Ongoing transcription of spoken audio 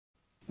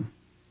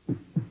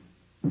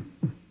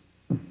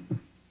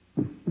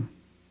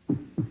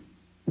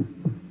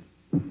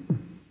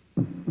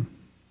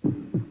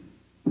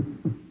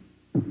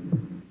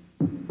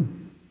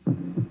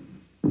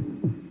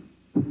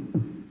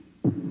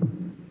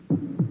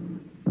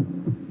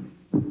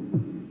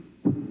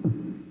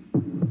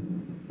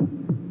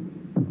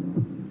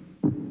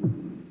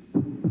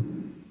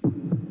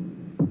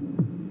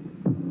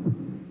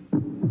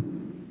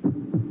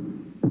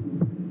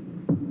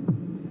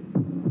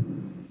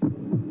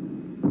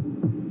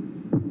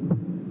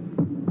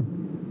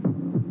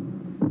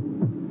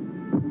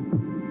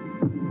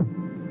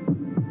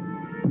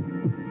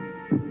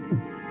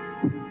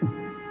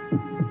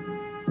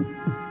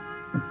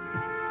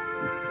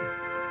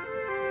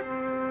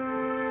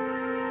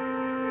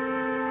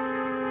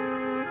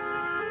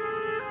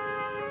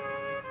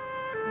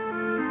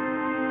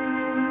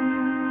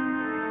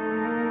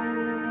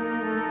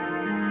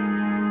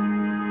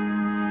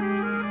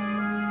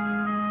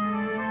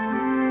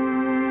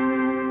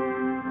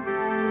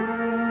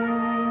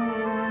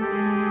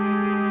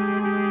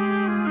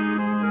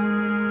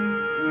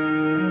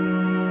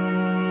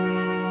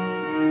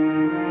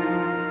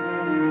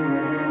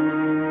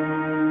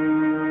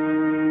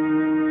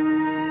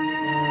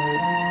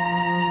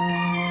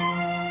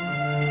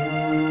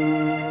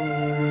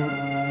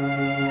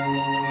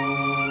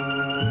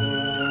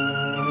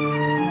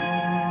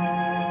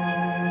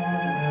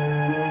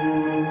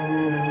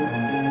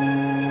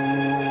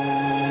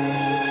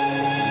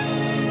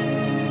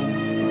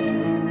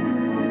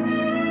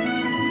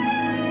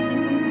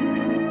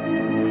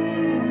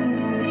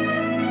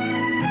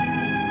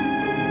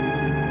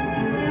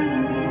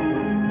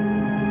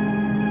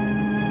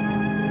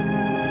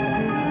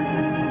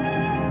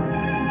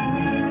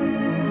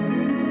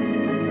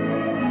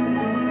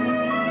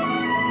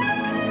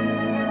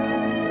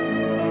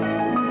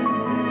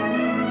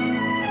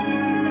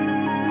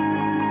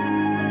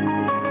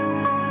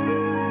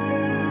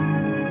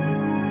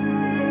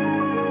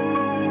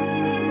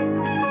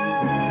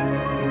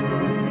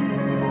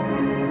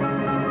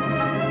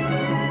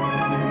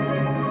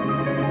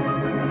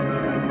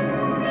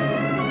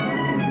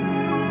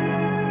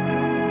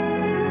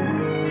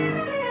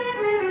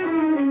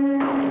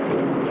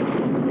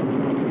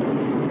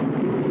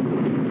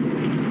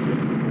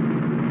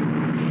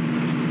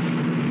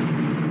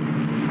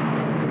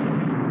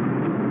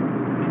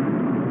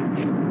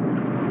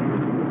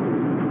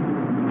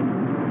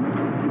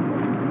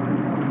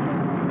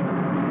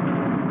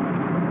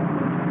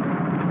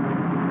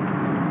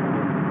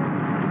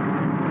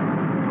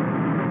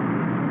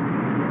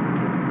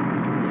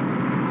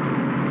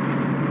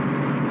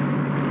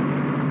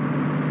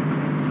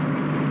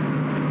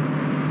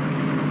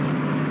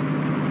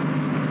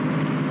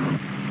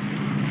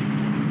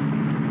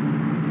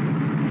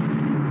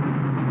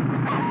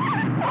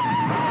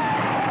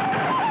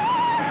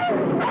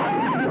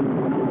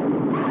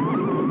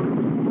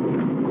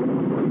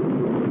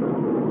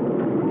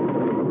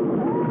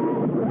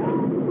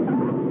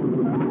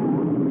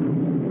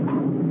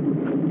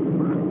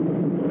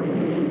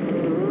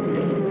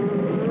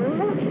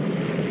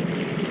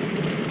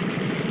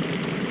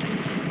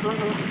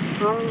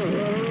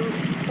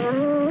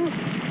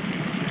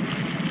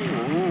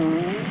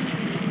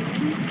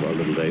Well,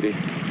 little lady,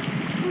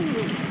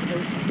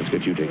 let's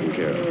get you taken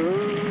care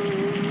of.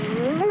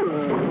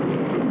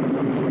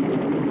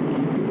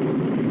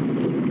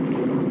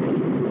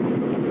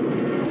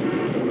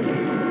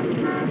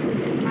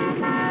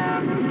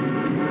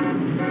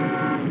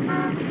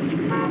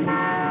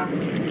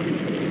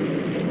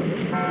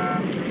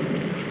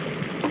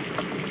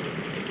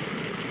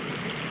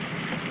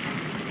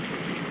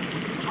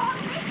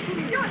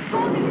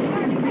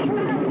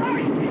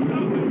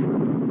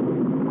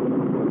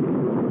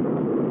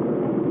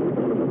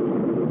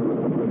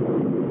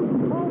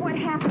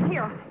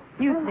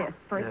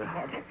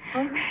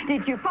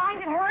 Did you find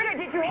it hurt or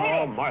did you hit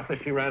it? Oh, Martha,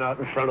 she ran out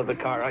in front of the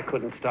car. I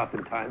couldn't stop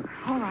in time.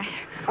 All right.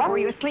 Were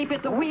you asleep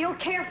at the wheel?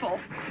 Careful.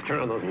 Turn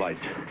on those lights.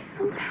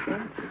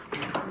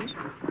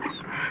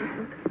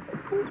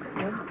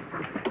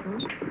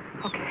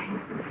 Okay.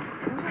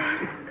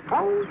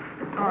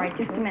 All right,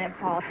 just a minute,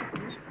 Paul. Okay.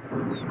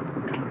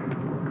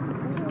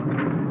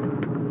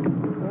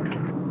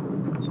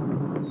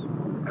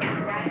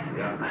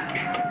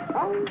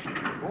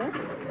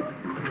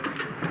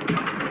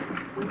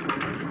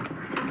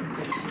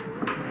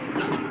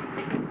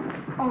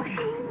 All right.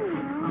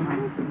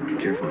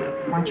 Careful now.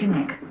 Watch your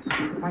neck.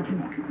 Watch your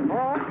neck.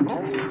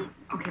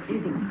 Okay,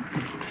 easy.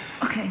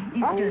 Okay,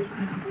 easy, do it.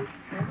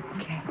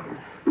 Okay.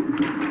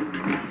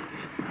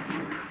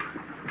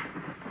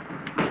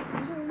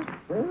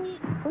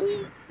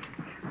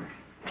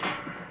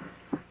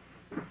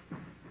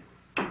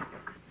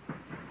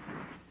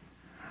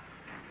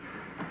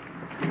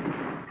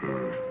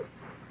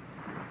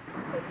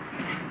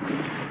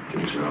 Give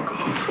me some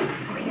alcohol.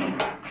 Okay.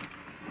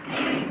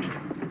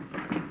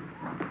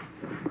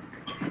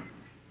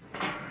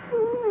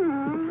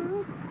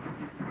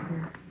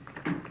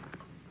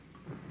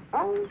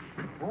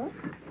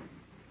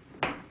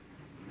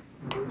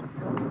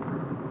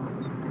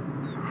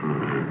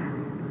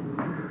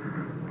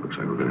 Looks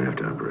like we're going to have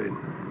to operate.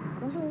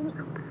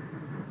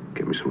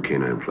 Get me some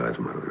canine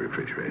plasma out of the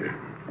refrigerator.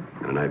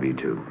 And an IV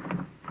tube.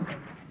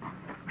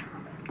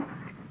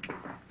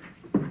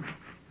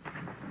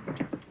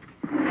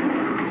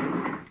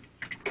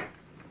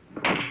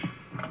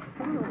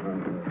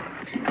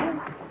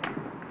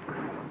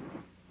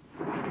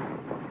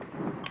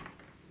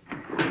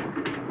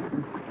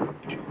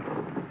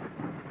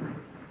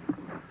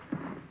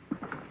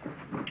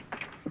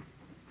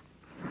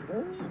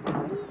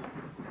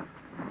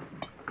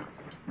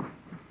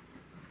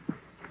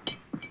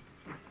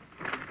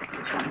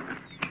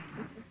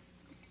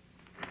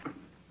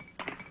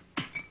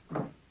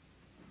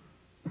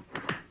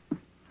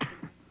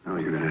 Oh,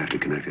 you're going to have to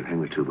connect it.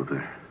 Hang the tube up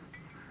there.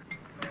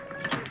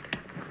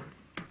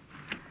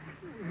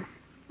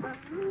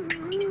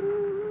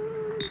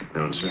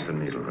 Now insert the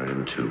needle right in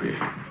the tube here.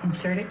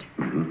 Insert it?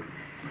 Mm-hmm.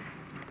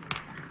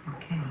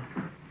 Okay.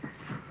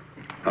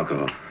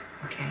 Alcohol.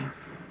 Okay.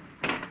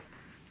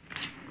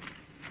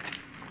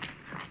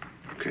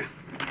 Okay.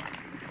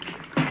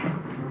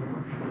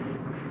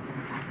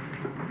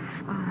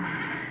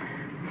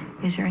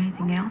 Is there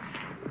anything else?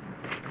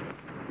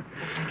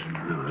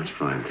 No, that's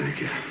fine,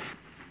 thank you.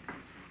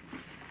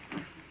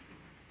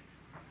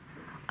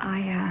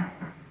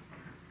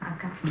 I've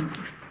got some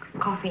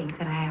coffee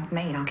that I have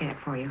made. I'll get it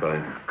for you.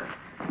 Fine.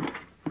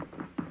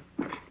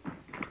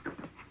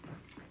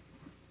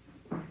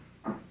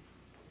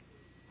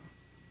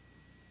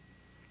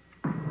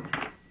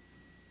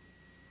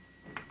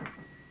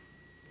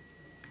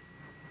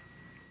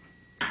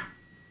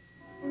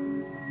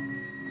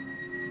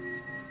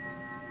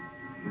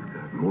 You've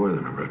got more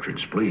than a ruptured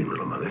spleen,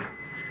 little mother.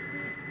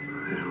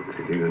 I don't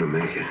think you're going to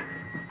make it.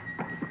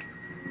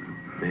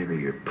 Maybe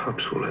your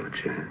pups will have a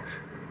chance.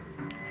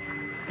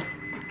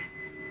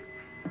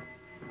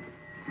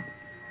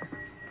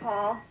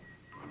 Paul?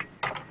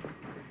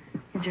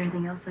 Is there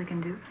anything else I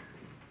can do?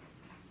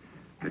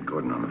 Get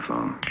Gordon on the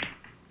phone.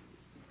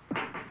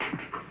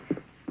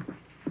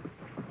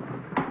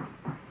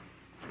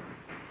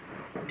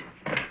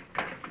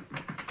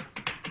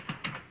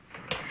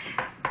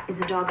 Is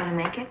the dog gonna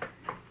make it?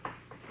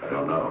 I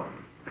don't know.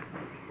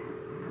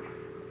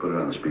 Put it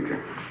on the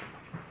speaker.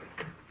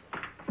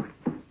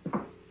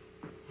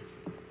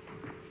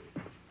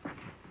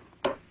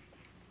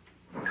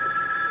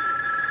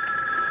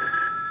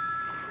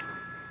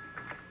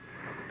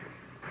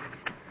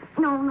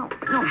 No.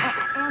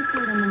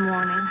 Answer it in the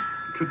morning.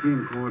 It could be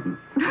important.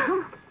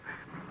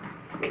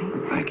 Okay.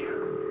 Thank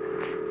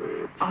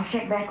you. I'll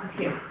check back with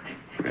you.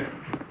 Okay.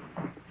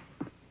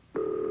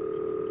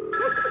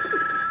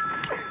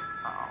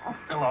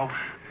 Hello.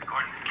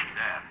 Gordon,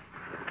 Dad.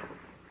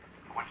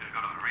 I want you to go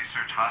to the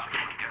research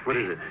hospital and get What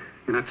is it?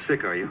 You're not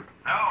sick, are you?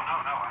 No,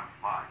 I'm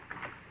fine.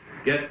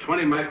 Get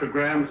 20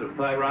 micrograms of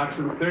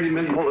thyroxine, 30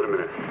 million... Hold it a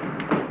minute.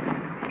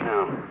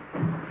 Now,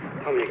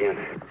 tell me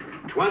again.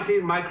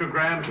 20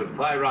 micrograms of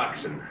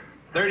thyroxine,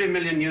 30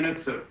 million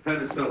units of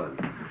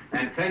penicillin,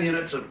 and 10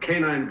 units of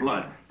canine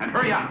blood. And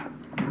hurry up!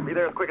 Be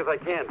there as quick as I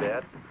can,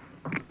 Dad.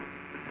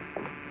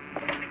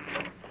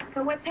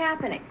 So what's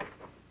happening?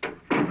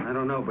 I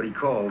don't know, but he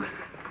called.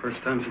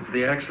 First time since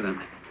the accident.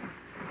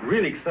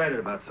 Really excited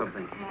about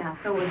something. Yeah,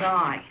 so was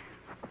I.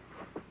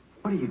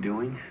 What are you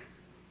doing?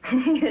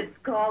 It's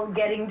called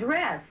getting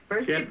dressed.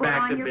 First you Get put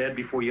back on to your... bed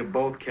before you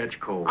both catch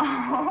cold.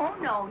 Oh,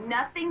 no,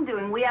 nothing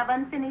doing. We have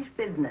unfinished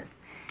business.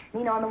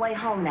 You know, on the way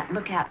home, that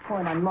lookout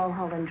point on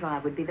Mulholland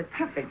Drive would be the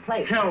perfect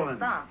place. Helen.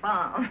 Stop.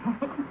 Well,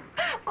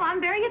 I'm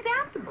very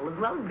adaptable, as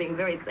well as being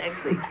very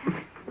sexy.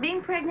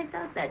 Being pregnant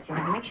does that, you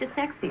know. It makes you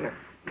sexier.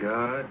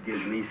 God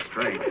gives me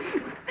strength.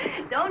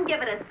 Don't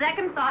give it a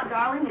second thought,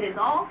 darling. It is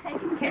all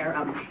taken care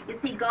of. You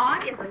see,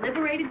 God is a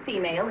liberated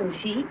female, and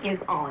she is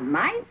on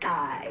my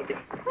side.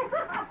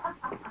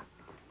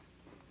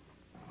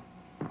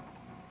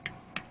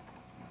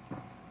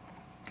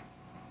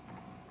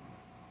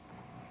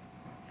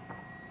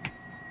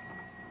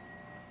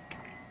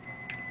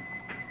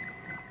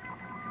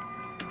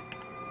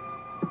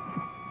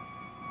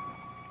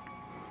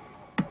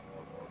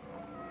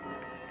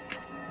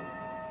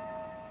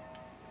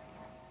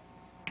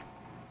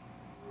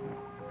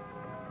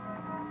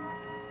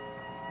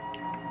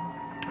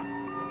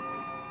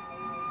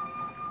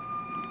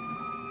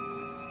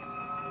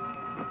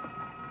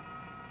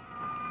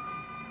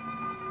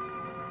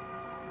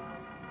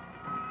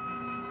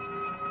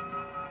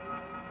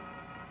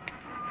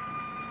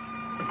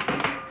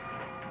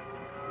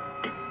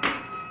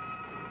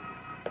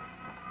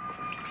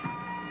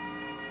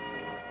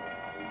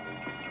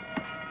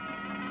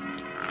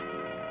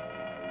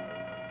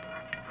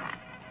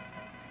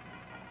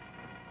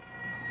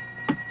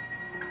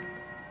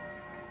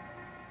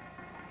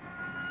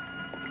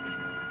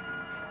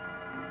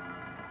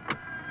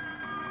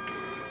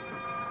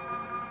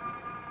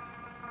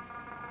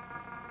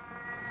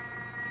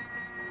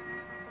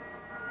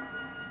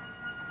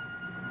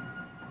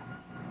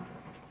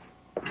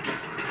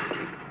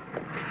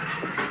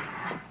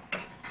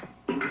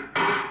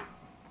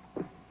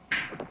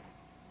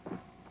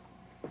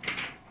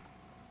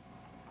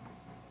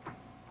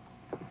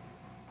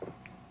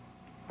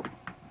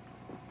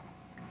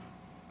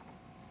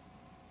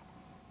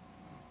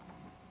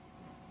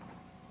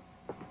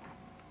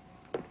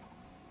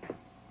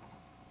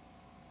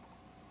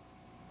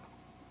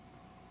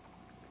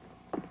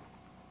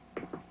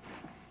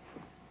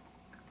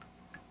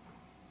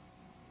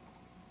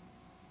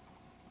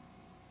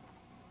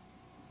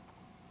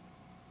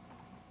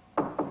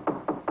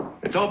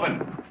 It's open.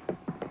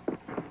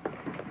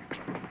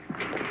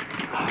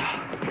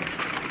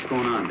 What's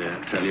going on,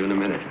 Dad? Tell you in a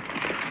minute.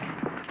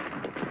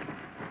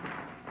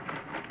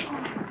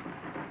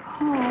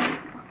 Paul,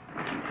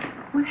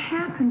 what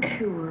happened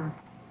to her?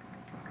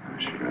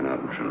 She ran out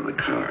in front of the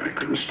car. I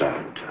couldn't stop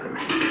in time.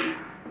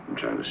 I'm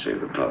trying to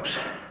save the pups.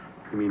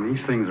 You mean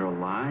these things are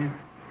alive?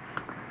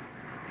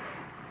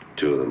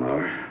 2 of them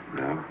are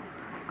now.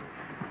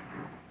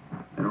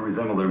 They don't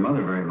resemble their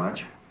mother very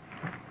much.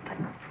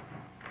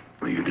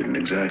 Well, you didn't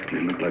exactly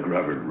look like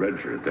Robert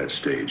Redford at that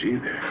stage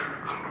either.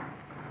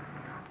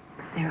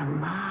 They're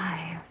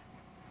alive.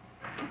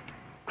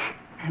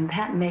 And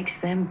that makes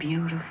them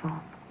beautiful.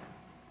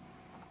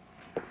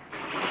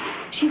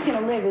 She's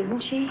gonna live,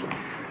 isn't she?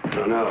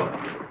 No, no.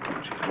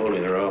 She's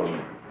holding her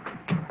own.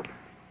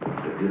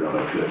 I did all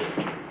I could.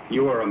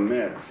 You are a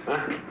mess.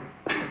 Huh?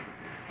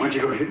 Why don't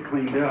you go get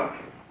cleaned up?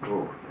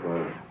 Oh,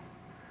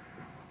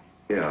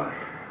 yeah.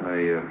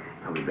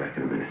 I'll be back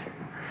in a minute.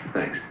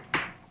 Thanks.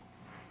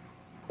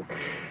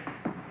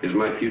 Is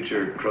my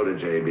future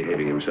protege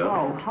behaving himself?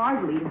 Oh,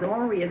 hardly. His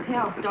ornery as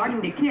hell,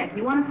 starting to kick.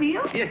 You want to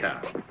feel?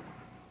 Yeah.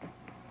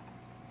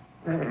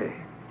 Hey,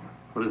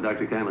 what does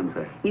Dr. Canlon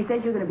say? He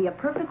says you're going to be a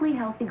perfectly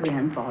healthy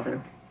grandfather.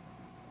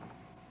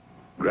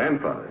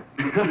 Grandfather?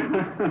 I'll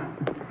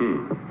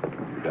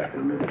be back in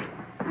a minute.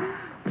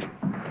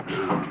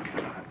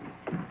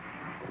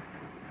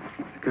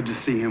 Good to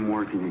see him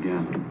working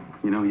again.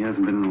 You know, he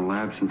hasn't been in the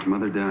lab since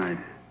Mother died.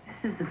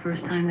 This is the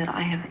first time that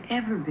I have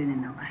ever been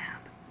in the lab.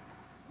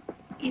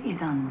 It is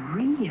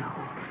unreal.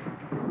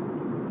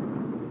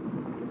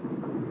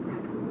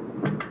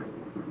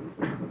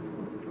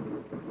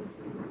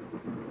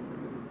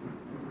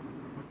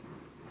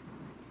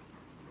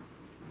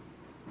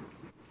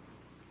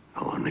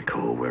 Oh,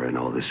 Nicole, where in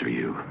all this are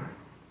you?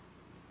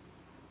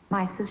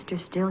 My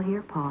sister's still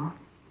here, Paul.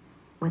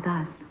 With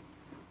us.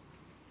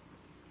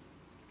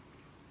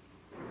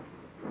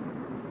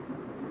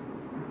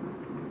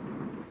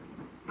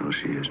 No,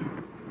 she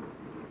isn't.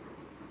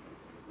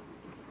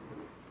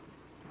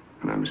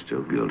 And I'm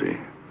still guilty.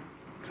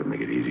 Does that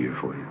make it easier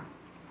for you?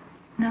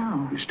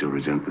 No. You still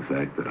resent the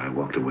fact that I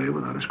walked away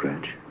without a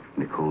scratch?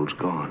 Nicole's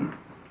gone.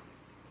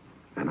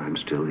 And I'm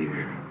still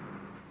here.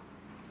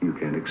 You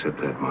can't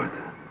accept that,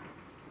 Martha.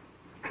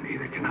 And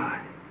neither can I.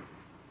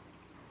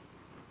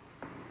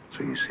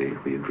 So you see,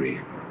 we agree.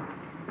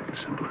 As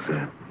simple as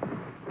that.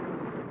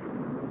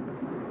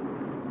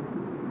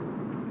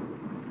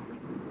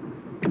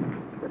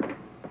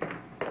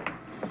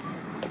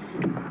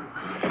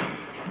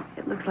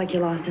 It looks like you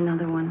lost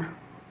another one.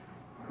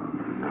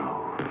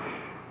 No.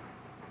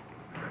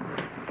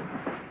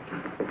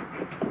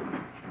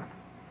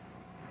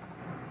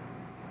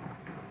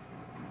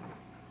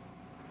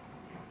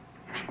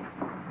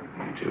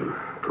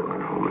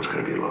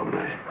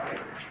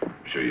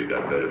 Sure you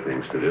got better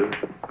things to do?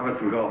 How about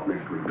some golf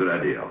next week? Good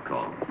idea, I'll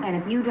call. And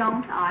if you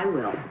don't, I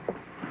will.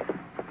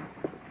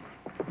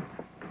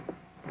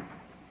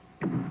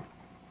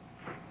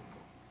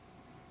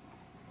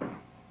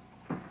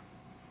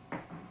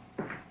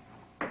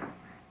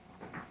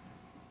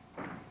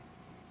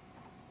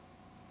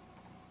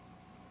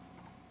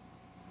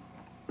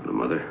 Little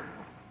mother,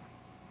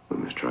 we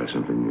must try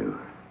something new.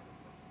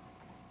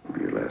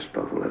 Maybe your last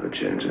puff will have a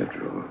chance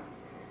after all.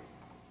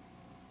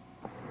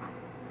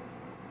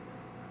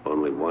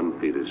 Only one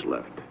fetus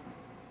left.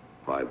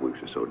 5 weeks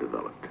or so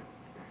developed.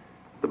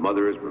 The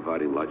mother is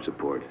providing life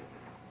support,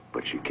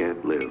 but she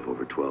can't live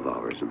over 12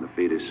 hours, and the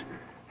fetus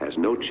has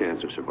no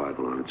chance of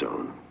survival on its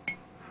own.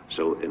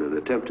 So, in an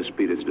attempt to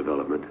speed its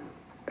development,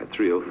 at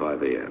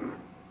 3:05 a.m.,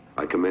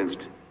 I commenced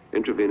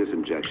intravenous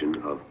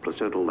injection of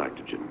placental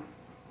lactogen.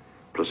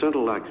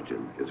 Placental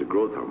lactogen is a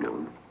growth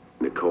hormone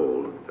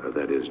Nicole,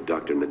 that is,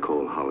 Dr.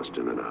 Nicole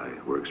Holliston and I,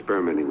 were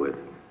experimenting with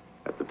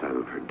at the time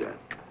of her death.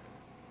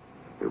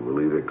 It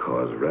will either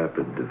cause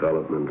rapid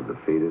development of the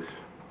fetus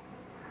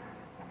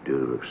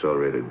due to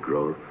accelerated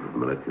growth of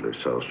molecular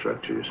cell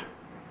structures,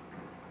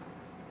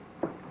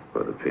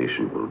 or the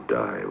patient will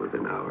die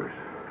within hours.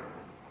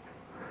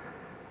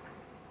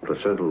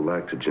 Placental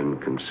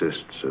lactogen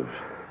consists of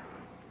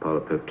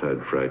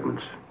polypeptide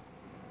fragments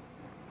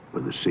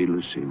with a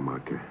seedless C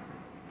marker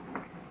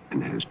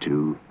and has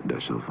 2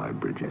 disulfide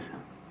bridges.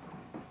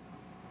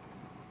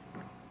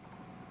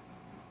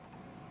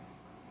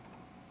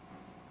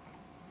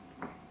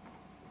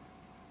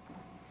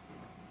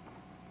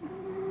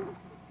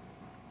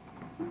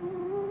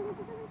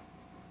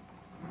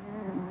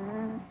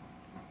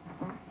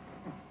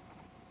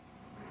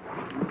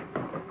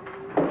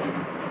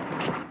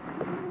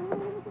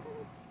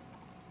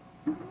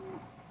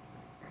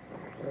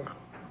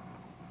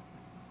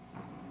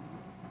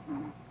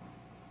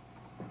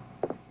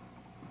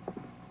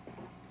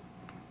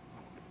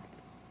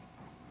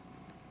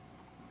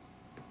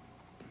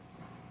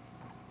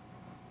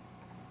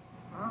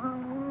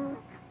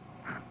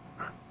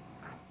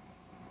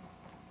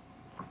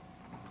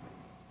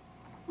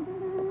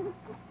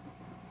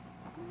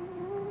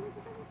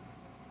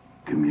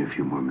 Give me a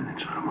few more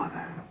minutes, little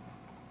mother.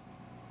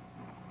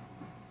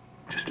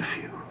 Just a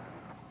few.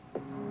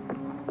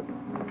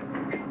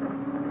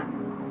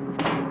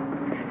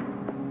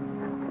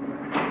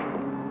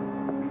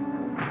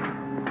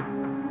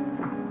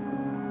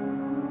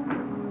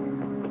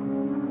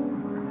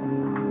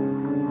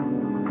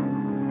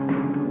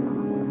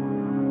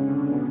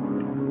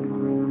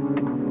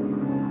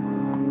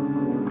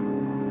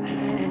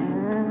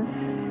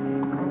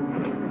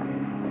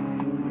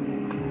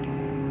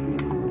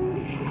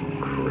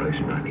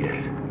 Not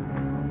yet.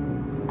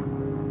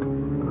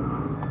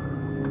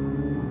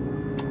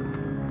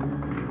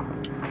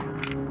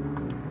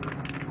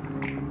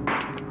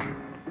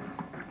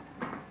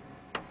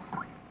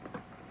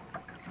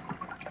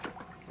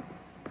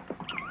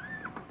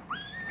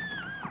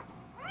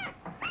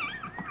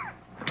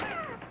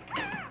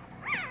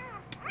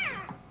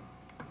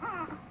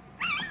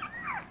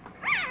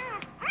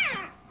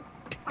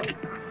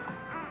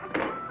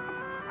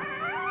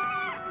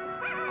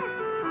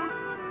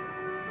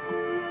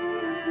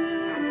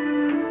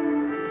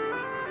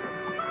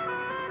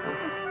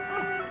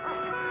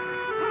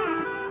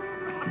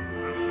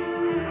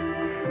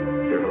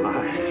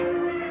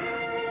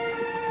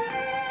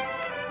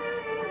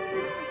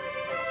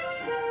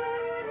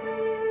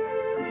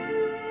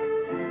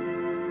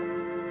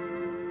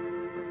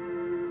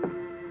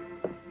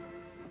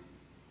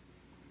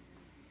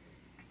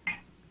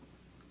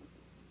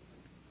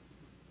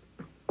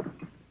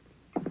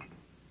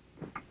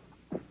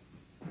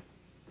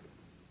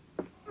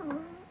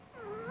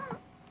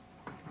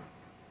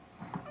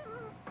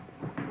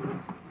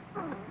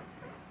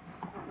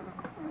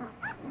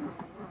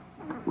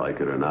 Like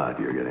it or not,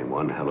 you're getting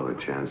one hell of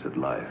a chance at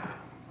life.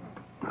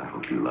 I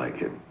hope you like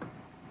it.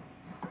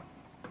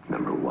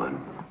 Number 1.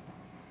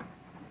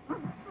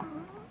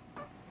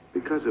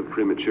 Because of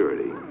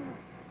prematurity,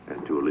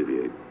 and to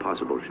alleviate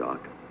possible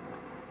shock,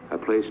 I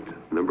placed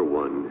number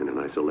 1 in an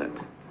isolette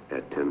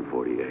at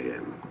 10:40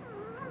 a.m.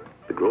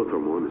 The growth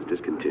hormone is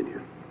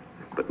discontinued,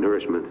 but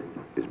nourishment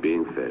is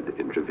being fed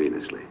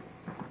intravenously.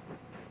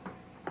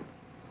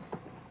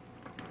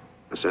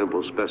 A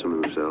sample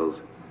specimen of cells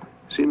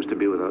seems to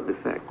be without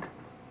defect,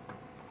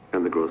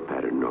 and the growth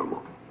pattern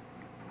normal.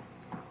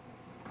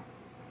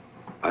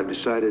 I've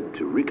decided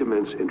to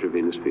recommence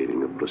intravenous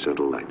feeding of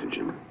placental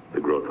lactogen,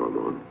 the growth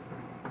hormone,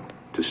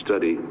 to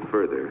study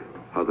further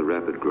how the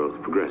rapid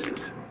growth progresses.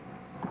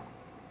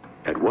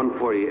 At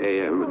 1:40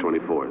 a.m. the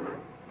 24th,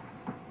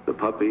 the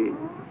puppy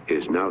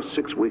is now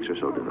 6 weeks or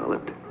so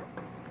developed,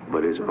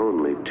 but is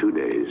only 2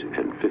 days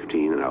and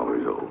 15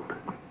 hours old.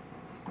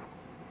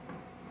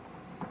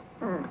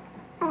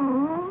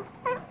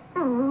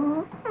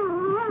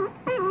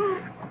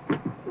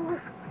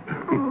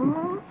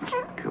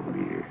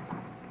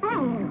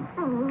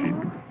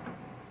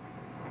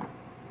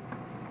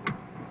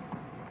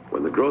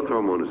 When the growth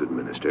hormone is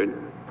administered,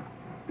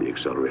 the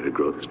accelerated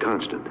growth is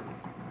constant.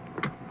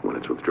 When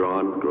it's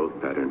withdrawn, growth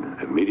pattern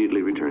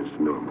immediately returns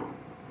to normal,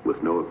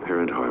 with no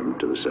apparent harm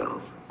to the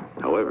cells.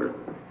 However,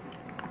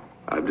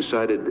 I've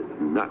decided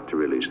not to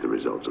release the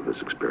results of this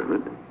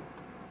experiment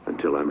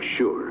until I'm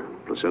sure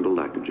placental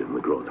lactogen, the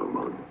growth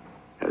hormone,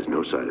 has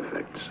no side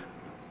effects.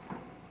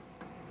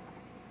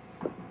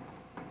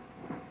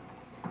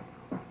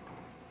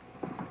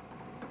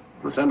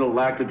 Placental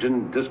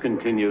lactogen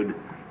discontinued,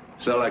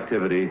 cell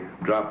activity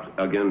dropped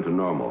again to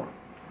normal.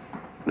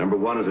 Number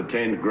 1 has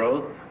attained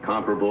growth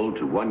comparable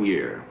to 1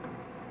 year.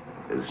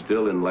 Is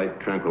still in light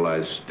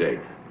tranquilized state.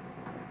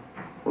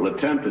 Will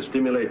attempt to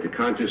stimulate the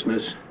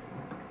consciousness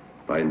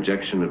by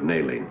injection of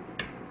nailing.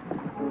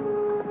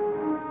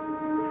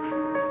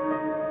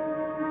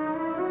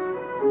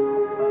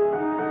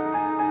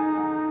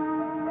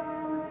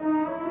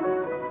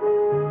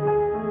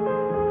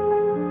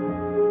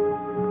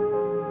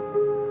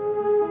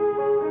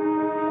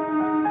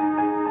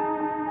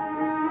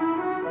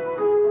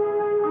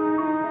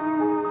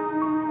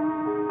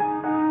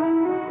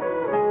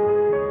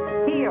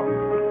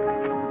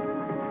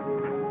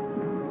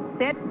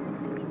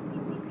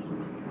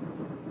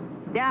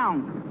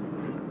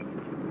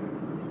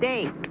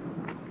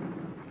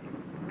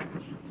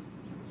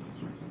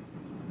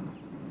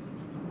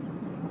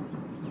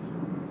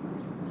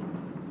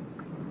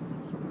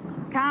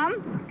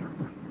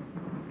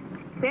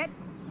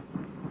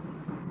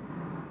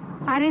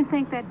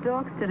 That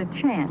dog stood a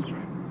chance.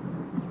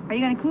 Are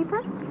you going to keep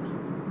her?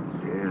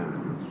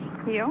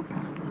 Yeah. Heel?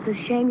 It's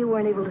a shame you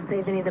weren't able to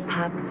save any of the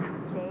pups.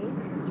 Dave?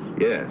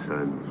 Yes,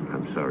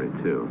 I'm sorry,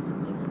 too.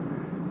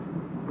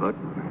 But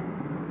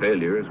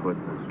failure is what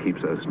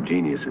keeps us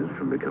geniuses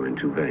from becoming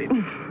too vain.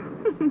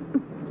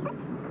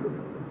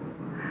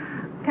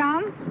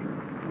 Come.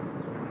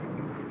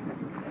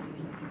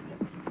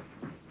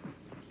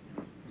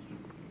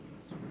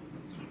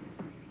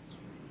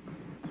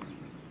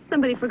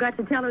 Somebody forgot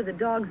to tell her that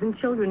dogs and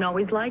children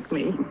always like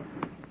me.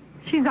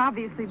 She's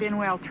obviously been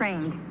well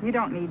trained. You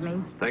don't need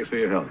me. Thanks for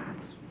your help.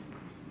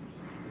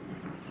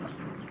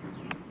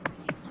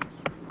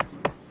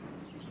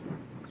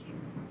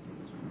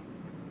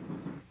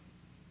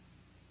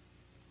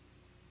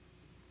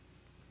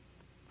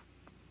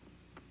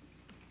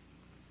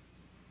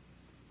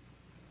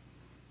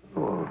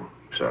 Oh,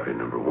 sorry,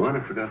 number 1,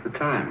 I forgot the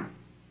time.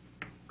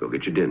 Go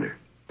get your dinner.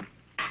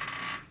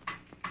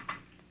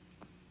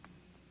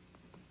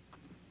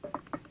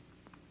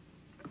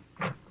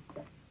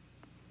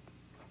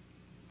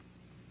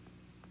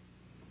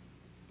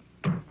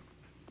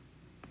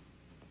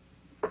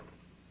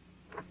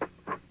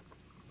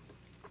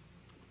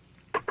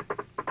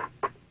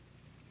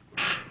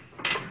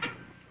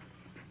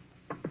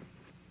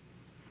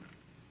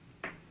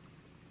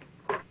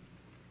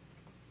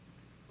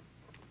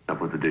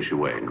 Put the dish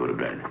away and go to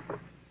bed.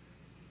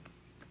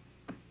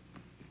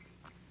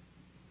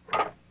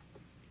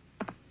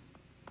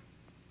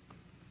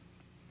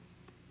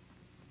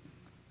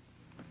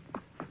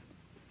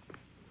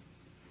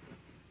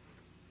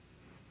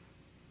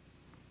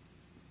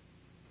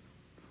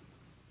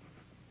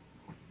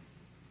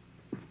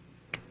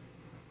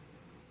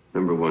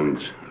 Number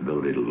 1's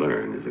ability to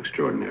learn is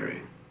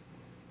extraordinary.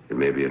 It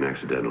may be an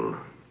accidental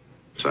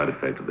side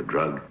effect of the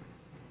drug.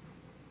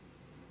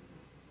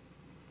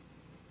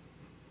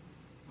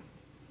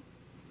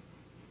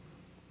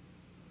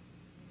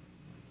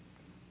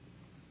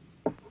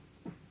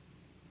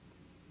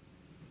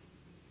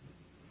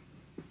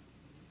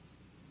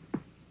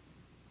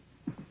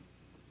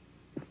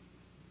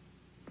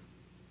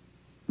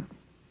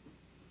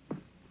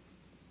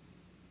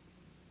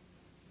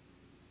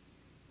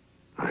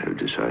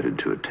 Decided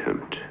to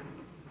attempt,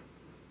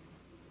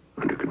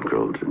 under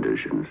controlled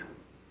conditions,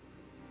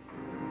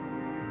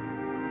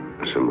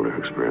 a similar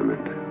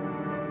experiment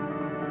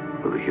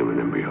with a human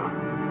embryo.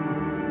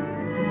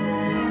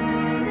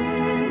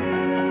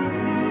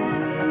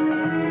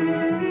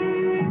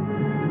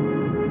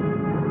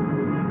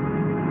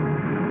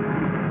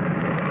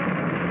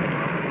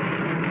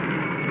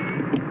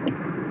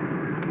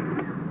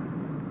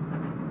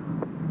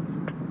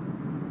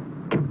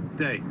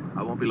 Stay.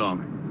 I won't be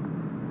long.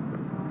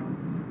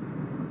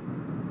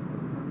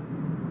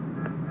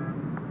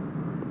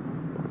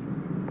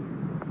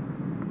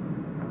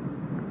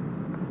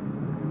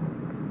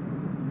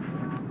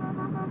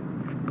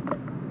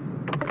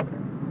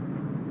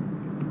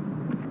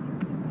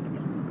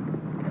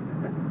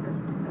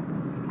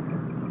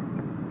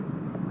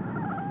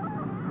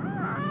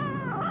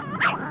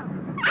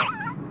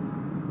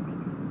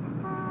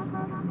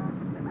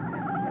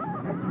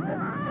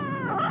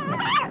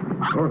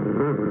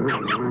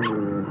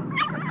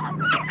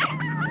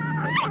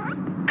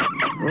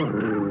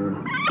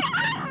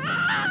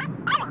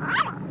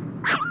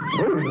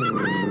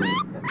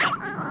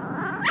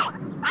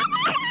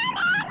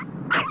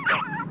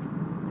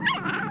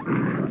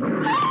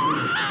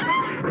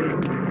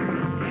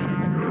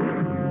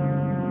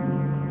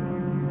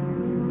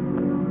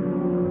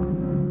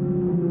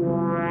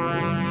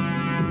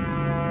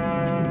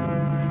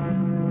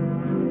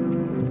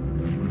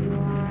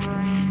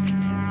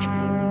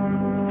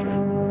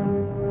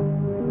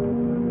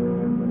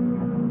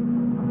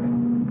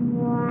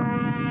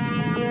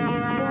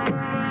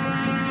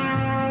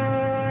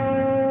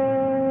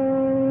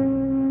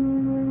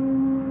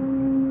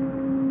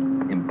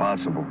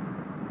 possible.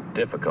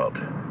 Difficult,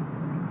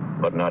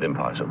 but not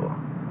impossible.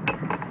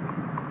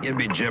 You'd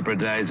be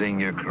jeopardizing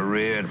your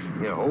career,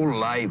 your whole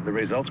life. The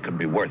results could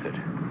be worth it.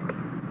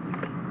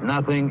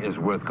 Nothing is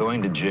worth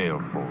going to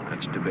jail for.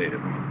 That's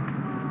debatable.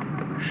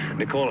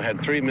 Nicole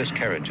had 3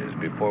 miscarriages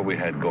before we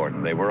had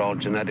Gordon. They were all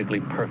genetically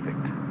perfect,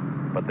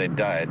 but they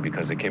died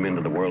because they came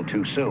into the world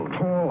too soon.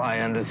 Paul, I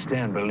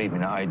understand, believe me,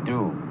 now I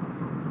do.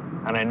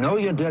 And I know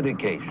your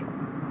dedication.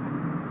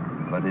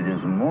 But it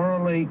is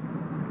morally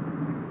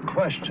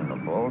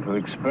questionable to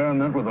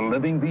experiment with a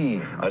living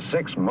being. A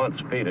 6-month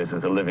fetus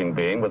is a living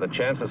being with a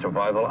chance of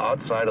survival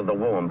outside of the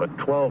womb, but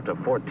 12 to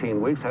 14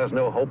 weeks has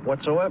no hope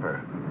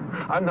whatsoever.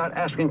 I'm not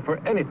asking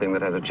for anything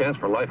that has a chance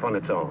for life on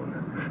its own.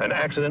 An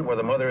accident where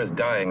the mother is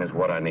dying is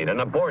what I need. An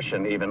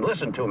abortion, even.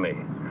 Listen to me.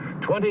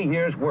 20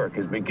 years' work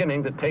is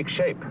beginning to take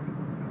shape.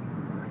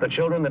 The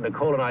children that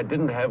Nicole and I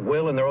didn't have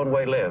will, in their own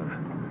way, live.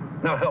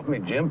 Now help me,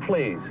 Jim,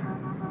 please.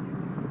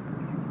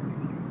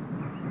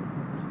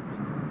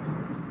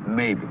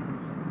 Maybe.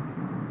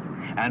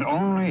 And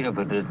only if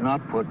it does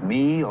not put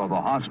me or the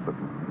hospital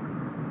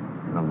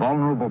in a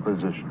vulnerable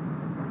position.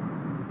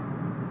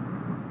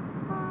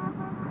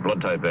 Blood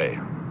type A.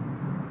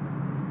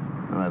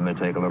 Well, that may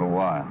take a little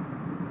while.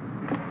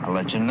 I'll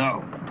let you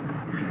know.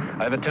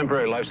 I have a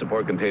temporary life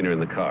support container in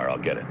the car. I'll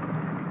get it.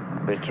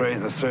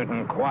 Betrays a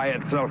certain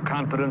quiet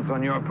self-confidence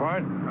on your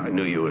part. I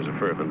knew you as a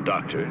fervent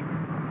doctor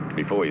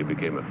before you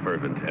became a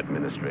fervent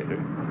administrator.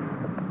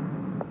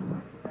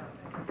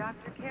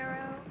 Dr.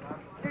 Caro,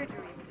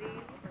 surgery,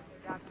 please.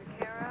 Dr.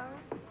 Caro.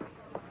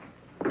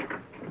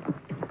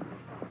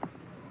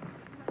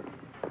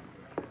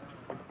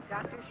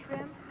 Dr.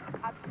 Shrimp,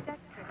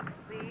 obstetrics,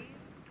 please.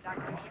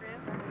 Dr.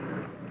 Shrimp.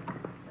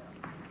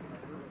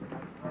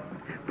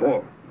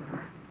 Paul.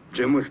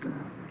 Jim Whiston.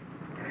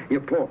 Yeah,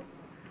 Paul.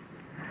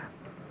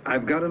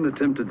 I've got an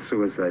attempted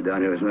suicide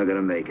down here who's not going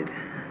to make it.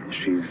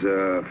 She's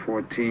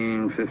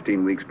 14,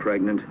 15 weeks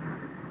pregnant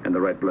and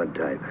the right blood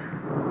type.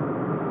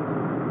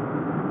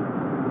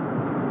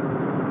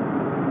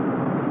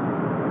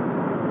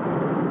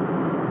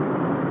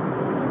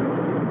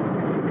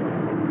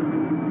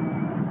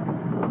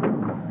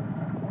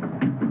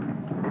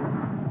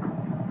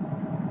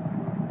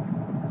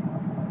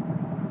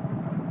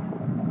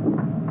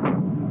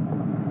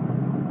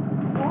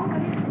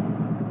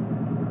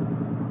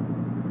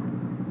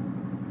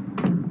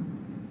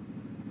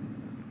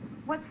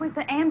 What's with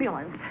the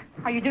ambulance?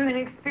 Are you doing an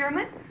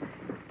experiment?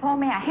 Paul,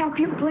 may I help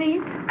you,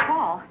 please?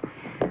 Paul,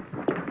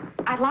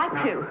 I'd like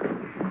to.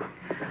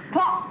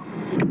 Paul!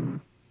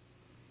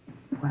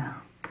 Well,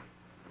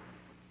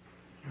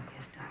 you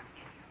just start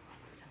getting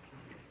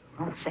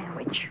your own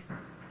sandwich.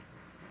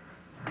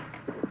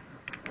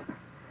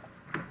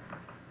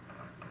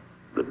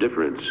 The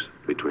difference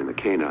between the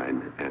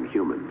canine and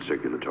human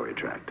circulatory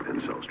tract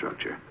and cell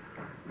structure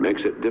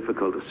makes it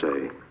difficult to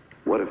say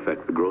what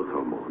effect the growth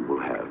hormone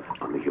will have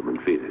on the human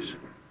fetus.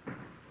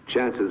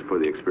 Chances for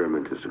the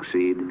experiment to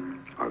succeed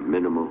are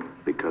minimal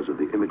because of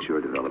the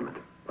immature development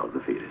of the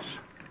fetus.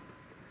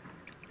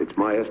 It's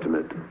my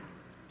estimate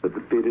that the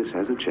fetus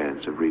has a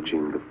chance of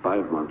reaching the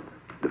 5-month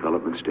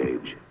development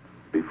stage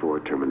before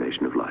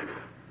termination of life.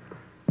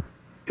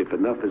 If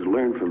enough is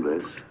learned from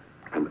this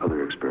and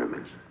other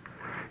experiments,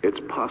 it's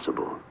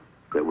possible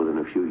that within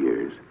a few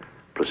years,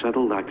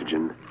 placental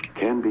lactogen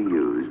can be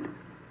used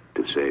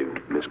to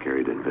save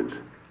miscarried infants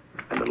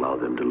and allow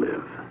them to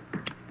live.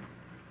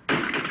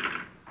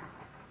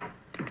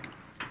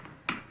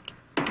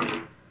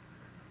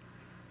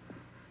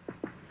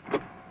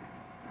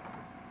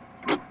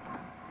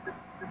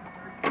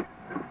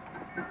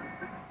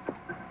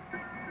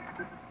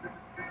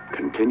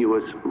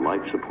 Continuous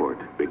life support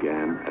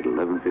began at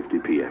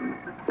 11:50 p.m.,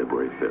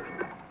 February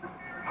 5th.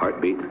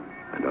 Heartbeat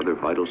and other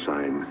vital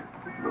signs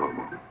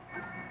normal.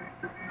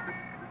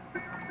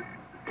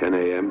 10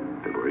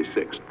 a.m., February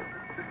 6th.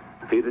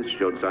 Fetus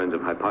showed signs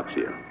of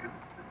hypoxia.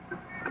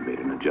 I made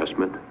an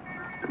adjustment,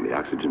 and the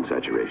oxygen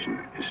saturation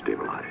is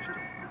stabilized.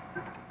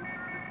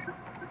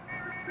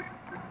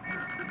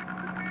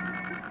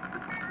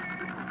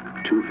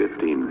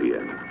 (2:15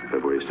 p.m.,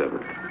 February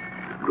 7th.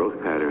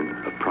 Growth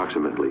pattern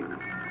approximately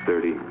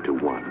 30 to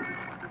 1.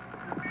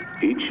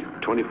 Each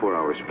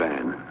 24-hour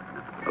span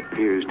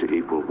appears to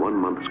equal 1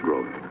 month's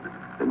growth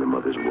in the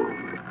mother's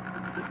womb.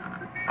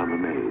 I'm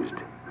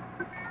amazed.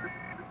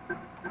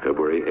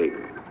 February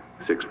 8th,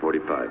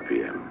 6:45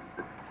 p.m.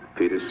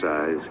 Fetus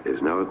size is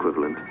now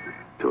equivalent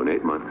to an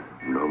 8-month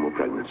normal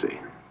pregnancy.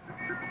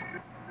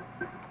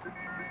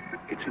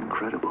 It's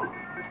incredible.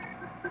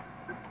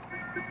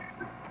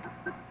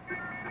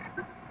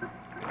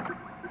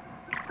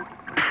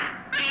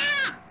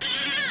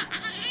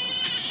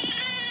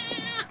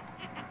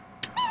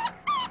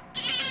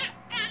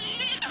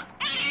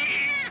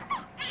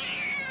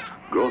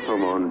 Growth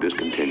hormone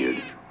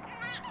discontinued,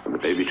 and the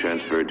baby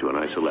transferred to an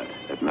isolette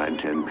at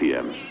 9:10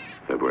 p.m.,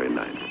 February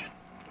 9th.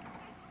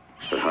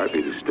 Her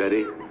heartbeat is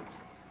steady,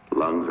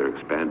 lungs are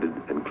expanded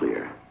and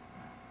clear.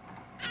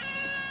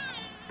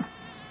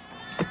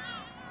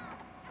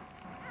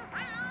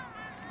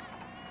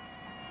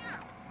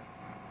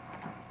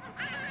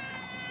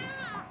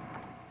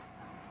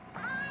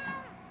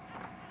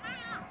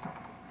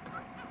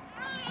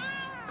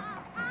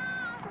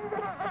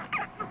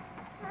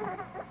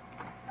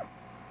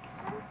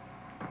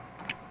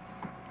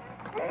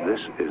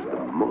 This is the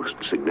most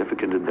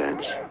significant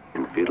advance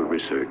in fetal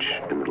research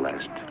in the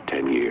last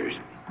 10 years.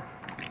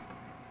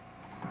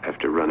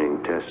 After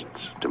running tests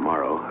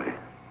tomorrow,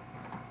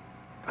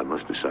 I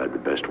must decide the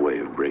best way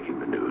of breaking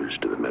the news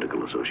to the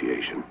Medical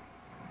Association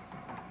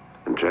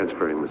and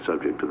transferring the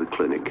subject to the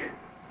clinic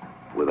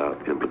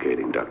without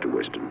implicating Dr.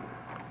 Weston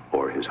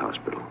or his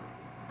hospital.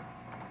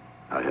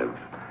 I have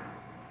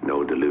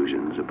no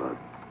delusions about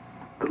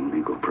the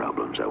legal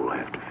problems I will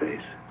have to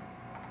face.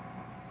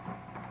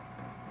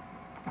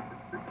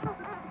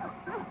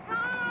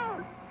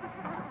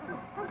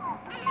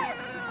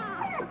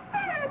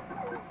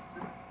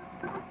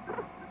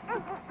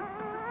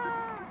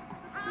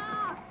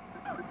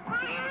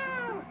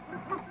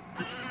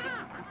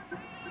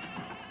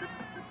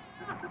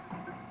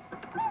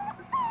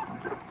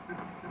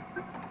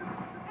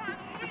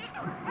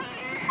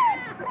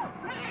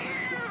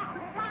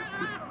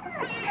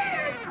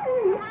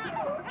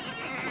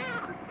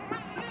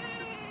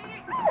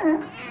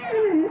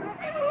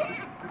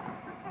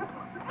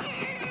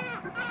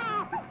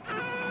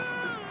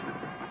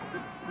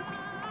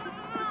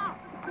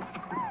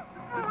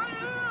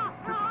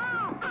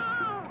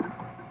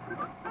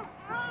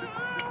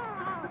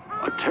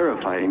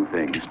 Terrifying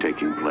things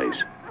taking place.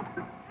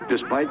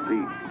 Despite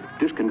the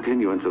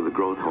discontinuance of the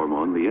growth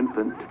hormone, the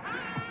infant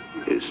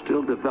is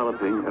still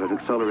developing at an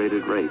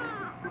accelerated rate.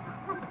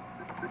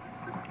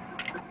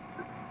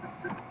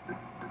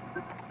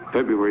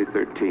 February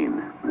 13,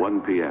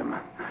 1 p.m.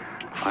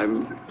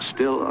 I'm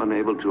still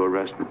unable to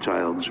arrest the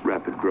child's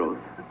rapid growth.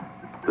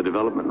 The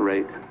development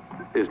rate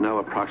is now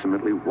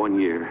approximately 1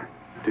 year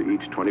to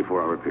each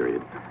 24-hour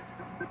period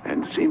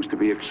and seems to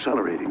be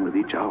accelerating with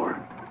each hour.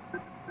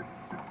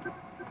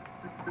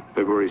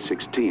 February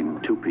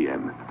 16, 2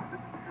 p.m.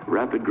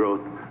 Rapid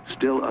growth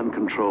still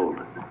uncontrolled.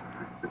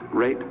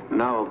 Rate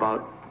now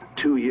about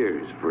 2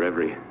 years for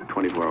every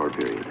 24-hour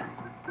period.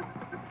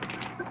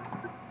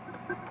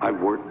 I've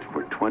worked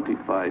for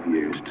 25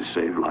 years to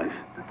save life.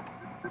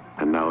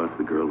 And now if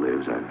the girl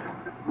lives, I've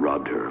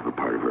robbed her of a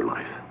part of her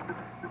life.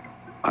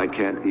 I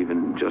can't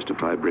even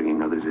justify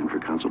bringing others in for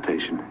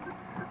consultation.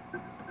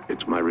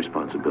 It's my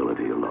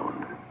responsibility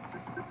alone.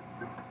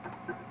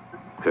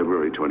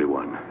 February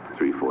 21,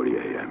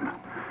 3:40 a.m.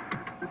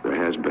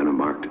 There has been a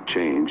marked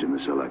change in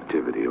the cell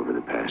activity over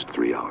the past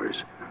 3 hours.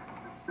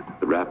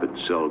 The rapid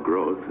cell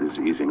growth is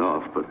easing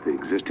off, but the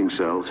existing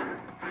cells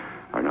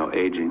are now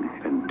aging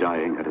and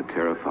dying at a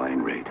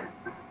terrifying rate.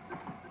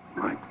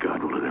 My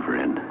God, will it ever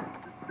end?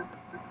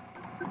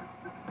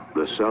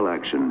 The cell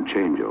action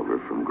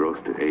changeover from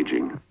growth to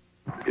aging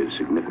is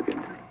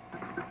significant.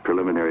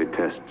 Preliminary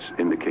tests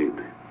indicate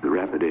the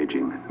rapid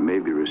aging may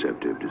be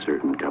receptive to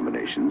certain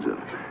combinations of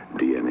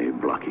DNA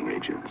blocking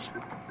agents.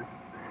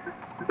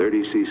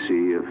 30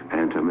 cc of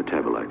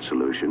antimetabolite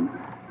solution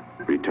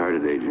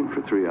retarded aging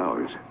for 3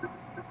 hours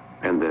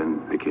and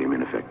then became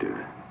ineffective.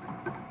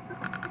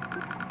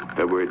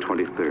 February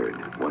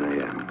 23rd, 1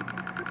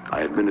 a.m.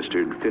 I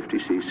administered 50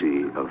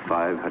 cc of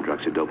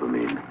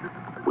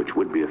 5-hydroxydopamine, which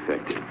would be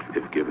effective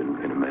if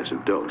given in a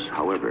massive dose.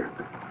 However,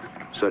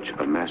 such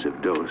a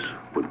massive dose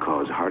would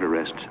cause heart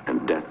arrest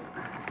and death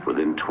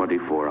within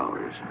 24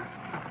 hours.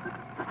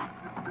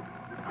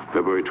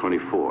 February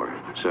 24,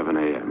 7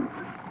 a.m.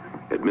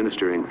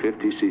 Administering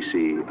 50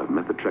 cc of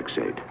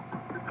methotrexate,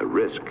 a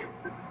risk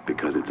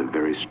because it's a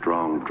very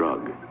strong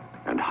drug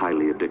and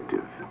highly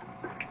addictive.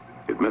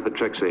 If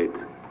methotrexate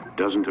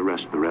doesn't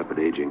arrest the rapid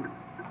aging,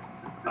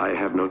 I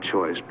have no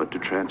choice but to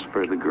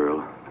transfer the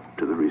girl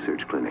to the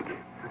research clinic.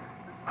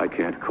 I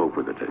can't cope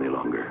with it any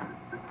longer.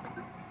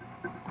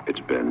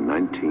 It's been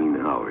 19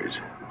 hours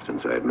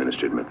since I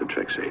administered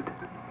methotrexate.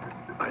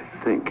 I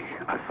think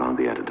I found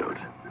the antidote.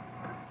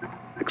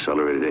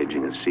 Accelerated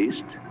aging has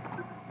ceased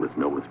with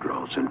no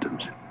withdrawal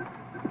symptoms.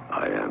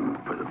 I am,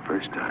 for the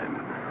first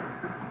time,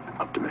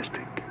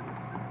 optimistic.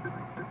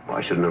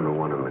 Why should number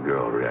one and the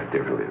girl react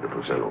differently to the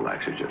placental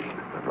laxogen?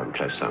 I've run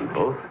tests on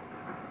both.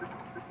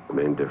 The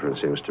main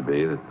difference seems to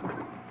be that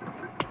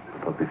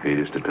the puppy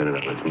fetus depended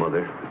on its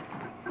mother,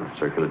 the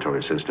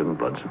circulatory system,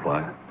 blood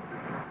supply.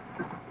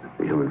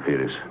 The human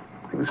fetus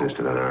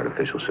existed on an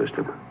artificial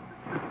system.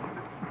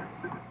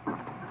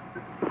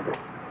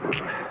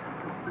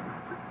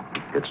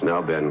 It's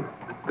now been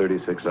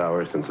 36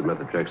 hours since the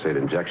methotrexate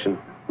injection.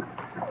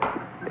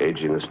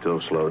 Aging is still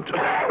slowed to...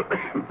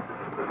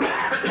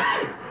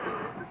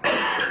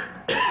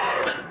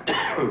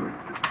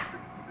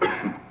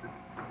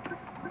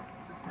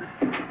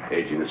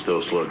 Aging is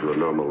still slowed to a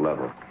normal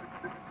level.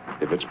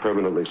 If it's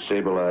permanently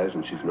stabilized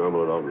and she's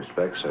normal in all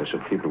respects, I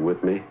shall keep her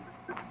with me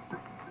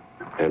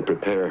and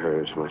prepare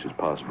her as much as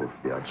possible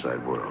for the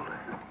outside world.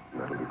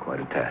 That'll be quite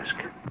a task.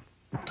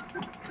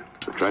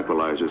 The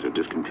tranquilizers are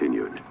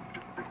discontinued.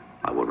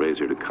 I will raise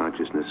her to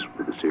consciousness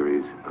with a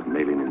series of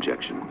maline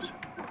injections.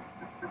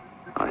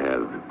 I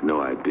have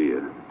no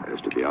idea as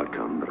to the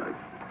outcome,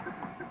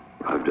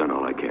 but I've done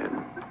all I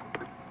can.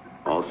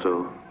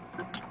 Also,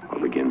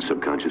 I'll begin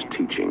subconscious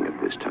teaching at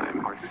this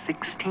time. Or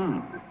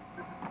 16.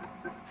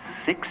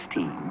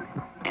 16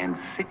 and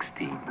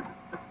 16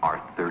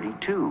 are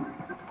 32.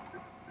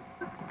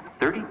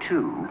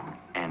 32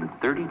 and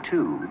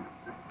 32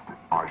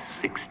 are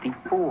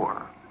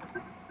 64.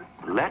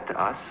 Let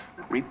us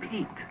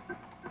repeat.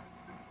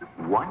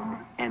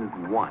 1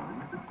 and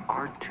 1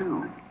 are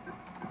 2.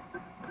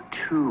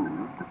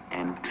 2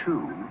 and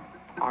 2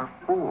 are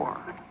 4.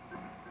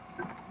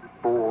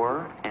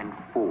 4 and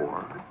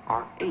 4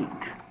 are 8.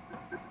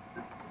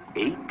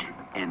 8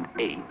 and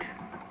 8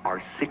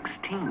 are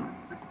 16.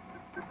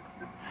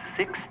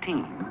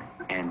 16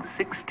 and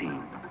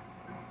 16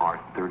 are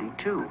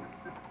 32.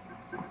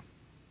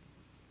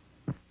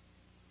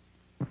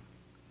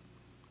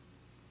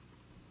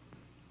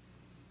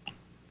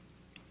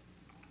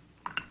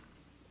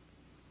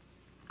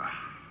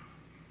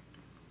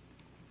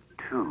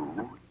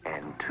 Two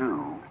and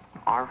 2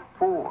 are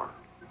 4.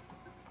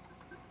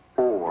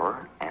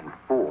 4 and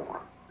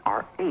 4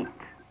 are 8.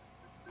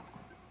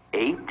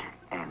 8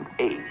 and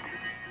 8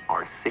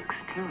 are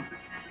 16.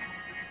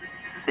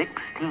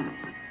 16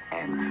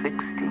 and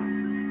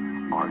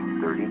 16 are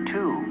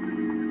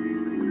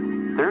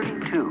 32.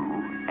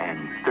 32 and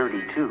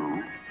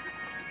 32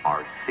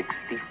 are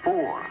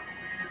 64.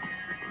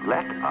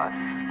 Let us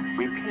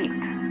repeat.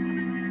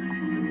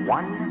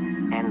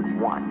 1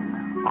 and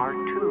 1 are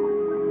 2.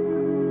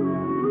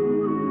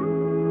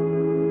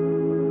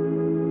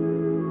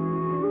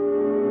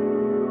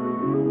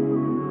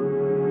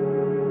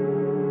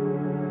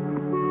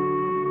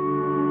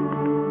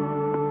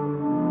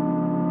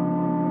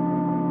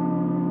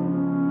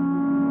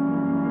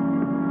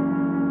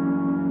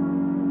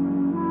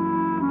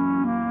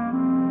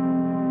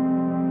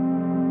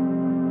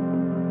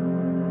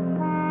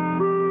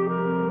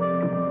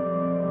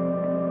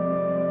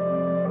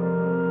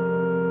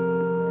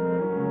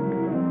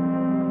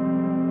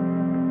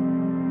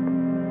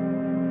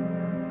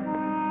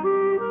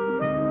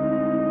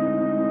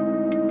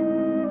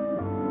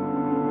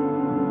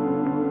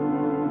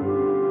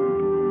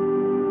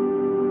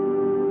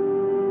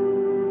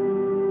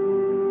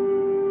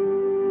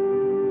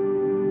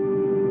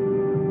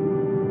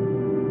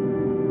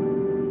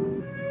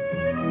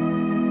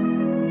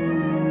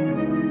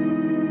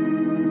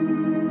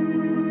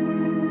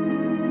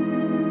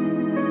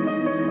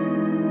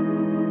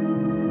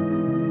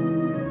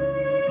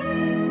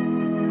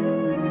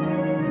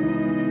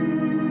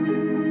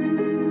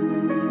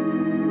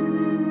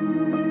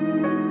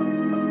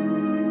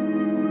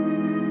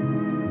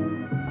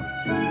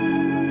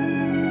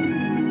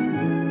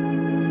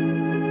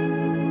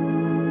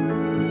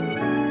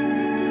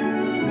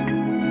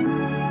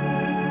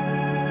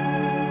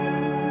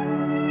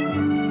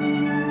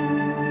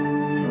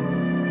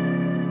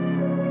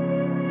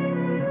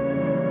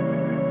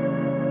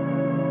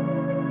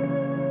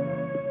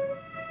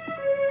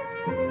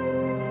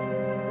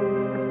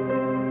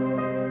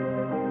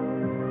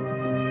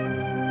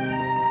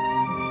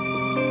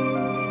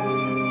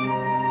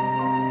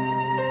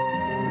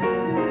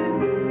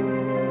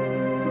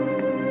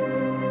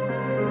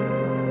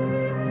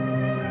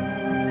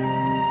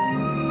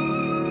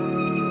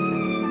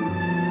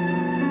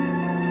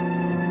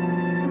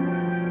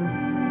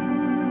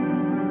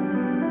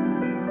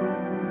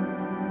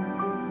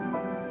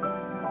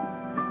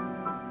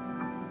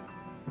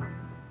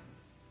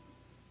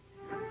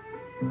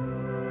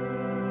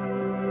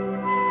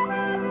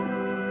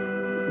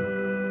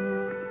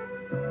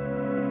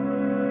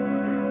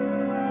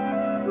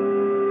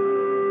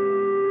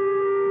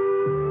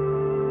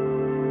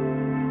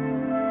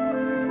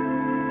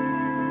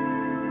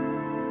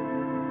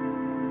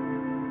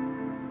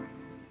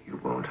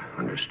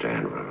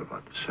 Understand what I'm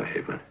about to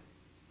say, but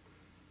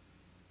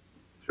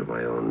through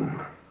my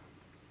own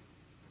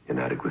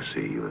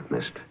inadequacy, you have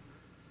missed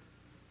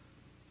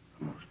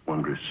the most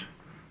wondrous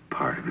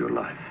part of your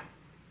life.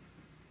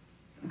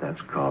 And that's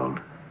called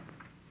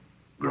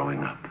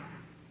growing up.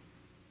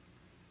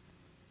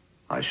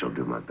 I shall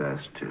do my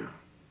best to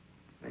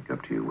make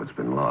up to you what's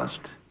been lost.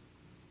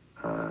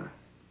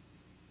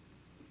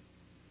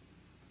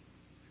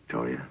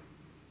 Victoria?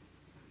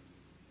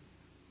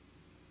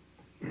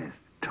 Yes,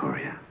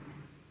 Victoria.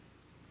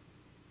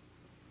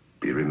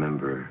 Do you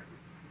remember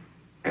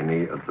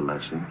any of the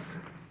lessons?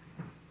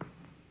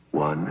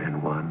 1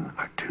 and 1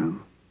 are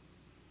 2.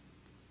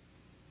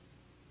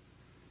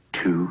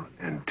 2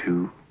 and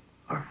 2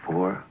 are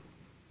 4.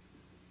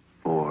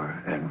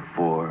 4 and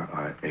 4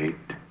 are 8.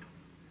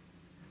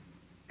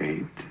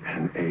 8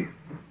 and 8.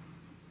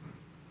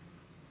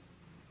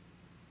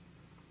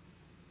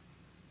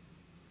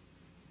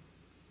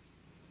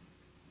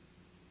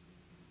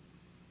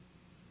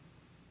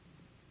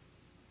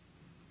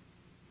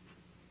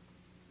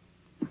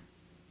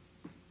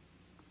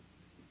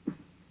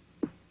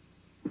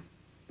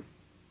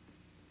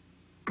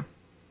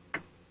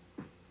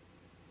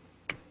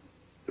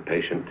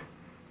 Patient,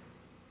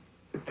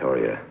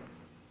 Victoria,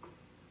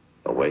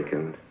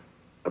 awakened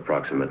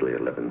approximately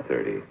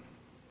 11:30.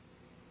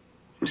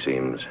 She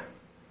seems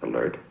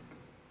alert,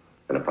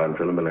 and upon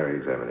preliminary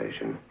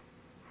examination,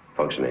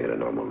 functioning at a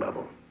normal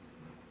level.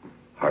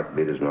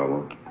 Heartbeat is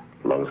normal,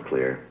 lungs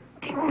clear,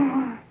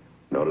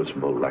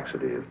 noticeable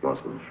laxity of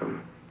muscles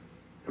from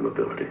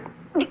immobility.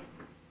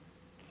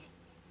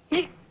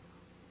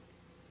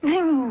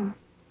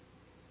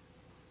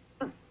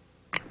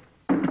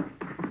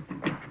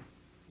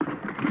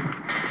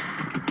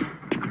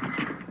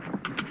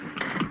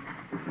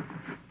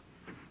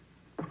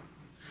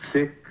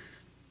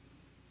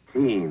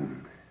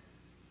 16.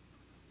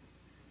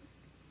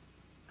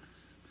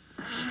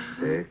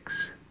 16.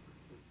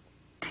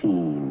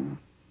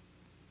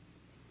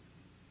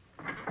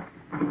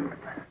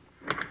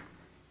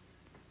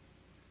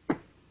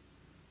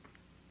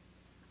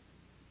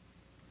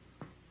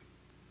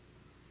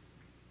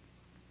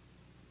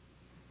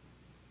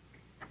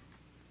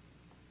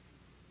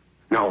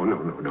 No.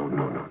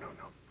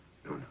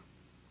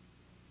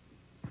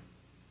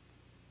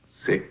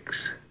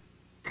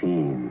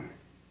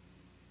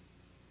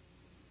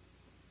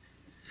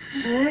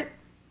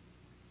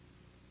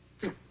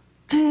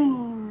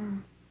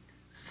 16.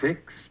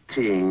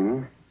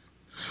 16.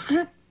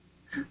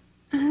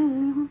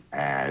 16.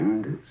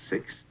 And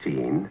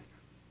 16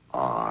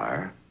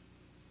 are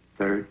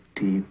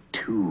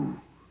 32.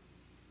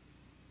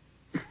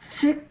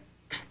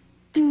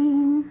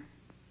 16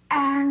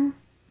 and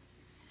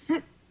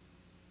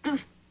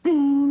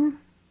 16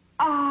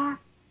 are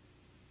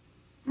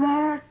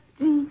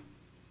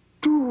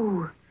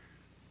 32.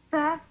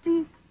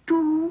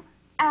 32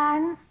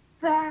 and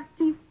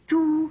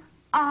 32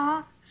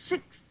 are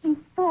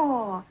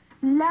 64.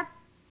 Let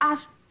us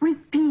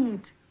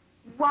repeat.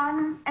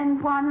 1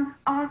 and 1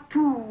 are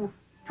 2.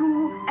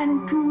 2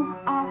 and 2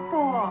 are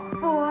 4.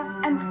 4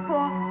 and 4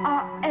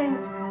 are 8.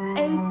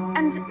 8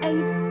 and 8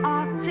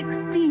 are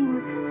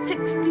 16.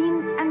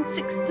 16 and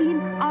 16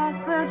 are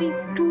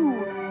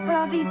 32.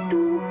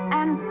 32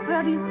 and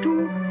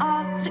 32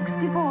 are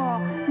 64.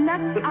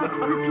 Let us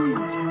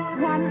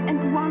repeat. 1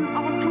 and 1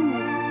 are 2. 2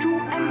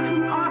 and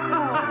 2 are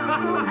 4.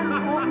 4 and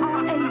 4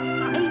 are 8. 8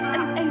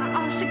 and 8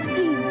 are 16.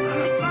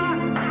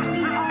 16 and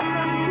 16 are 32.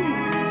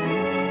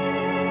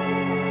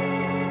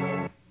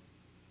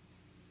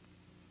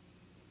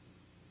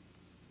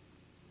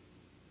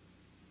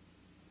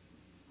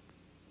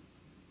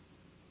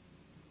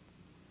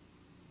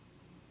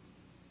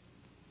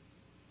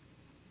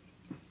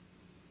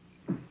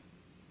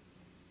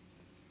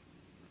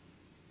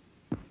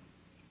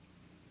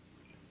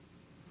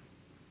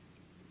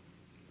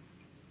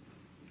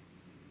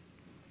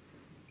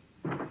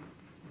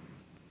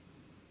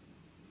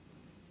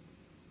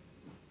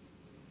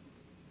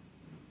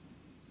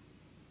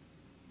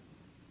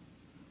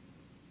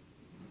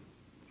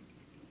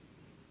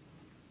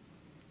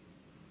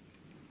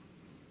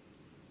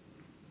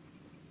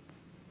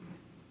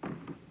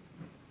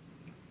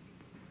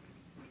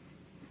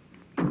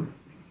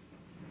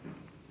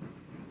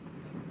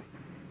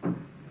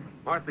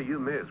 Martha, you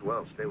may as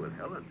well stay with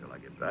Helen until I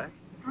get back.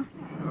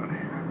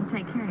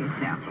 Take care of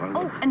yourself.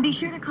 Oh, and be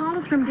sure to call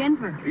us from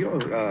Denver.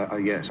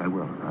 Yes, I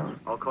will.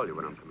 I'll call you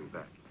when I'm coming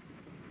back.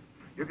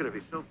 You're going to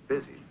be so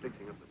busy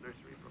fixing up the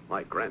nursery for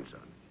my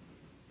grandson.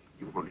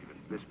 You won't even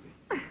miss me.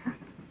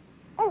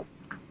 Oh,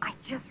 I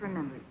just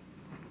remembered.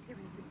 There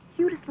is the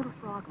cutest little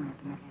frog lamp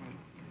in the attic.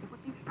 It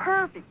would be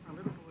perfect for a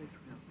little boy's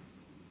room.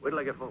 Wait till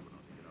I get home and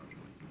I'll take it out.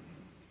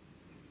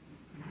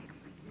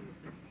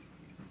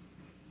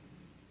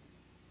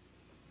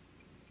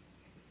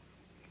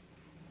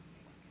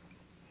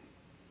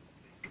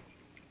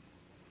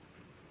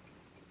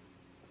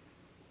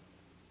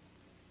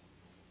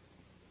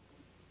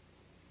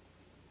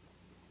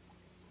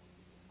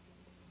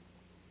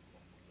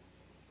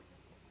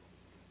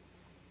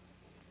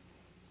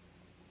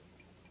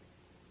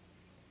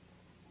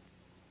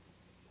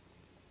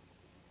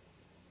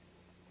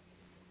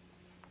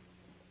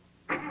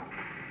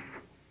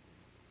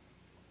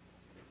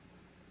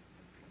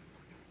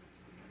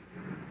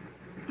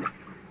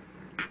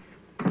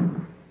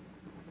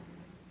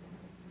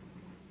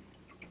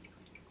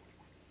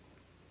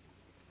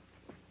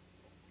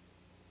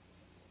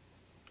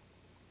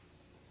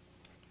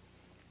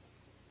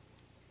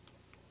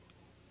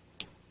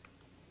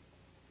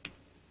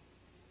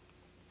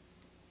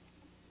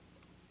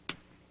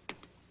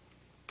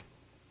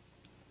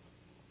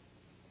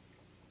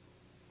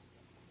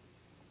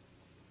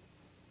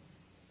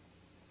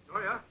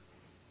 Victoria?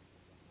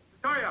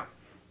 Victoria!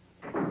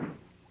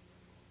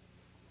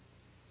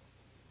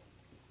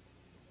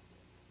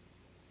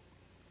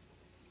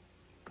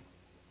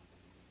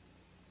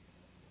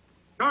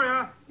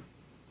 Victoria!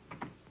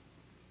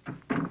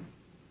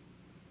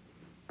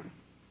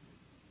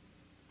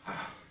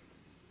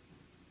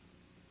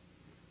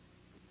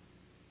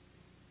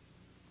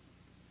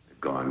 They're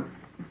gone.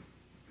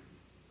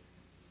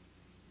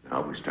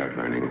 Now we start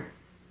learning to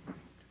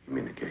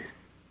communicate.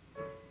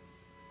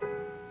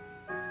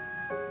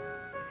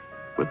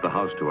 With the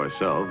house to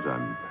ourselves,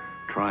 I'm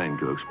trying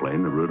to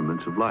explain the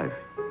rudiments of life.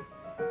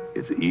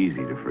 It's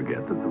easy to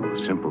forget that the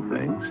most simple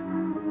things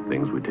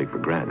we take for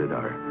granted,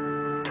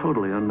 are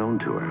totally unknown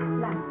to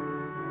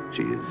her.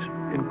 She is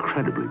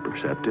incredibly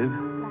perceptive,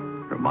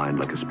 her mind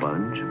like a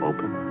sponge,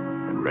 open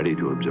and ready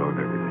to absorb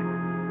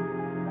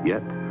everything.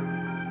 Yet,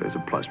 there's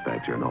a plus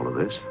factor in all of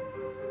this.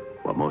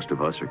 While most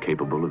of us are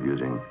capable of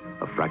using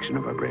a fraction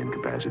of our brain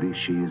capacity,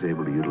 she is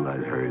able to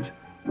utilize hers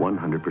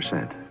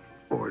 100%,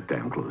 or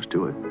damn close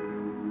to it.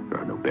 There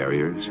are no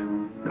barriers,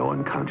 no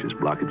unconscious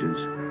blockages,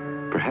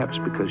 perhaps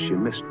because she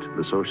missed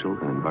the social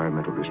and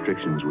environmental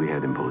restrictions we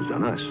had imposed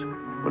on us.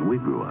 when we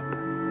grew up.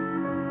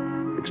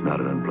 It's not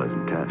an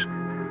unpleasant task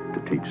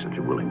to teach such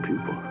a willing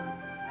pupil.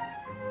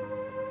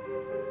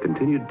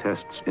 Continued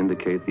tests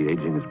indicate the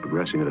aging is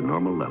progressing at a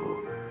normal level,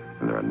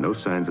 and there are no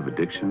signs of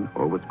addiction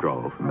or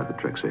withdrawal from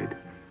methotrexate.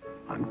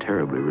 I'm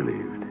terribly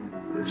relieved.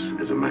 This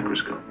is a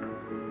microscope.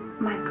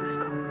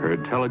 Microscope. Her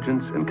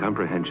intelligence and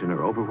comprehension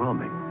are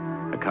overwhelming.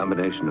 A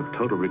combination of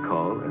total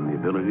recall and the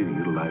ability to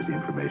utilize the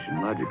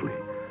information logically.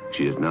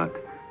 She is not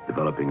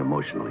developing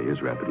emotionally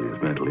as rapidly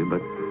as mentally,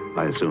 but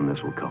I assume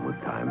this will come with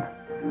time.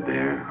 And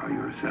there are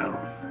your cells.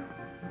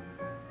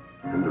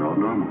 And they're all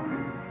normal.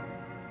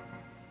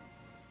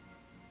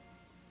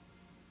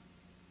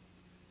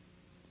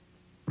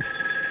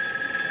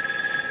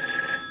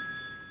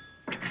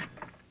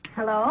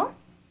 Hello?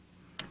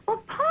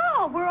 Well,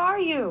 Paul, where are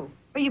you?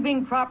 Are you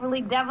being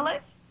properly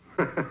devilish?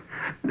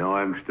 No,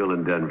 I'm still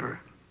in Denver.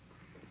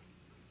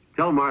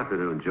 Tell Martha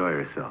to enjoy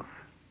herself.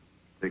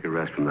 Take a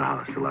rest from the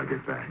house till I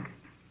get back.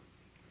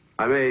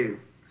 I may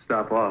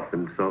stop off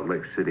in Salt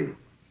Lake City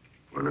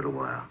for a little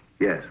while.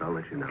 Yes, I'll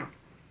let you know.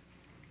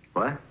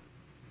 What?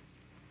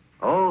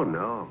 Oh,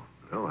 no.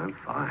 No, I'm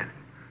fine.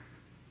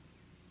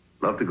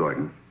 Love to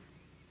Gordon.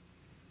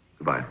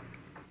 Goodbye.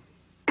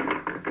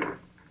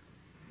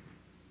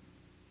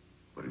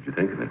 What did you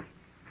think of it?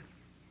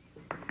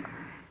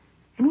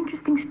 An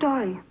interesting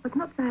story, but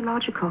not very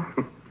logical.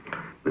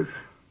 This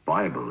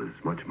Bible is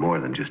much more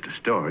than just a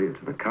story.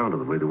 It's an account of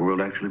the way the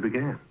world actually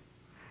began.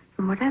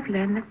 From what I've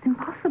learned, that's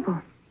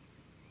impossible.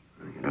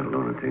 You're not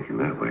alone in thinking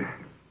that way.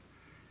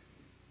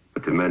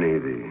 But to many,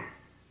 the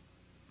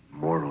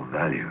moral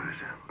values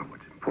are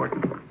what's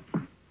important.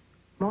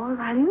 Moral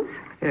values?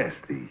 Yes,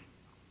 the...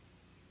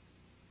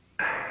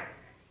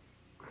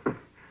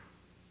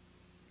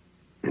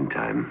 In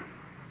time.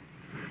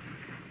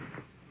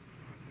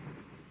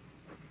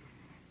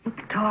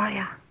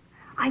 Victoria.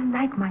 I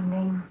like my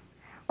name.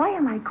 Why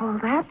am I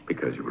called that?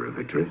 Because you were a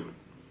victory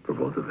for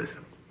both of us.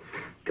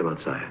 Come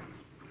outside.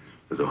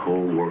 There's a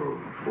whole world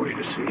for you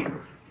to see.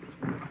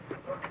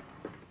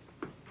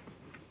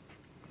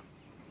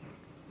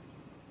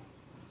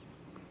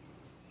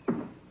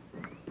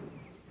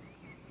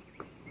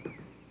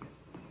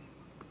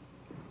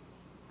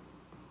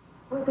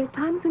 Were there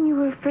times when you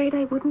were afraid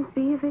I wouldn't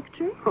be a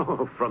victory?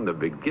 Oh, from the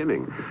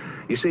beginning.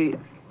 You see,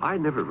 I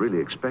never really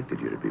expected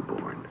you to be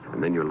born.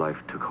 And then your life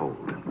took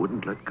hold. It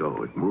wouldn't let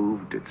go. It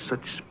moved at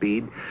such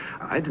speed,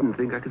 I didn't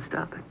think I could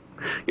stop it.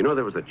 You know,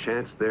 there was a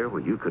chance there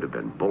where you could have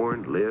been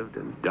born, lived,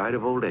 and died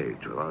of old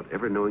age without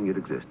ever knowing you'd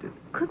existed.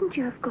 Couldn't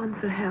you have gone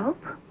for help?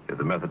 If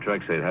the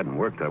methotrexate hadn't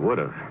worked, I would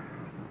have.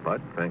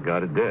 But thank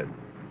God it did.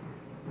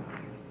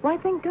 Why,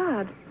 thank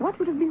God. What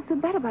would have been so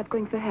bad about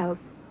going for help?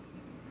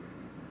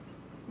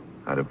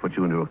 I'd have put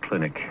you into a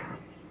clinic.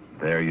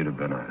 There you'd have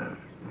been a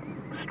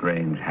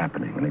strange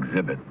happening, an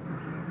exhibit.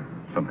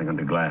 Something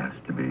under glass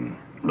to be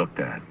looked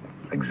at,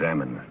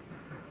 examined,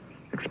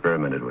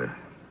 experimented with.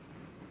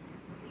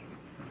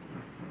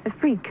 A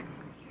freak.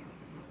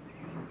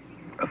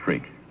 A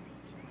freak.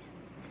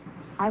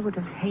 I would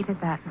have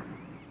hated that.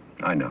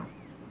 I know.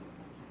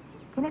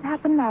 Can it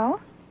happen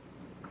now?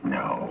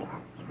 No.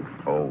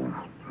 Oh,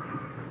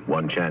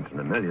 one chance in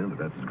a million, but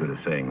that's as good as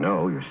saying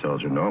no. Your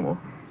cells are normal.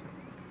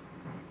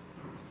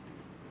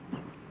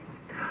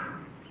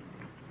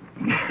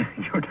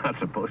 You're not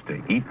supposed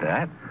to eat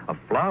that. A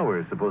flower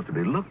is supposed to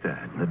be looked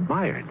at and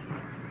admired.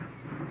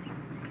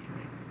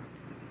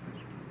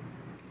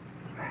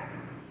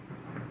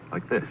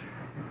 Like this.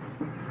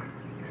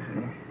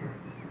 See?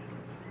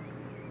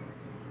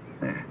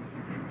 There.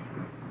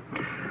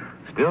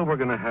 Still, we're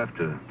going to have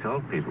to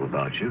tell people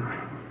about you.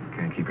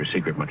 Can't keep your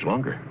secret much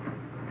longer.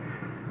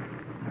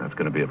 That's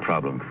going to be a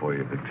problem for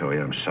you,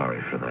 Victoria. I'm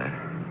sorry for that.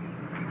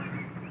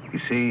 You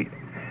see,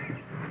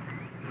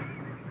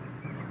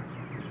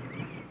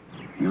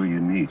 you're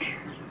unique.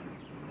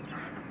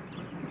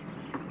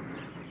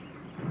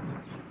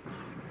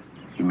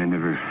 It may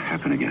never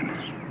happen again.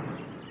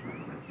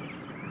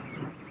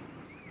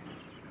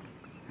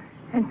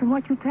 And from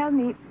what you tell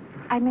me,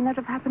 I may not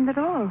have happened at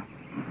all.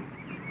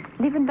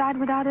 Live and died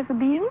without ever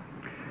being?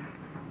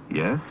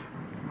 Yes.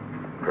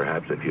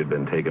 Perhaps if you'd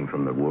been taken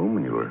from the womb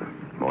when you were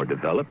more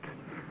developed,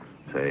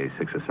 say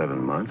 6 or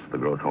 7 months, the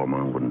growth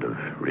hormone wouldn't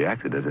have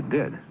reacted as it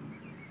did.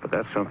 But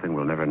that's something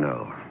we'll never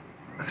know.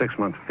 A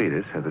 6-month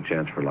fetus has a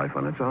chance for life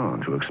on its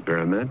own. To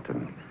experiment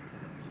and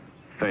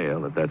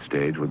fail at that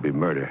stage would be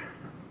murder.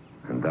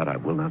 And that I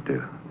will not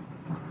do.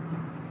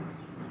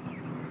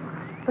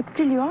 But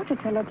still you ought to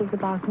tell others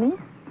about me.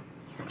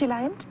 Still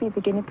I am to be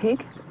the guinea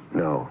pig.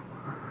 No.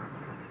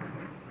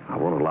 I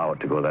won't allow it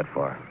to go that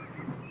far.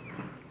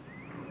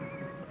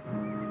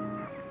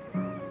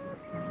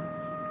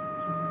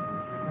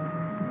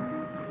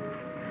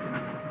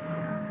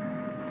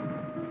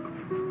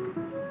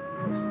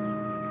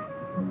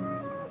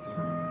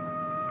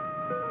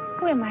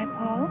 Who am I,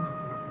 Paul?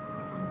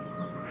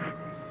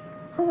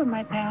 Who were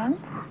my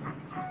parents?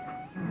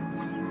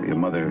 Your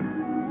mother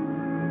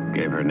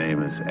gave her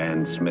name as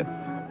Anne Smith.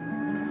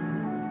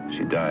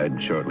 She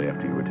died shortly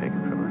after you were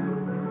taken from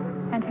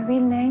her. And her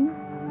real name?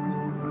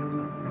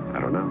 I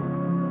don't know.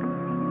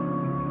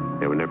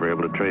 They were never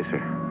able to trace her.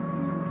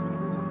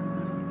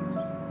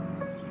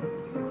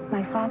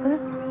 My father?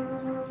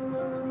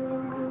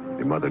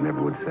 Your mother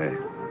never would say.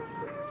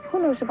 Who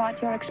knows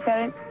about your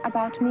experiment,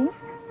 about me?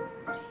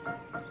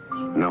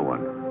 No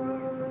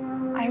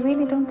one. I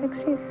really don't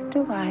exist,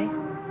 do I?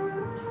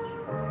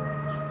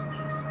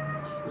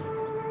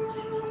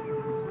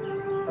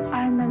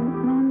 I'm a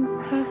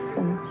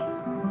non-person.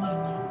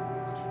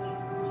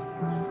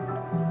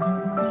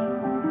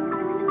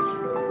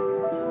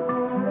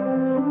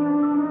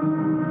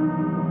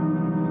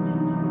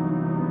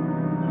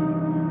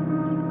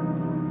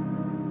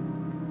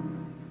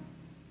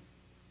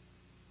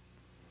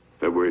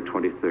 February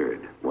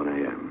 23rd, 1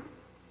 a.m.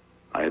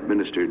 I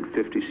administered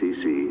 50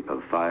 cc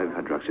of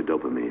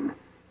 5-hydroxydopamine,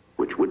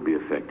 which would be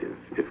effective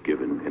if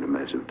given in a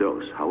massive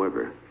dose.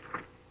 However,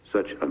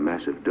 such a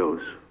massive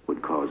dose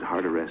would cause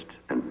heart arrest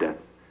and death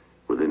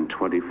within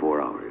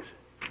 24 hours.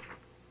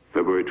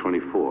 February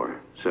 24,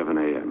 7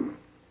 a.m.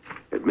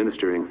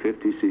 Administering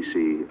 50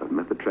 cc of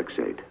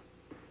methotrexate,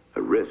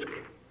 a risk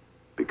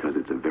because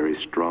it's a very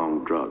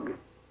strong drug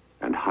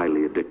and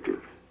highly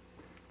addictive.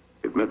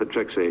 If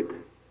methotrexate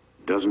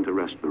doesn't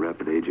arrest the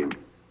rapid aging,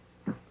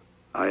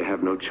 I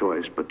have no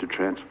choice but to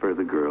transfer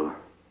the girl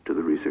to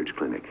the research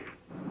clinic.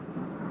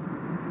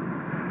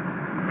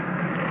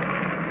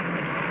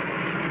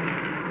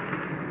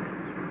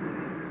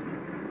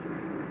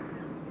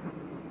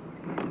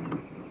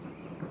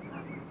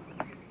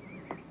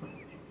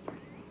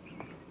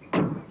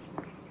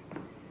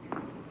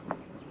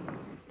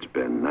 It's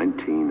been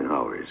 19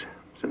 hours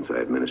since I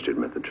administered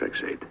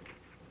methotrexate.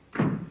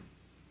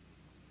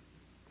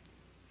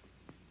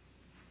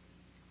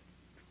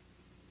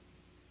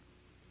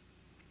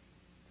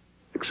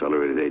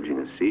 Accelerated aging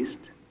has ceased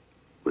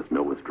with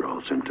no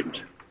withdrawal symptoms.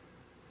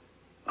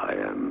 I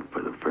am,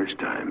 for the first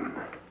time,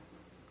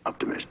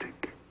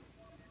 optimistic.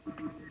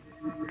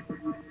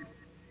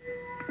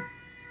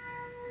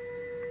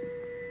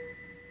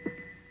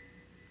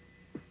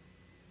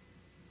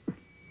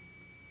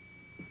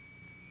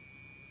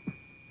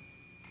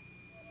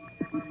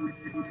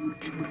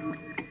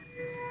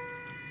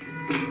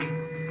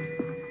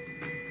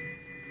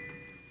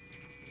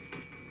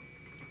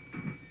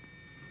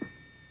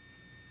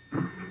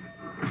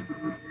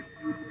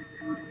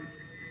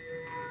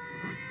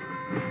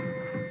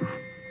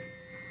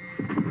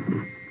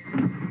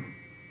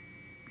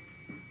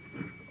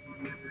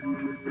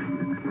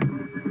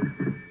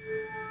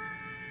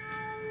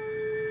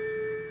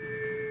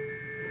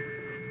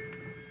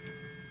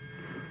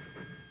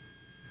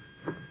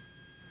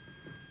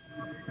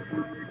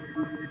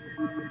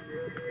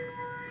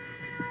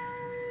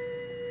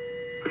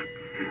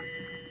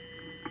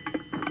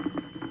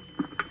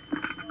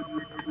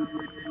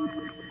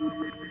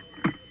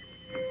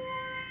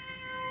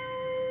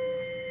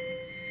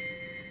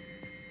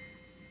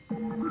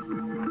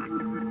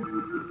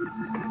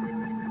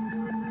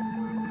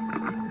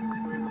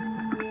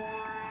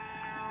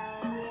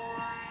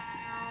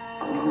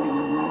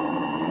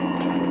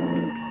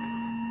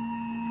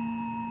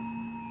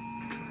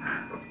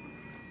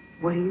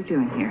 What are you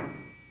doing here?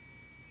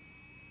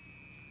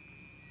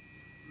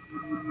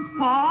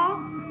 Paul?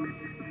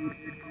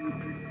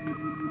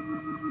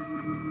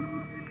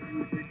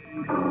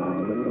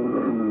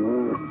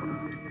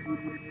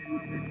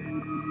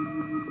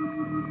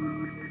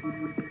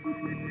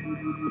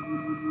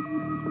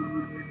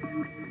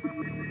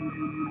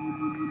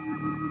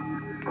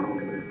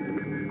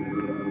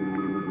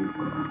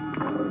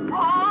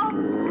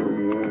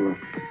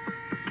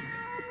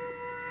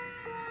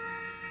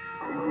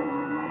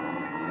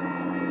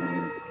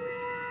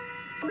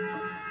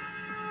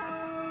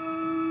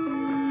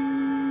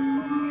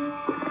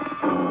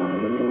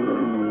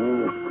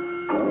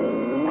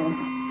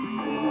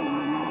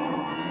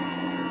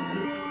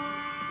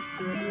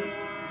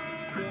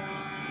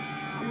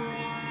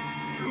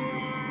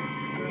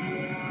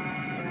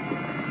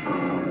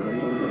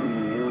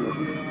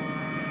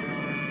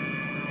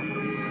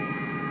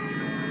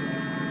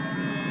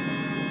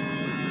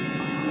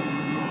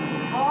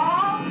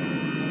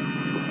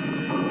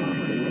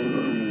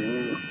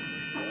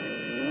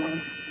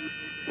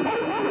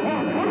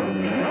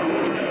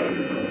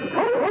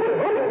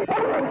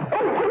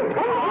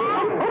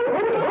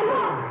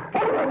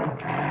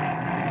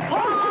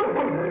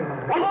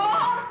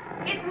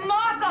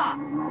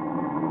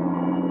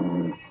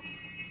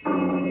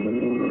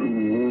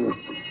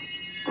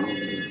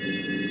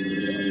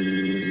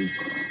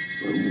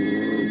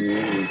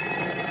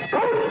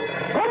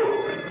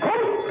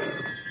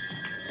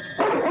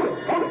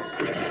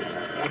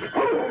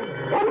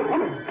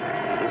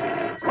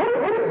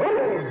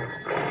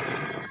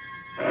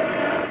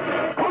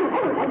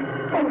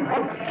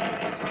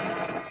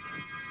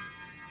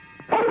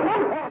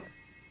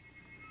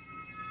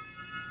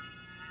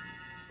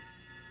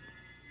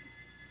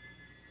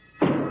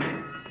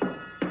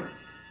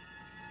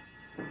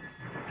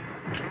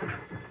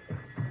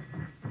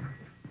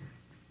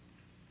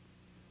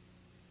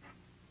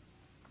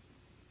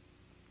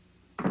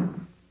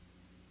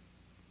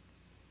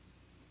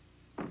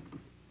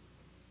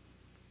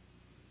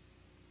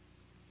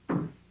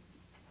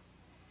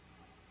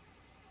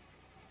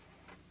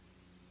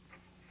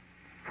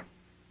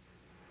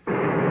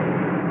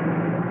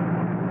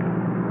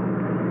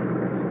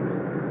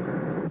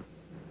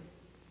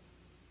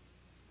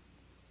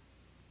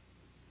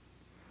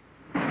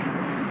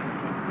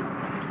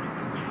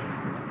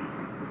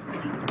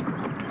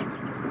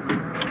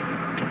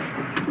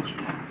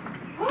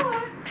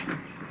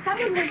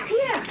 goodness,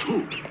 here.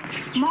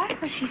 Who?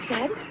 Martha, she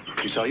said.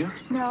 She saw you?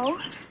 No.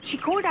 She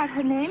called out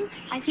her name.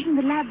 I hid in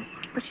the lab,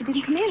 but she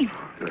didn't come in.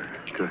 Good,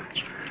 good.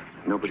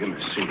 Nobody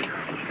must see you.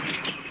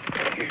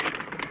 Here.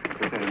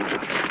 Put that in the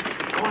house.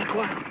 Go on, go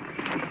on.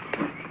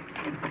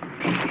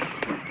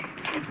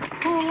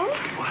 Paul?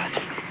 What?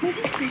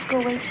 Maybe please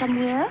go away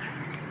somewhere.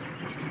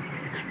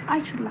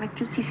 I should like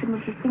to see some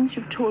of the things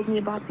you've told me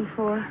about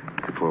before.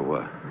 Before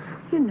what?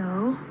 You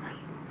know,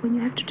 when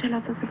you have to tell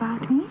others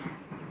about me.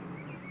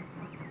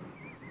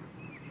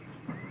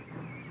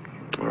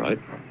 All right.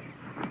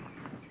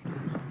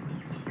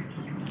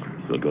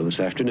 We'll go this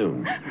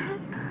afternoon.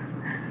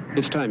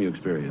 It's time you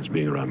experience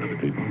being around other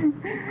people.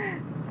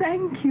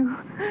 Thank you.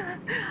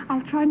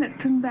 I'll try not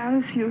to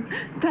embarrass you.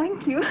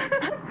 Thank you.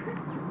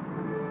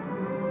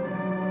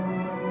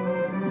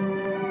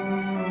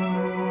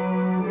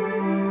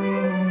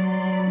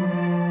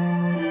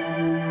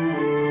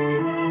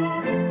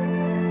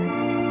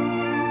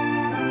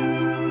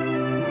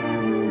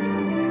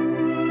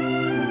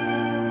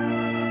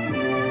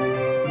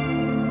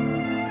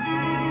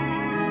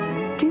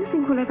 Do you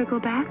think we'll ever go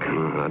back?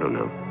 I don't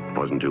know.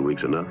 Wasn't 2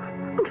 weeks enough?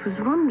 It was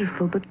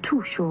wonderful, but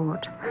too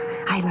short.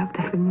 I loved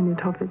every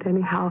minute of it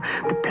anyhow.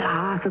 The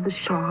plaza, the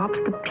shops,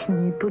 the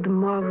people, the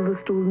marvelous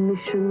old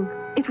mission.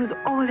 It was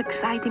all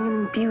exciting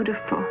and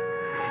beautiful.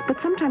 But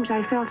sometimes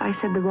I felt I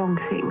said the wrong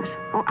things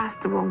or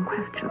asked the wrong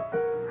question.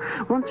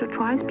 Once or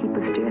twice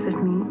people stared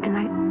at me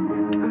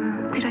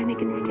and did I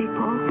make a mistake,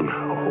 Paul?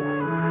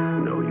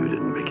 No, you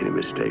didn't make any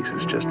mistakes.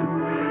 It's just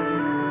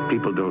that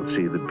people don't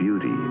see the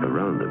beauty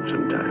around them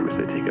sometimes.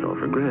 They take it all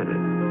for granted.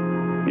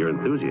 Your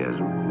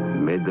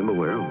enthusiasm made them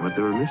aware of what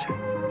they were missing.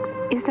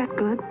 Is that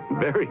good?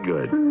 Very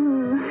good.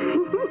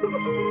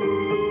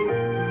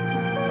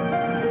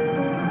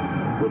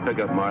 We'll pick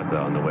up Martha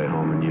on the way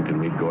home, and you can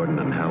meet Gordon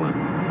and Helen.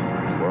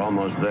 We're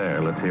almost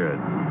there. Let's hear it.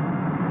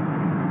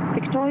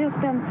 Victoria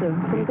Spencer,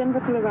 from Denver,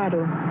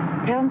 Colorado.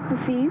 Parents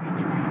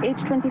deceased,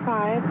 age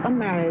 25,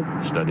 unmarried.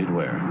 Studied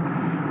where?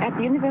 At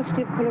the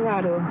University of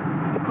Colorado,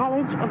 the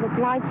College of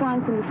Applied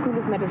Science and the School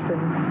of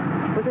Medicine.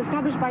 Was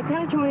established by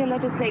territorial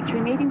legislature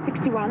in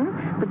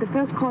 1861, but the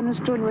first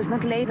cornerstone was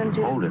not laid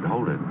until... Hold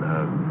it.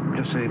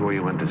 Just say where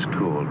you went to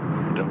school.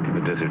 Don't give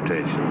a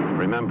dissertation.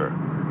 Remember,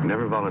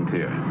 never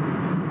volunteer.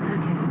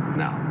 Okay.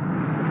 Now,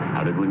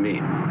 how did we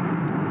meet?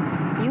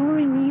 You were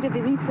in need of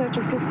a research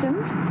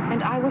assistant,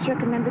 and I was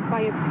recommended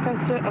by a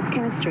professor of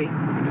chemistry.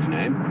 And his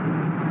name?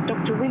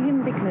 Dr.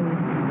 William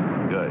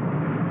Bickman. Good.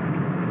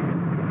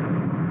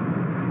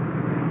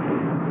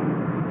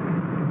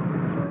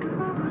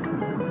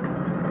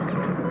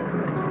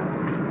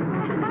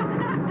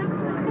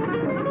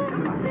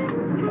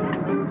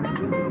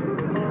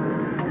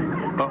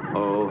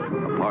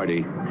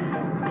 Party.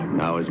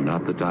 Now is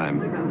not the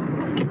time.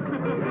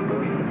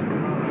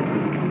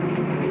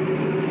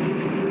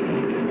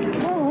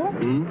 Paul?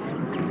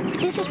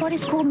 This is what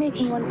is called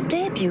making one's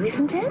debut,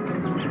 isn't it?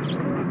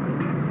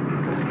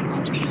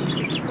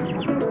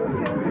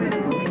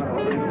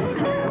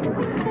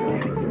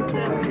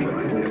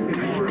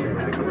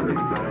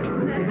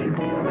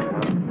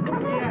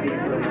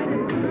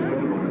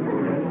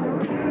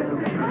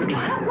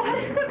 What a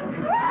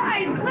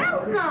surprise!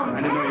 Welcome!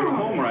 I didn't know you were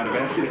home, or I'd have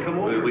asked you to come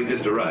over. We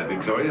just arrived,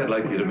 Victoria. I'd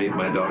like you to meet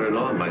my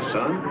daughter-in-law and my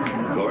son,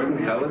 Gordon,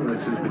 Helen.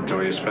 This is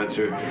Victoria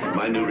Spencer,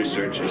 my new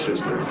research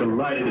assistant.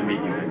 Delighted to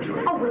meet you,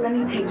 Victoria. Oh, well, let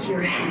me take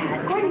your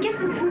hat. Gordon, get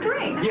some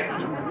drinks. Yeah.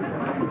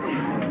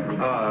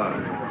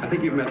 I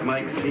think you've met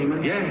Mike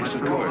Seaman. Yes,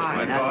 of course. Hi,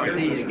 My nice father, to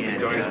see you again,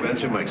 Victoria John.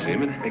 Spencer, Mike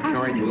Seaman.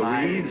 Victoria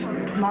Louise.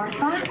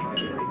 Martha?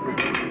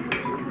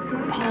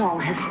 Paul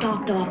has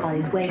stopped off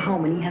on his way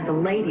home, and he has a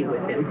lady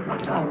with him.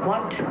 Oh,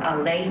 what? A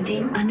lady?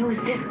 A new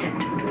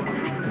assistant.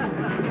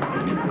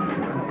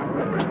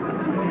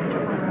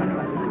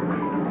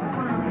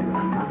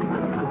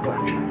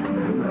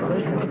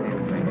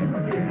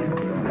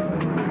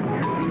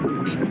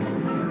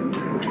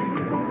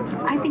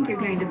 I think you're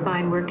going to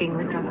find working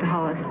with Dr.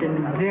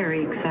 Holliston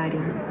very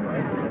exciting.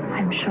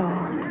 I'm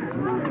sure.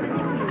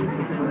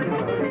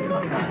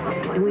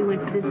 And we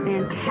went to this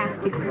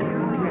fantastic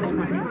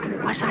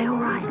restaurant. Was I all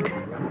right?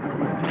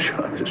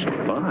 Just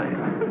fine.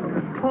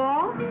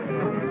 Paul?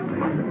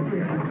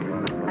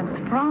 I'm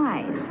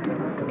surprised.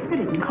 You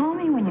didn't call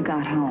me when you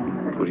got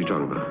home. What are you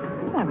talking about?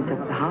 Well, I was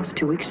at the house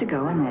 2 weeks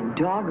ago, and that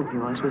dog of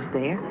yours was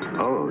there.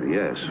 Oh,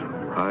 yes.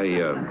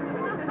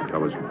 I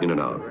was in and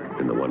out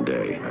in the one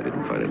day. I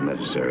didn't find it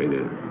necessary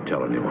to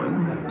tell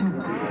anyone.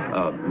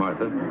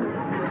 Martha,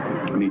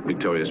 meet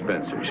Victoria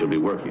Spencer. She'll be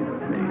working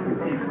with me.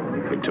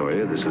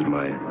 Victoria, this is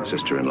my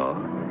sister-in-law,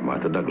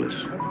 Martha Douglas.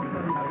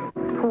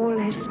 Paul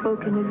has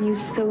spoken of you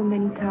so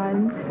many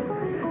times.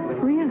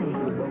 Really?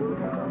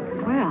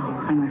 Well,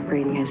 I'm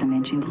afraid he hasn't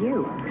mentioned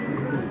you.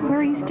 Where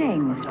are you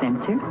staying, Miss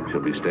Spencer?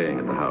 She'll be staying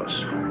at the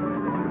house.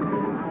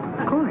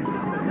 Of course.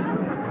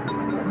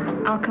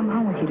 I'll come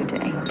home with you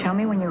today. Tell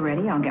me when you're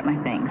ready. I'll get my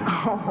things.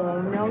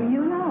 Oh, no,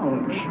 you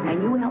don't. Now,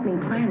 you help me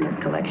plan this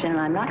collection, and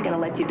I'm not going to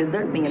let you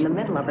desert me in the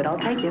middle of it. I'll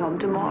take you home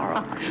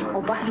tomorrow.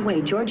 Oh, by the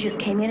way, George just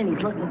came in, and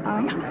he's looking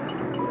for you.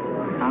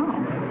 Oh.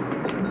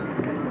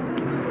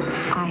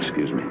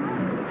 Excuse me.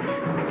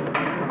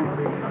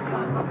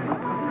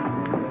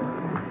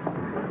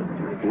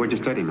 Where'd you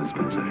study, Miss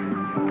Vincent?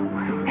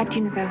 At the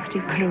University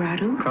of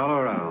Colorado.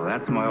 Colorado.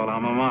 That's my old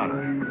alma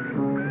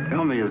mater.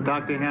 Tell me, is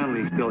Dr.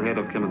 Hanley still head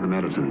of chemical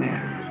medicine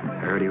there? I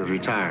heard he was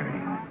retiring.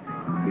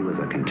 He was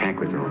a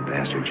cantankerous old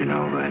bastard, you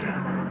know, but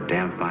a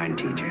damn fine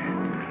teacher.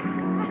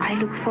 I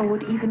look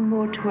forward even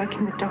more to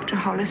working with Dr.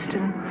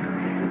 Holliston.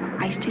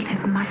 I still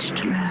have much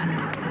to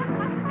learn.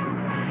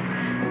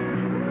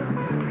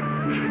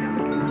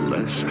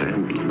 Less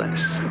and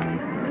less.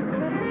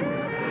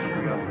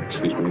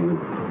 Excuse me,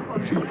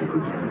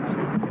 please.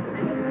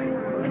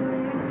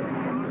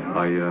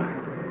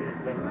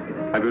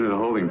 I've been in a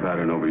holding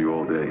pattern over you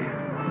all day.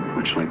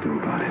 What shall I do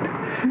about it?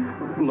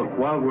 Look,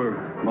 while we're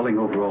mulling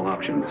over all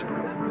options,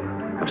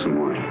 have some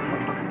wine.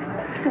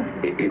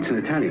 It's an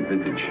Italian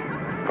vintage,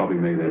 probably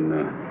made in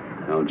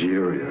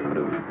Algeria out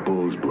of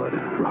bull's blood,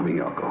 rubbing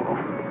alcohol.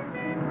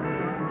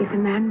 If a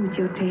man with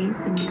your taste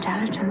and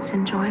intelligence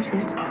enjoys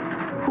it,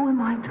 who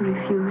am I to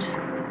refuse?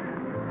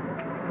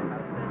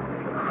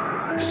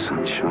 The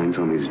sun shines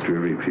on these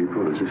dreary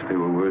people as if they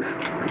were worth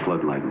a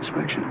floodlight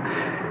inspection.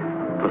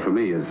 But for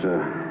me, as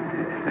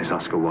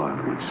Oscar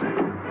Wilde once said,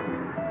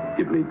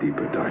 give me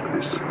deeper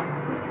darkness.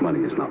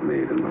 Money is not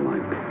made in the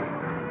light.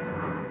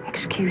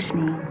 Excuse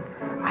me.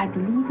 I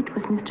believe it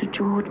was Mr.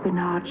 George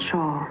Bernard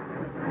Shaw,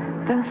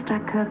 first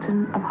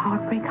curtain of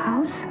Heartbreak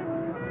House.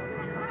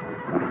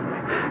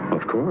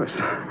 Of course.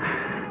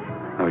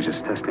 I was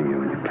just testing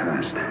you in your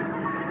past.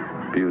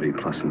 Beauty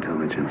plus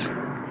intelligence.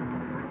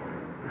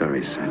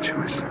 Very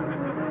sensuous.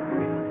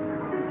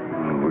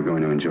 Oh, we're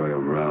going to enjoy a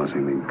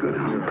rousingly good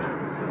hump.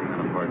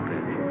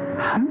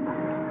 Hump?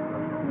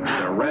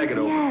 A ragged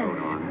overcoat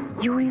Yes. on.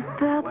 You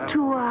refer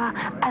to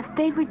a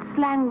favorite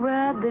slang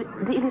word that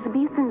the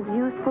Elizabethans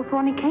used for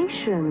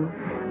fornication.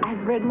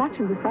 I've read much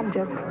of the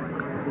subject.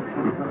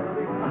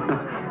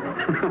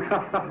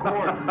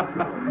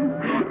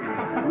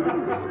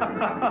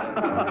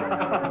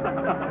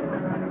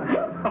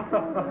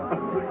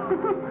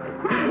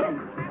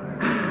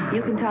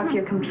 You can talk to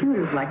your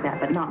computers like that,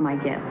 but not my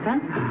guests, huh?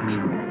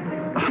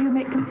 Do you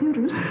make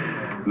computers?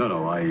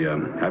 No,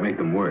 I make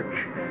them work.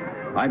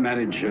 I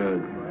manage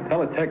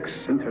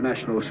Teletext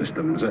International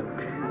Systems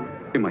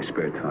in my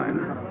spare time,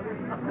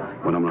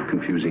 when I'm not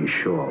confusing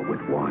Shaw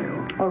with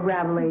Wilde. Or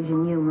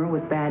Rabelaisian humor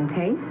with bad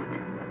taste?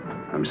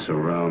 I'm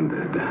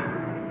surrounded.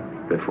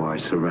 Therefore, I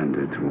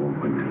surrender to all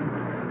women.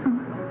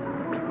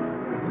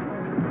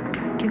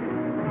 Thank you.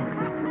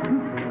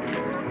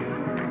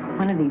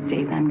 One of these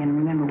days, I'm going to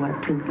remember what a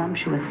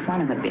presumptuous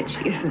son of a bitch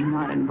he is and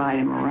not invite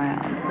him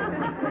around.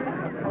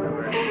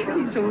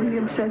 He's only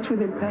obsessed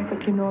with a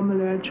perfectly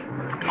normal urge.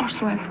 Or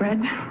so I've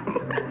read.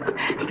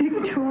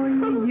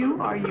 Victoria, you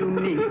are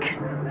unique.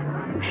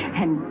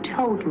 And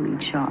totally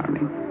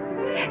charming.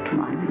 Come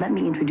on, let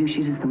me introduce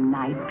you to some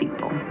nice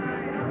people.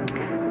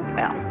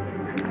 Well,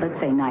 let's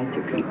say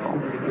nicer people.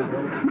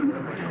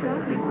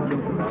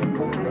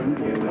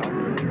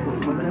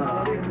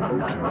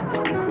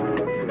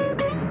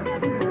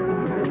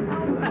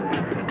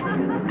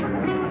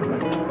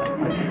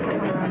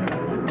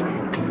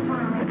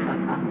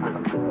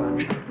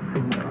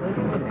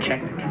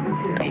 Check.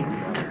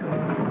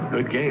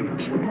 Good game.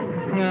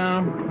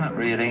 No, not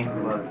really.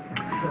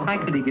 I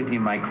could have given you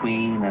my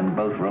queen and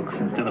both rooks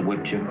and still have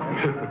whipped you.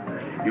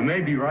 You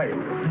may be right.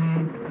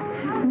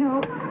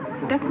 No,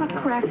 that's not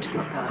correct.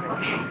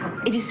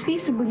 It is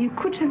feasible you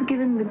could have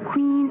given the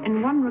queen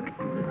and one rook,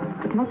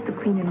 but not the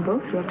queen and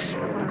both rooks.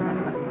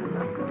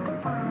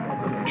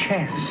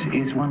 Chess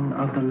is one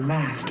of the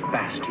last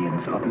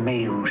bastions of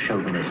male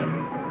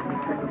chauvinism.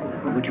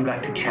 Would you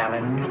like to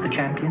challenge the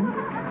champion?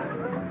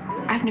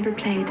 I've never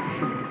played.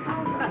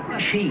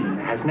 She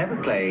has never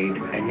played,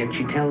 and yet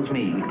she tells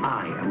me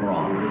I am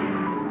wrong.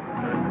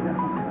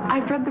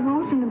 I've read the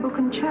rules in a book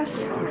on chess,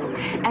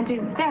 and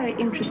a very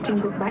interesting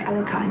book by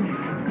Alekhine.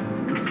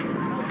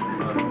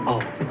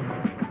 Oh.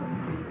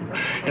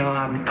 You know,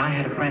 I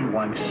had a friend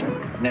once,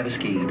 never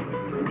skied.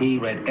 He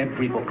read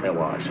every book there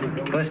was.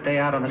 First day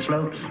out on the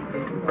slopes,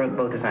 broke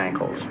both his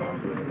ankles.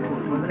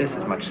 This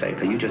is much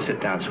safer. You just sit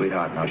down,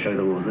 sweetheart, and I'll show you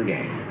the rules of the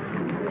game.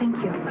 Thank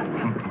you.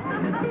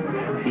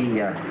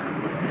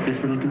 This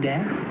little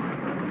doodad,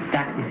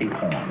 that is a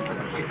pawn.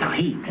 Now,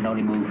 he can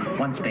only move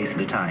one space at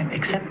a time,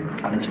 except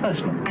on his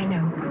first move. I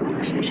know.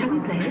 Shall we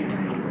play it?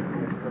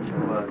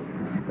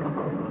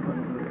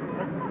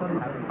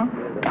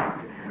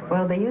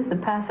 Well, they use the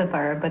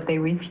pacifier, but they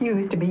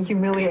refuse to be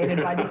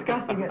humiliated by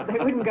discussing it. They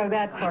wouldn't go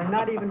that far,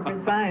 not even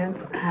for science.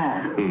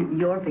 Oh,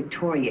 your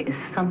Victoria is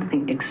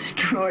something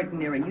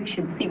extraordinary. You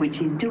should see what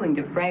she's doing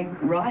to Frank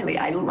Riley.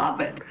 I love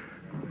it.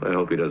 I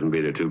hope he doesn't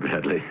beat her too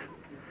badly.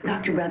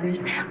 Dr. Brothers,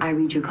 I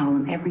read your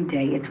column every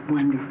day. It's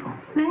wonderful.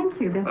 Thank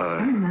you. That's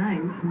very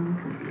nice.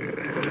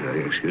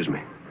 Excuse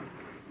me.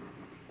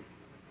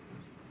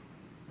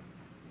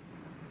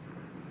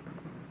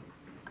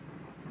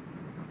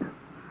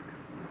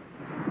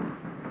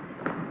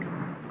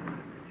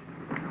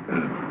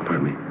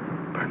 Pardon me.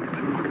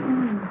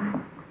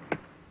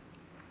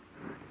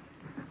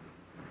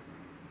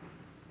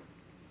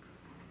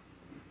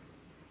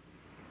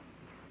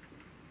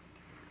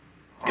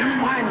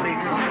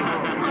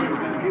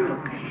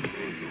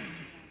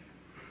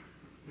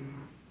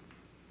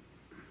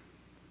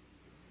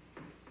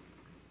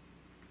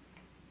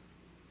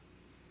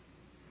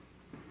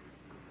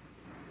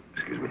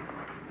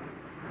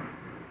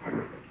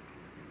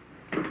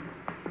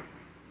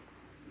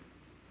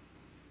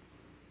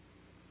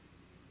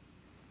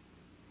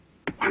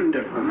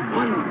 Wonderful.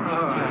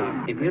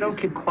 Wonderful. If you don't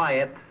keep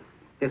quiet,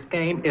 this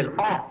game is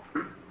off.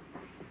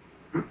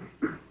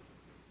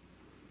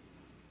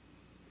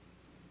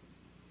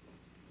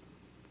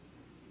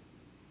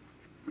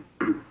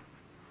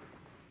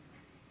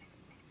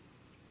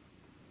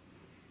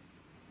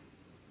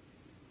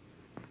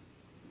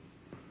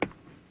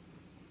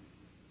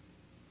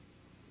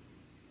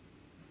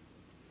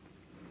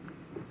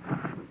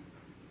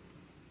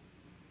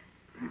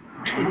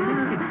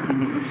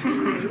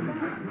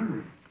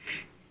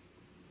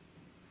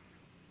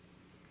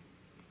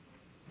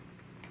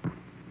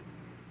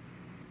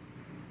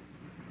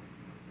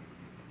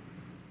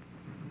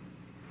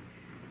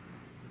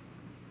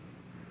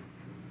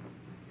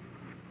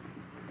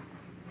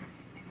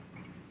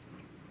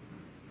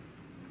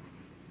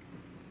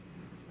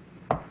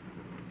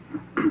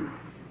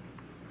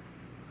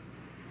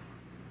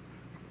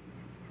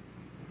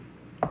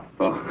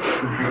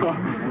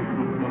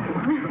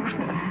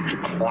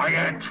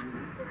 Quiet.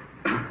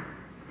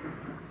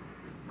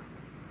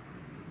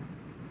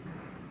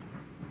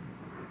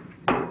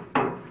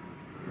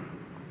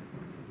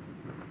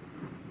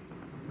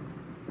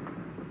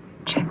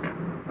 Check.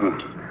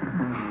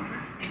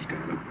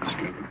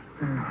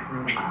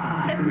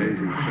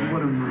 Amazing.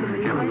 What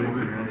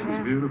amazing.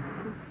 It's beautiful.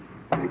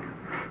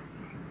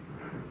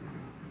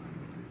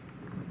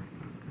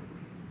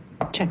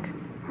 Check.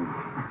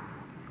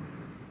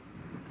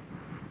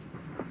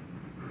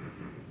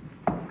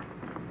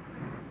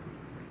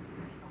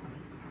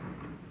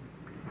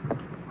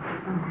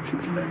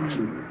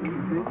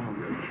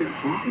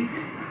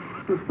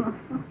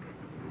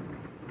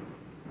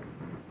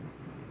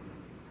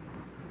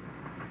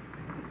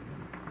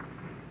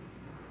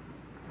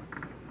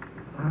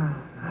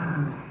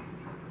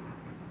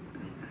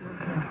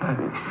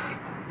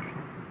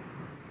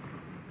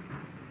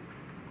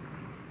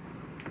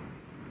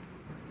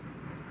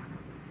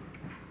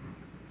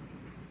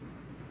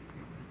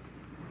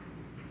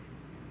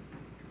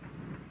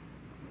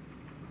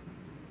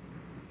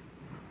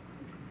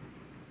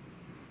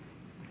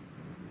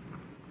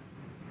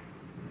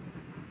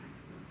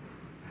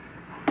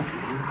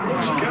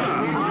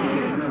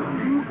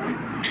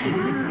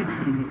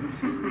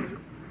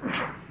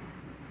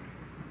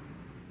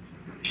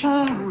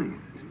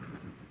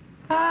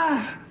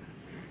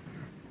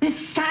 It's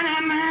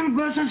Salaman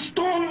versus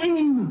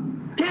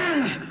Staunton.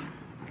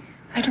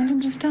 I don't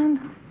understand.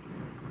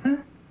 Huh?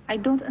 I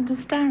don't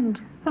understand.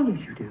 Oh, yes,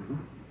 you do.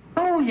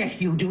 Oh, yes,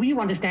 you do. You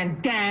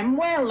understand damn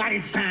well that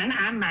is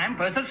Salaman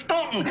versus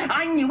Staunton.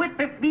 I knew it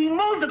 15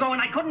 moves ago,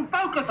 and I couldn't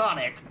focus on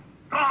it.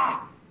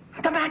 Ah!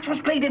 The match was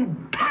played in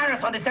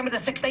Paris on December the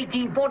 6th,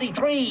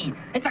 1843.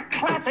 It's a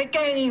classic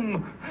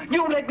game.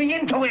 You led me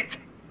into it.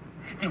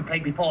 You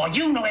played before.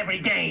 You know every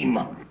game.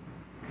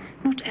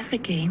 Not every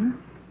game.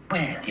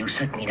 Well, you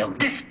certainly know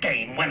this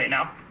game well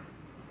enough.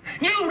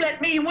 You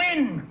let me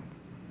win.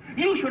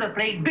 You should have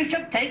played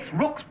bishop takes,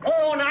 rook's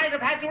pawn. I'd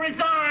have had to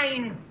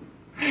resign.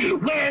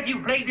 Where have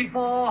you played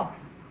before?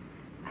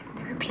 I've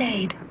never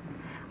played.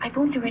 I've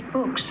only read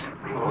books.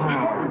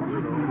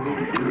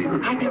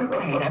 I've never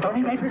played. I've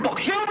only read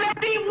books. You let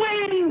me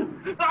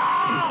win!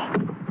 Oh!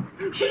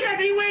 She let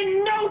me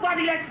win!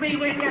 Nobody lets me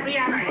win! Get me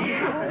out of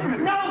here!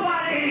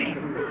 Nobody!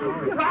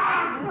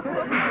 Ah!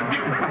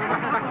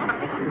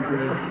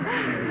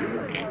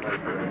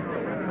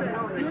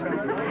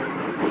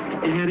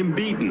 You had him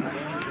beaten.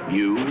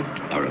 You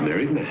are a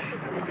married man.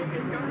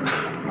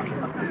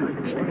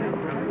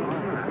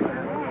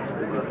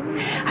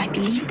 I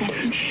believe that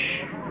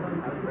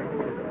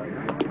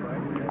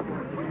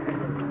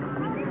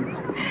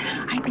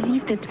I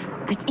believe that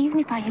even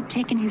if I had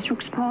taken his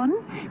rook's pawn,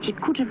 he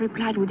could have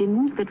replied with a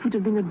move that would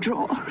have been a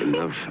draw.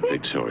 Enough,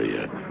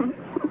 Victoria.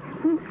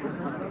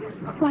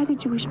 Why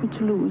did you wish me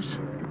to lose?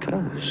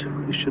 Because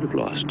you should have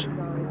lost.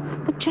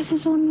 But chess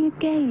is only a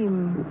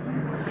game.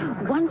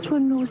 Once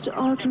one knows the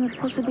alternate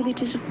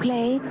possibilities of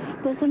play,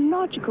 there's a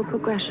logical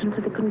progression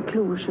to the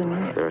conclusion.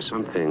 There are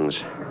some things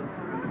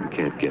you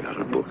can't get out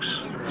of books.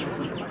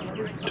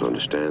 To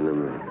understand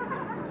them,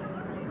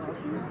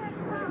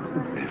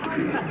 you have to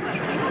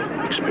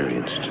be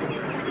experienced.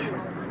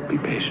 Be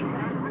patient.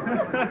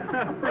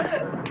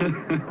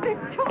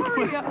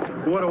 Victoria!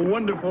 What a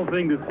wonderful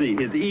thing to see.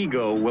 His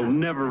ego will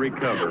never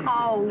recover.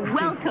 Oh,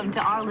 welcome to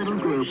our little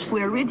group.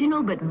 We're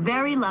original but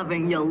very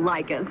loving. You'll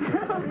like us.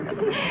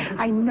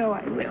 I know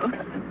I will.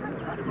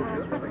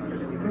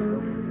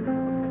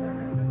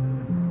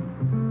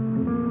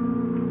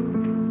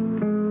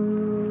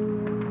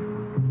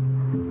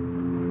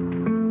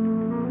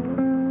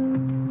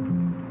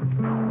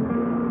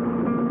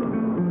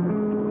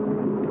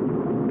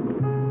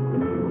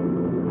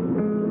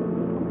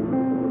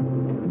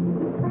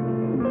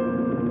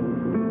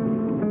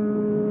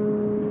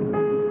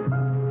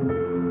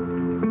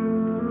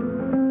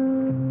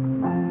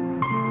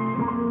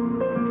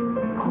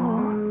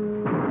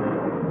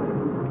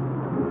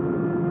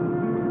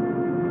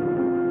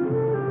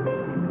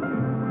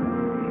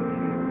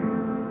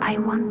 I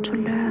want to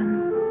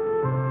learn,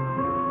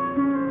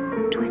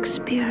 to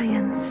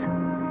experience.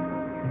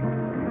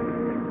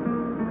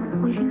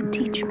 Will you?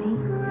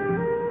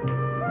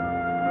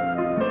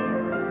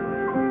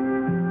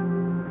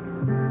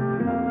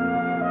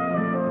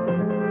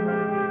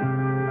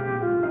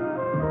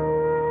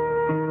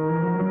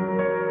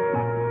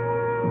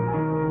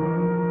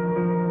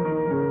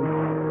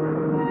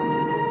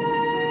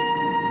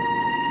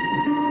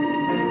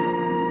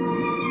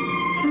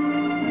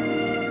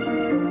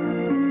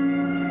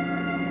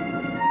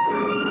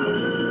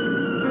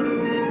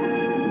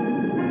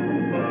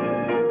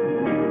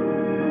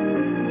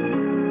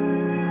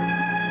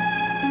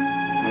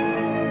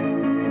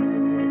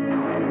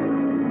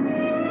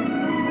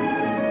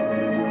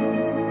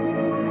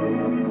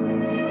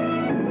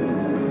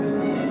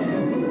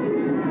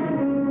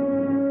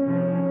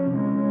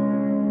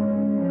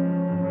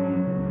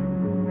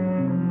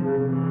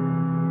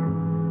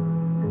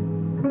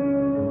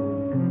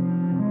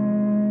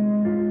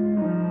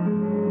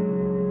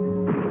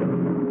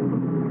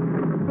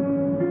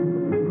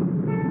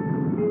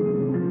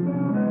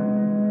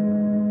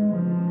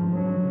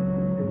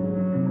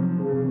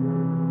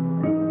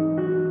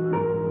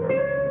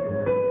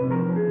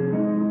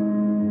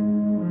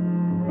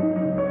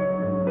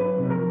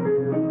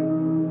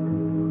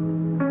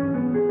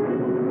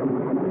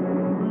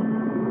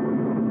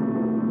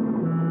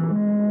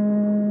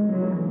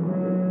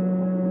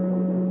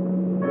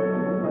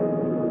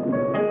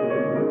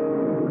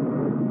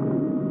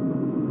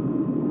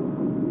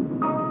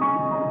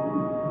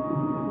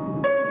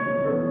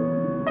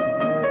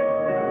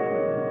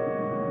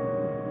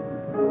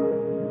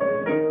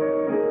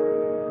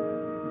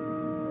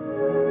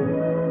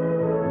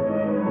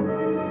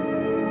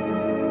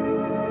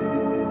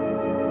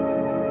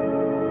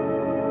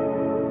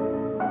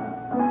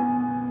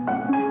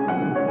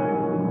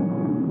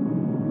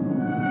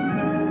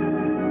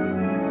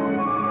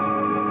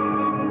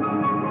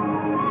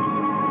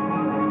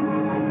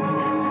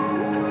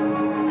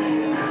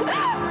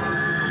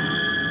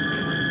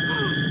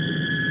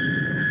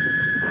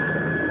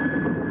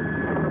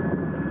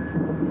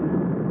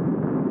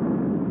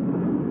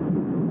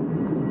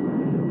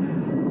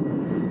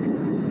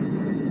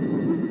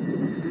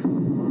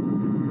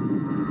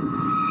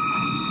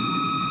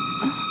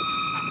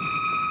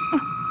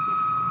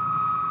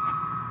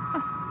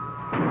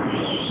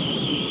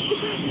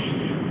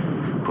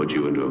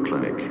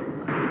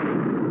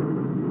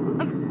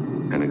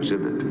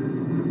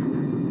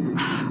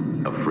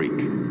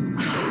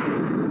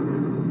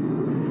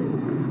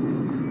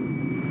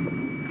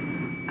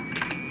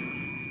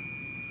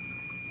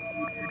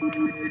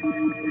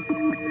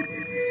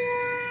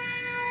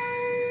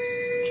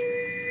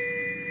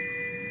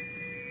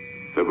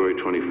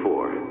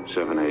 24,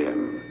 7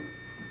 a.m.,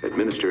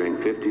 administering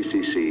 50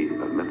 cc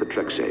of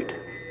methotrexate,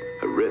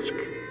 a risk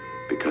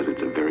because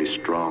it's a very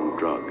strong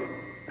drug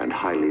and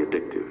highly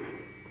addictive.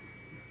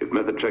 If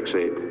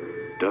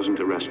methotrexate doesn't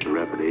arrest the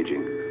rapid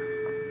aging,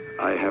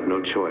 I have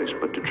no choice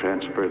but to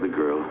transfer the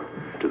girl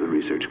to the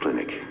research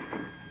clinic.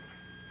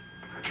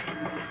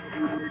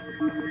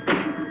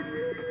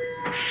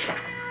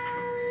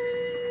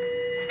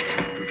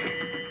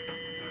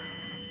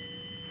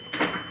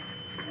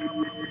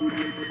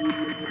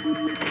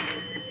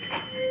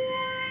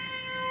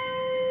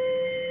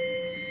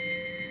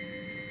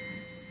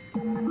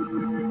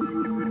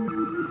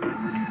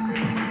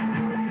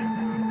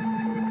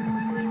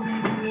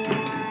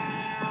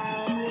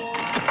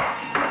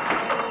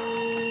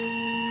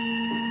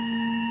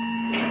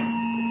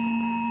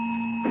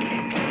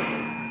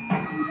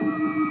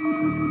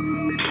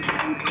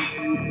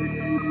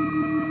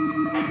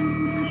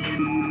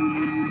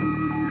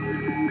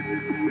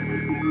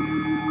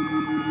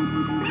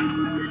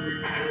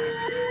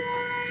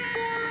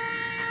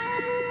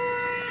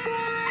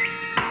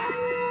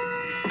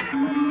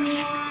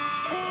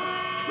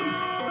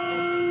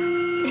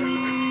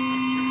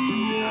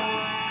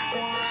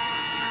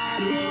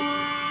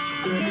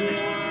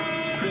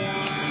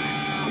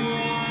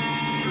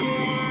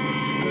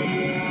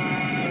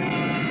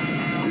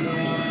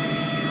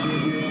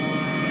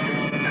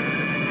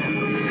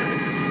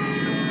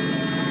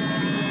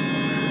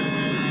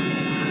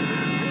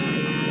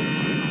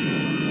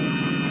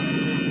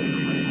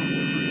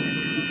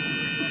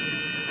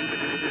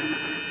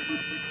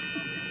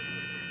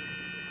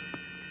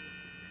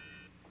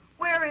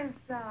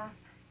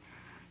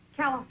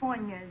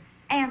 California's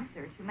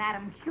answer to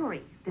Madame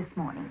Curie this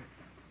morning.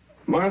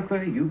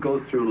 Martha, you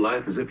go through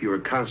life as if you were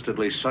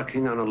constantly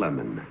sucking on a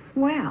lemon.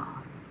 Well,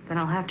 then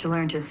I'll have to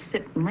learn to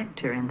sip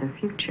nectar in the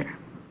future.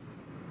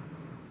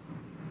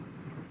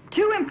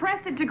 2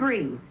 impressive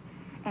degrees.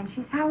 And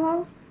she's how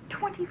old?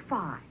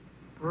 25.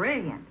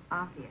 Brilliant,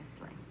 obviously.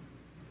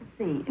 Let's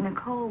see,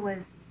 Nicole was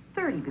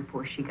 30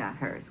 before she got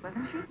hers,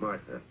 wasn't she?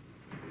 Martha,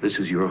 this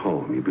is your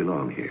home. You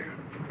belong here.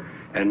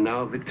 And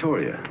now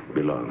Victoria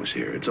belongs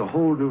here. It's a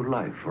whole new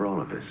life for all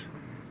of us.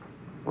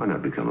 Why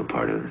not become a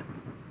part of it?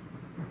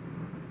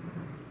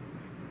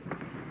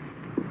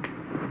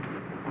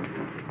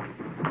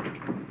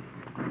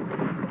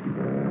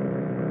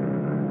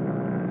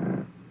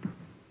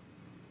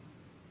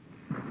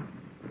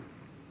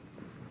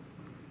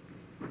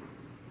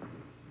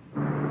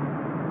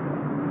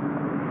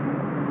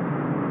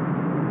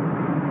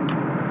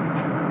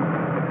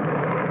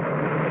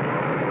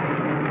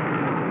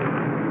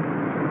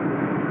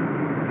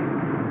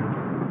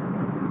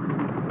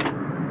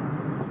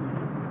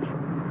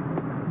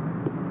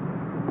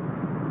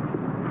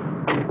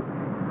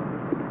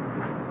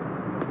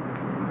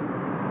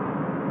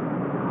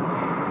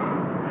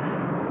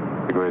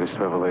 Greatest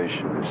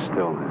revelation is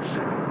stillness.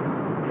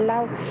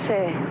 Lao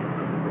Tse,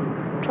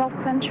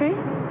 12th century?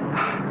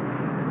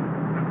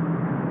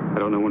 I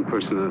don't know one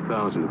person in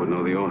 1,000 would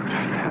know the author of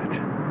that.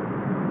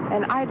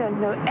 And I don't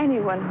know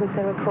anyone who's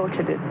ever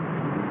quoted it.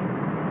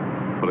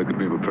 Well, it could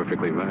be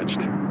perfectly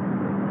matched.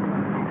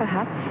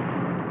 Perhaps.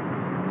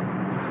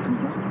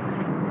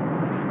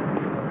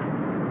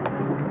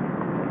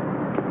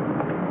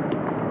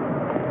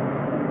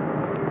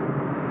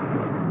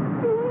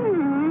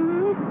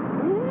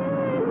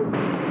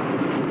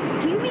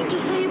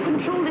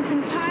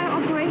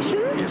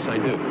 I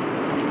do.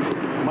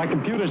 My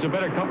computer's a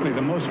better company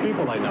than most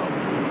people I know.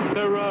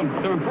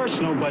 They're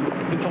impersonal, but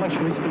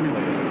intellectually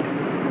stimulating.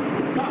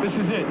 This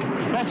is it.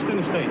 Best in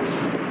the States.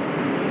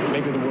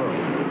 Maybe the world.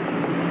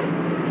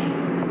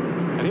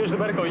 And here's the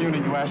medical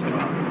unit you asked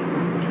about.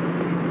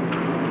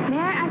 May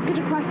I ask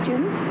you a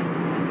question?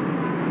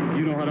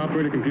 You know how to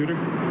operate a computer?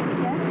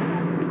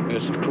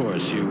 Yes. Yes, of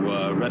course. You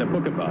read a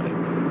book about it,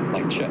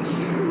 like chess.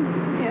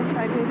 Yes,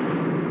 I did.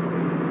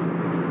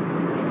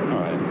 All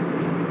right.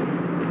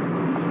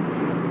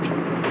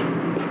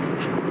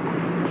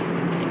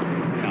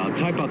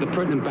 Type out the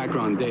pertinent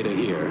background data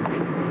here,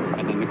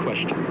 and then the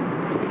question.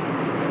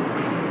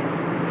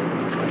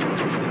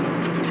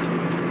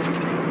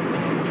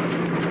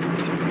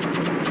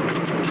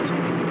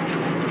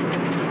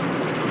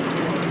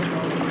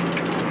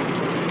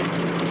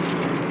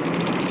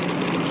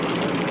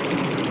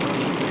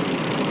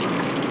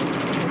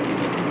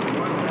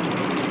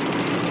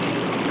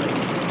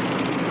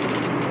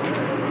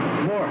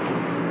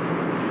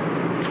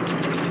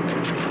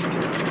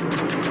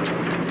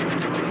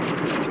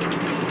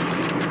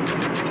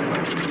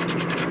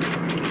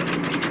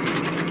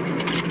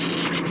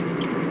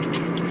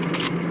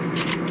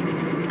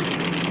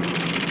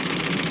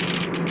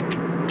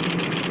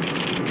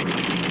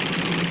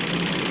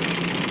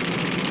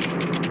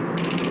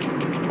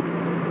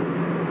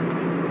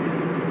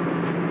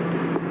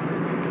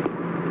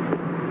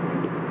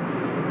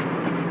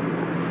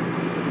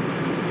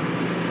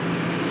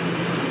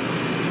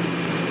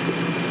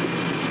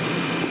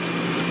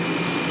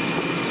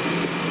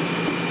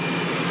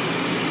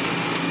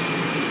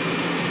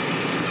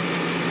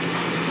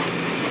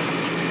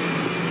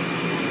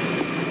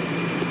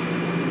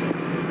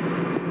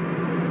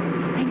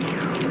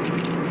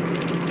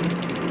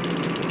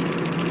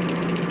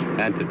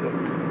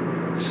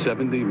 Antidote.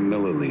 70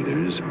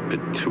 milliliters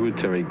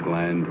pituitary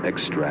gland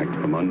extract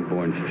from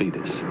unborn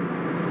fetus.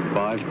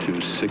 5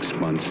 to 6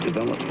 months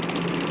development.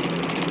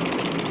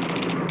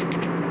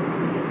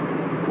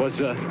 Was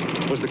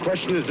the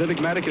question as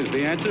enigmatic as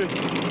the answer?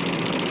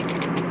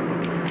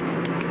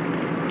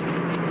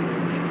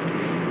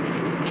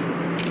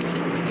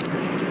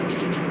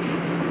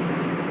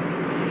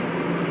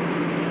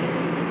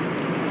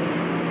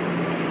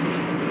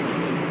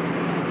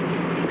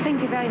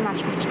 Thank you very much,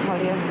 Mr.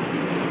 Collier.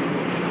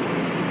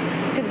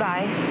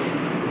 Goodbye.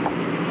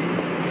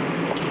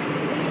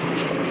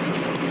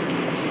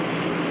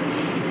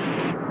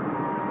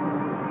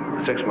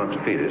 6 months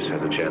fetus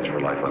has a chance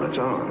for life on its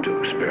own. To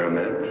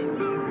experiment,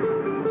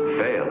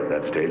 fail at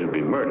that stage would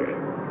be murder.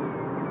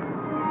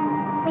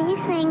 Will you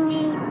sing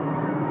me?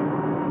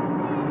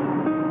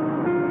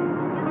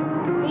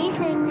 Will you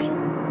sing me?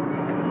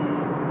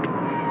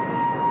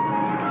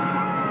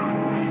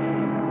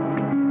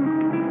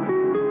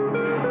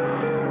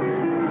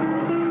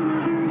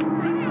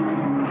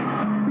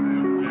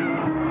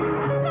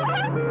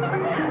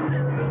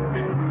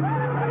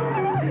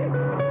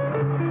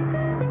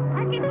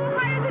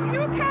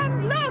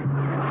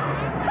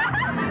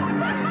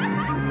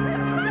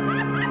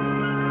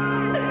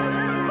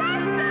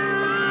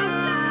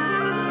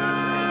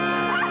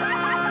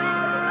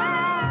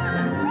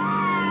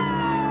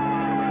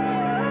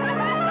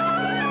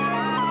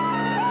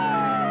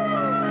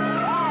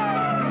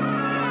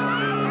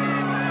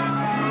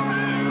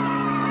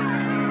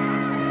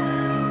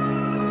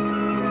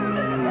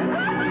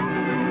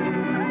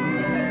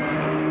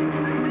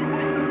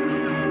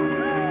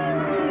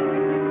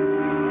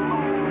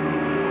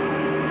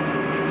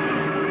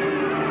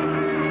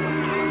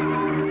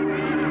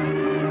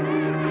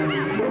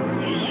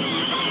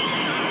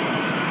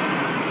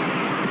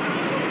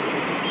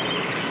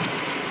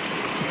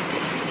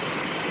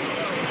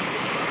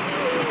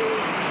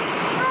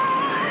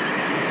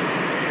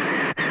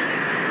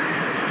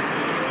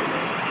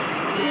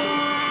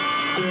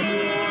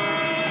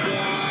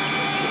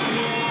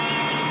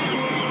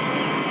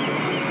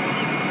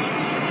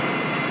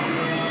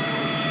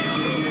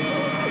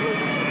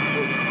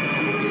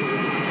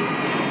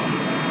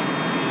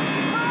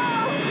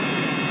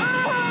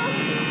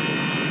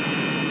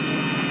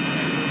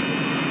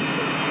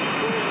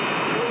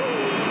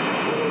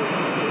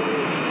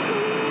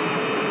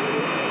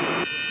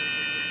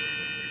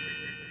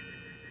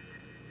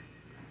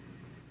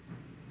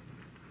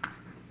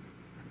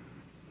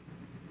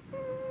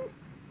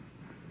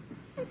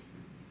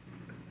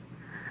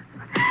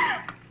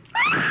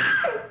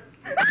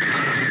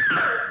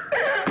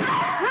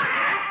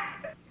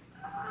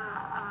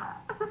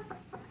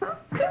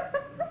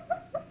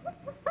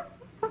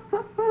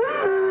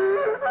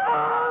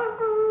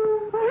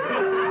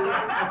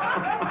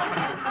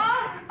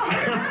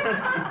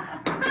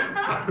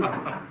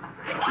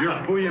 Your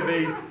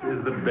bouillabaisse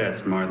is the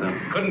best, Martha.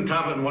 Couldn't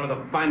top it in one of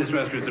the finest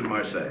restaurants in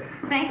Marseille.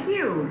 Thank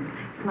you.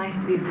 It's nice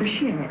to be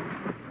appreciated.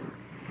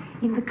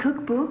 In the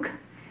cookbook,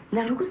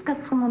 La Rousse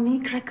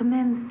Gastronomique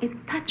recommends a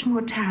touch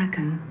more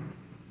tarragon.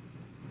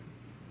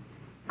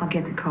 I'll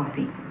get the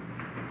coffee.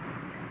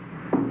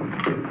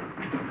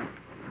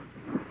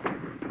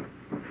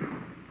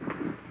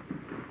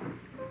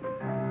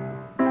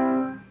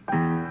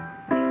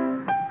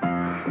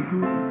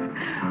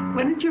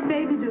 What did your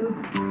baby do?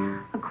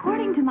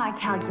 According to my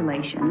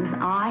calculations,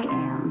 I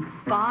am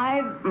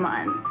 5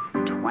 months,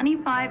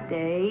 25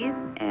 days,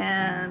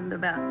 and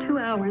about 2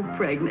 hours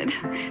pregnant.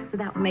 So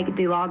that would make it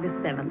due August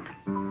 7th.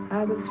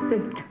 August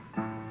 5th.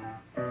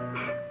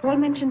 Paul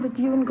mentioned that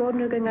you and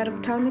Gordon are going out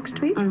of town next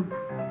week?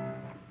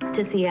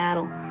 To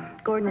Seattle.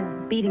 Gordon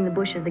is beating the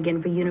bushes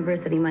again for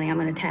university money. I'm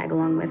going to tag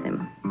along with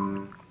him.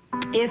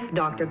 If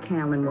Dr.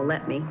 Canlin will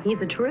let me.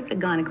 He's a terrific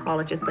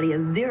gynecologist, but he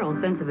has zero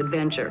sense of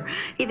adventure.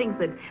 He thinks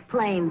that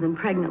planes and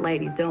pregnant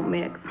ladies don't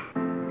mix.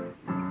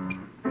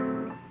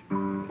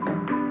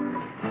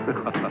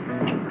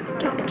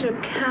 Dr.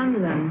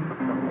 Canlin.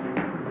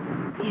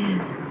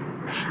 Yes.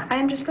 I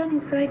understand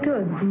he's very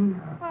good.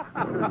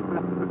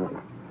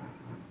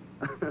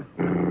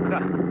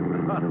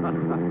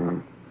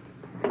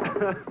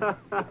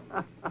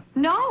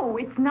 No,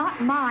 it's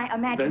not my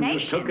imagination. Then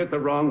you took it the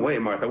wrong way,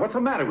 Martha. What's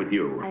the matter with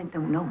you? I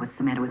don't know what's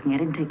the matter with me. I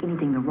didn't take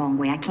anything the wrong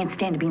way. I can't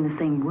stand to be in the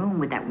same room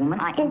with that woman.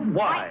 I am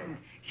why? frightened.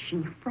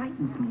 She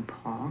frightens me,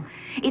 Paul.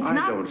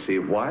 I don't see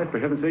why. For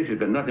heaven's sake, she's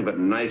been nothing but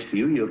nice to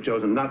you. You have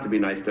chosen not to be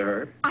nice to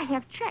her. I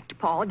have checked,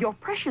 Paul. Your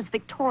precious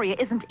Victoria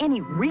isn't any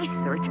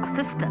research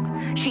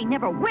assistant. She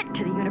never went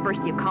to the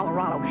University of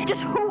Colorado. Just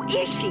who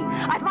is she?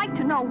 I'd like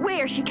to know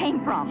where she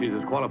came from. She's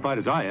as qualified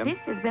as I am. This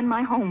has been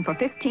my home for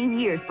 15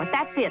 years, but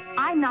that's it.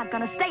 I'm not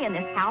going to stay in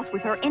this house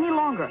with her any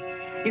longer.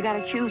 You got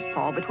to choose,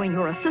 Paul, between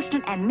your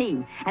assistant and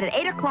me. And at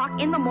 8 o'clock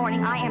in the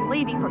morning, I am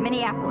leaving for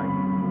Minneapolis.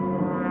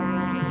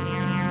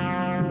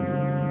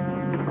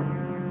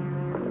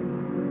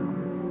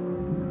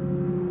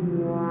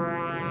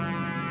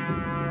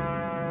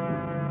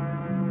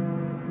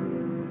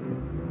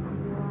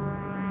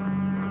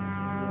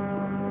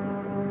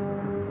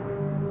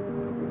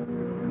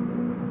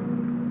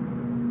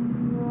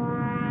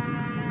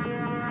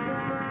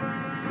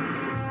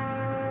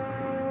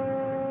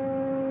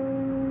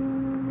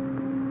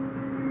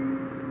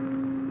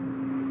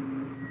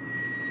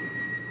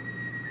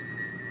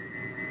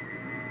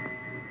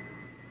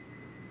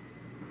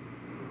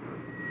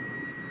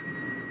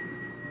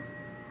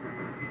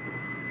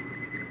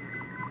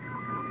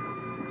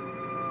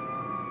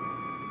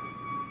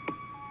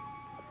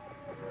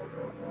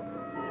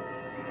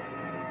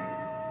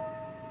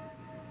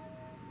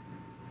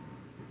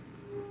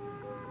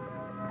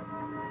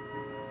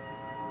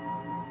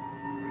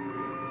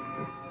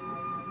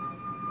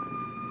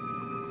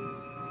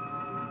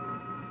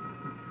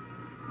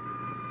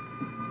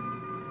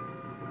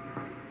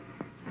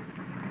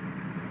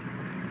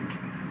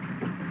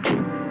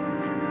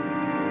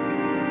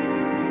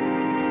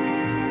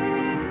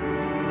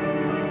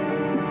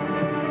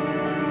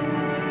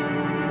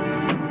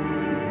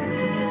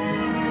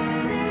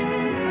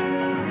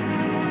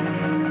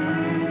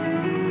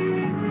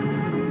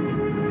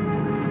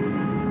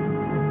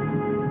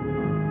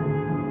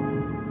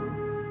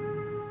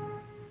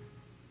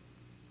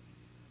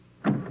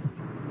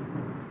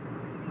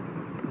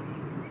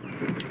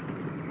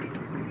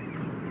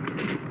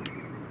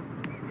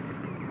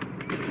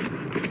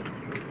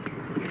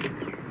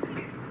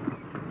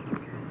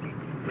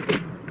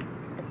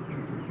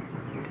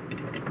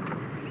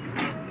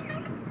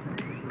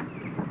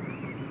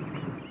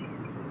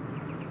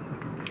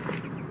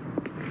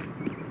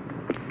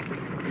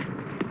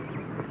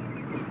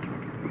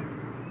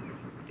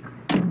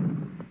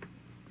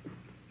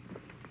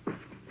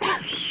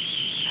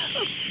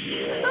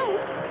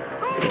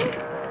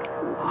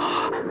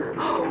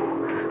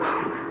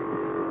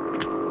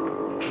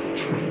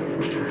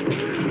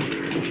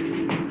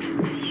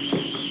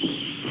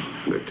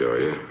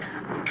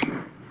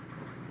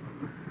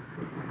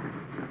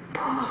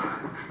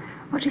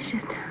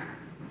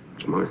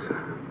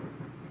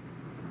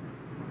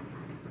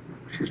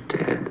 She's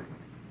dead.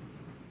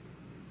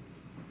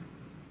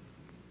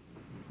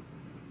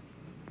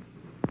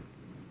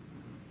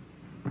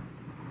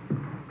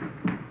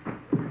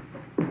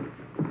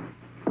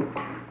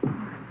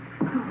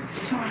 So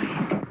sorry.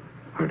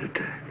 Heart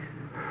attack.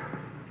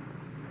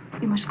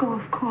 You must go,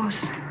 of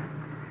course.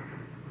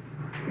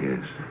 Yes.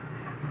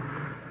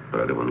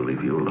 But I don't want to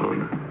leave you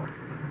alone.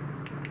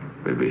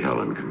 Maybe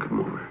Helen can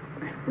come over.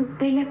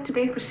 They left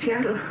today for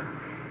Seattle.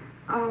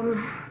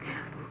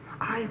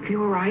 I'll be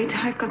all right.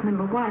 I've got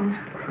number 1.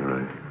 All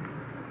right.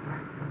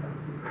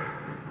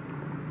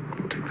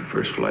 We'll take the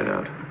first flight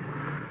out.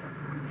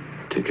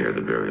 Take care of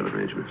the burial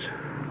arrangements.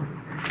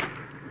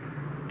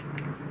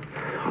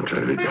 I'll try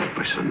to be back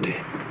by Sunday.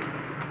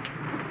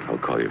 I'll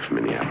call you from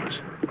Minneapolis.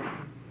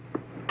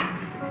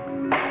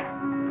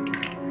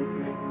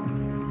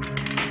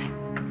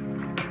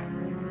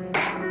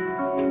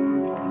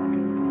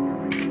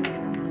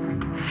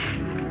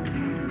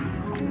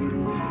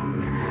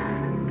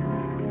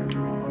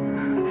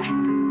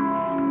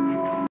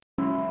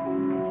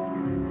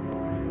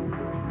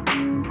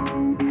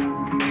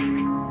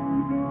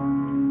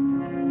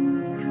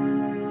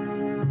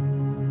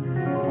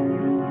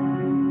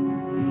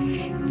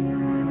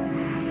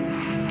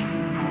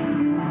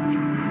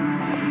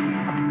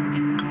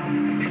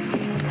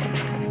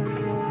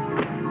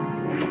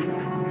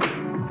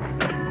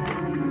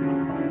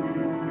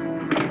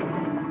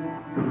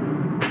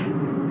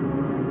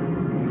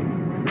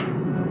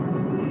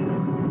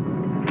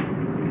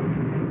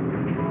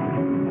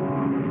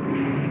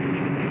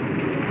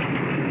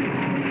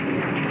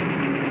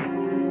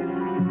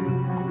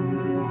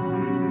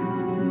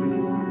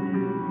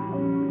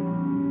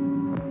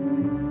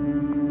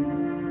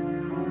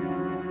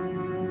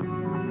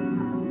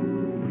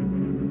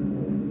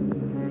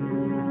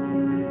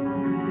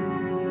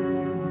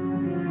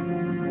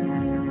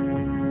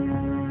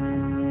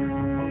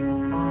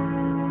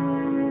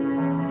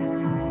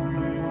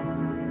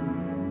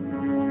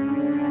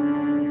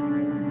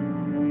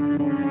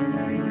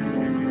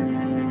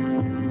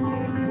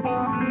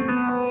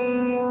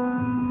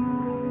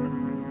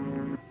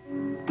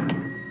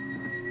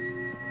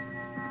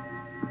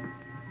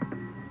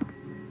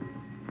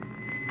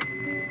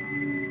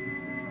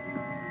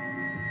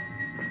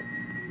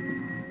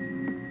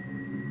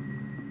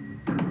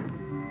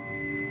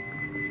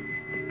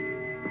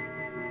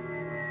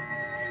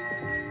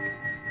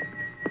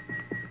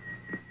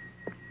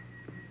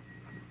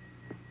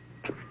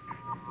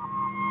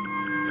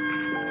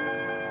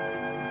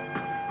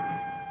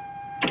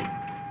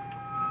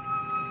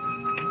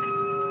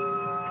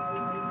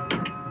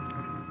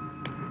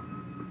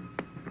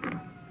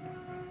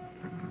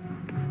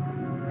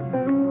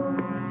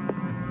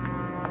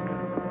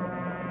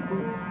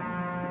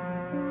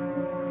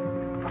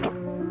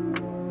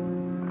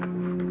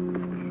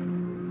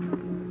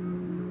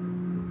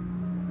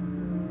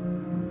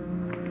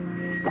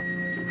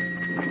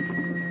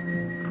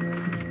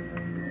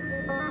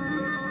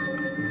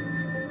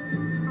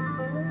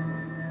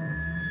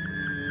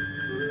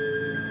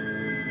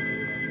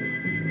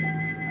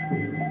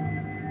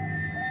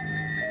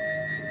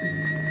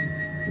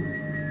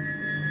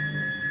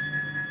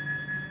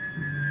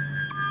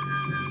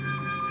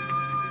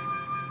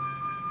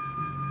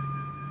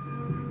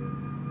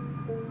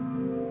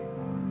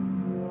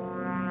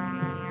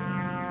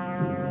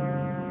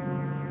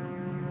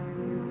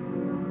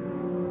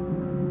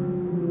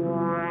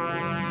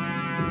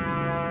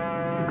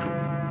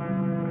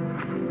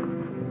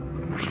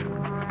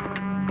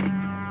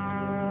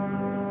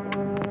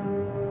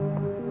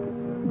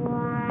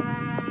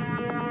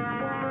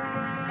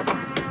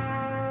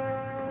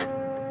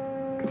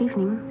 Good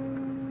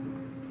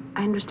evening.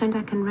 I understand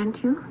I can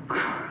rent you?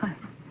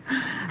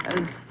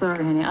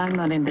 Sorry, honey, I'm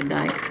not into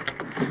dykes.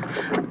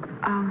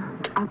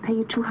 I'll pay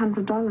you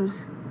 $200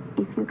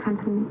 if you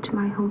accompany me to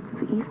my home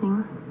for the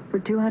evening. For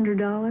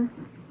 $200?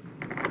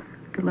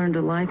 To learn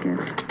to like it.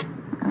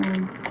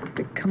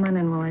 Come on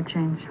in while I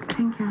change.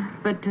 Thank you.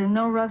 But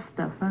no rough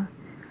stuff, huh?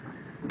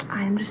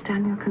 I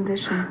understand your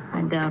condition.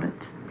 I doubt it.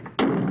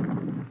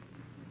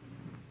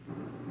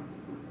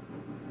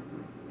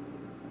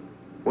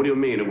 What do you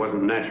mean it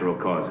wasn't natural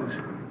causes?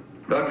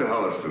 Dr.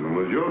 Holliston,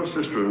 was your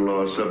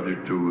sister-in-law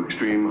subject to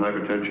extreme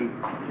hypertension?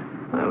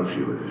 Well,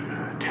 she was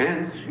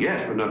tense,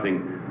 yes, but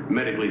nothing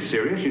medically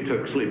serious. She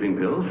took sleeping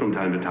pills from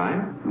time to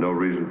time. No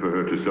reason for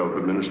her to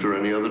self-administer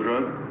any other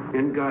drug?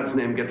 In God's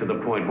name, get to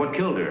the point. What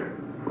killed her?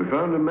 We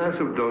found a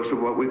massive dose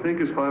of what we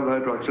think is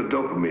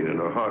 5-hydroxydopamine in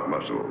her heart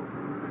muscle.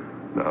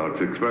 Now,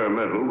 it's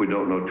experimental. We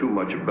don't know too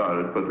much about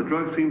it, but the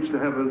drug seems to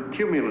have a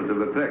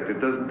cumulative effect. It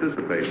doesn't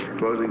dissipate,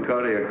 causing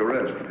cardiac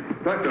arrest.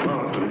 Dr.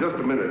 Holliston, just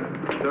a minute.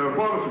 There are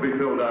forms to be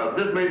filled out.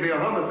 This may be a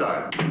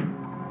homicide.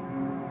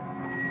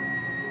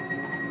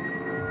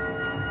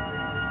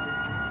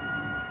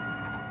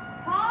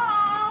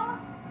 Paul?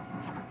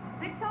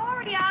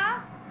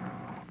 Victoria?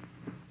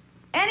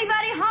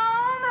 Anybody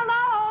home?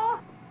 Hello?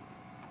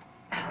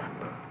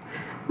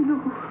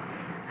 No.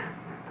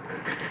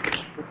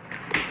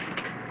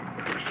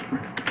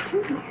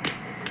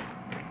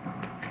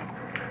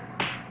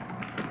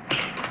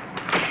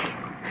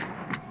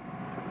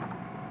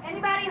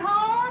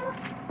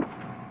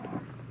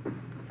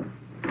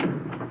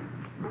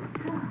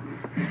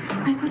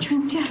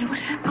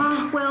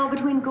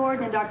 when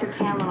Gordon and Dr.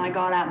 Campbell and I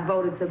got out and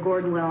voted so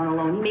Gordon went on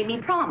alone, he made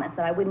me promise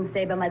that I wouldn't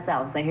stay by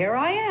myself. So here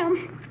I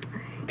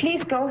am.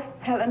 Please go,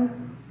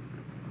 Helen.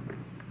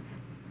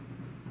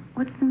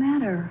 What's the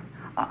matter?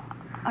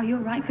 Are you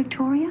all right,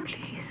 Victoria?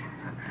 Please.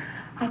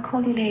 I'll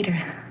call you later.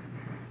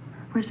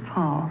 Where's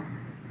Paul?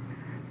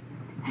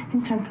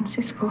 In San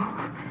Francisco.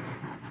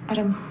 At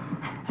a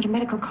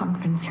medical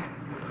conference.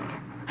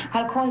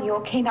 I'll call you,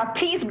 okay? Now,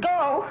 please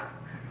go.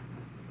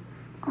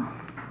 Oh,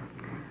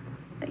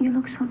 you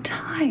look so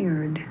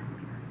tired.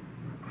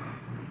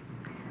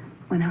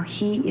 Well, now,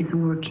 he is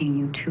working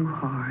you too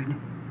hard.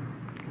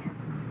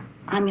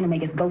 I'm going to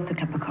make us both a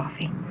cup of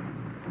coffee.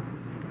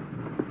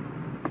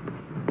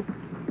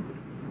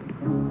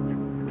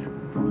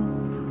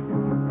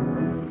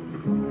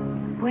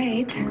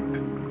 Wait.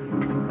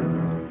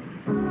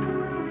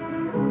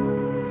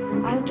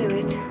 I'll do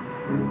it.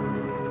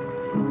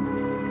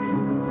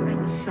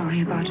 I'm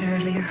sorry about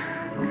earlier.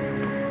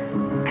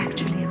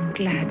 Actually, I'm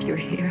glad you're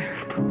here.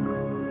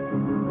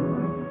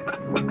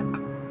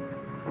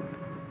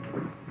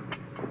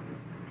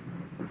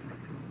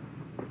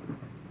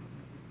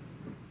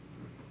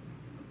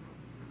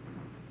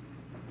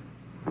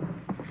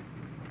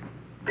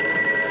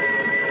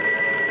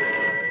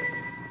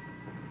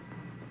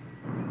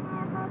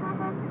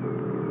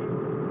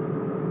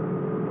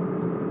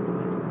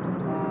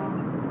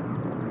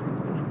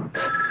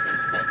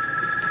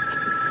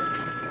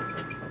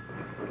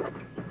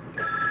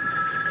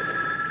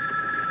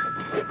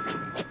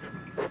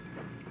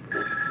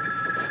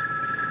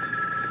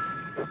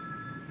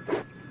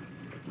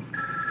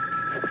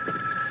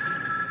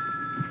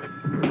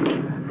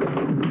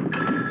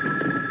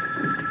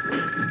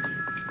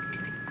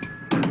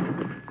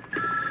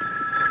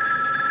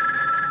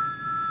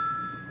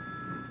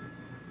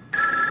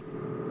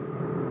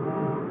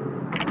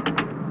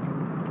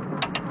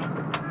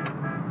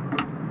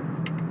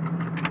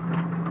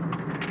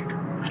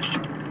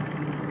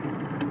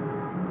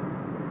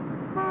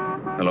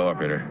 Hello,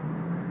 operator.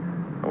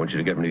 I want you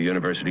to get me to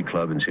University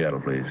Club in Seattle,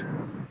 please.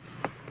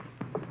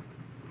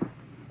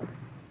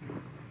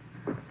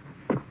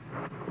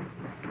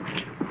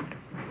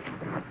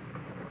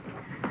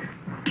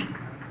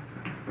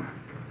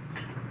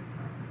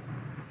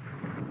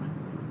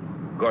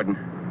 Gordon.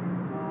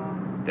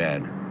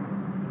 Dad.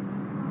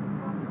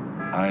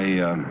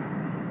 I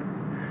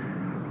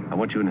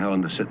want you and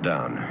Helen to sit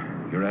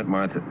down. Your Aunt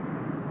Martha...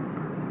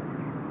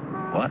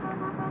 What?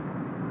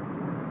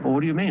 Well,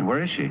 what do you mean?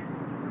 Where is she?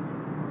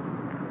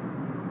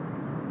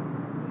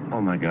 Oh,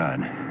 my God.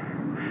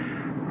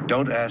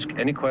 Don't ask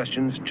any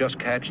questions. Just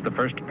catch the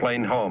first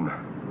plane home.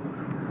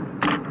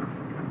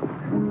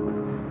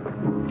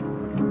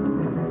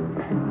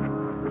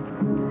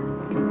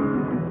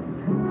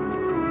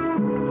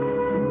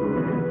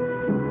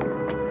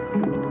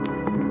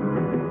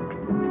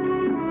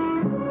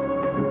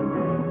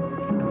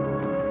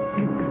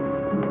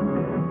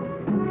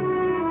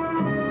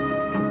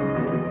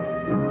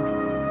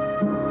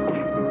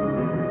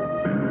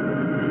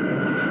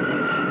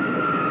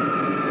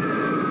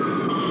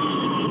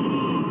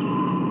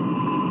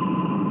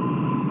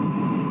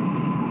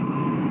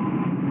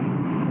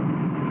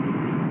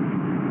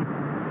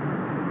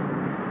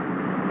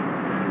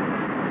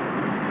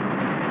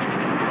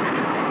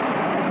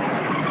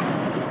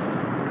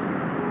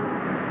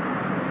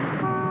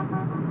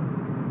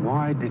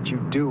 Why did you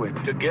do it?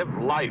 To give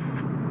life.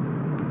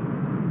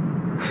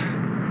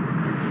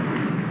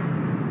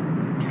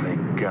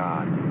 Thank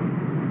God.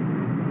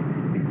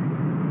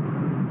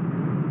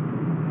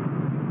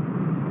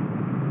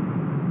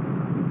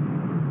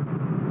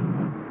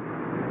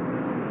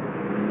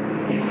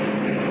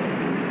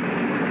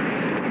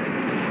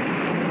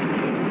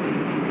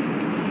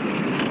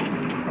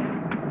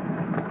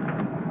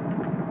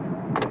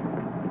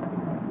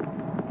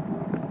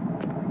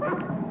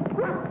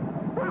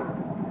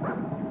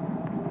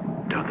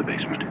 Down the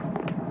basement.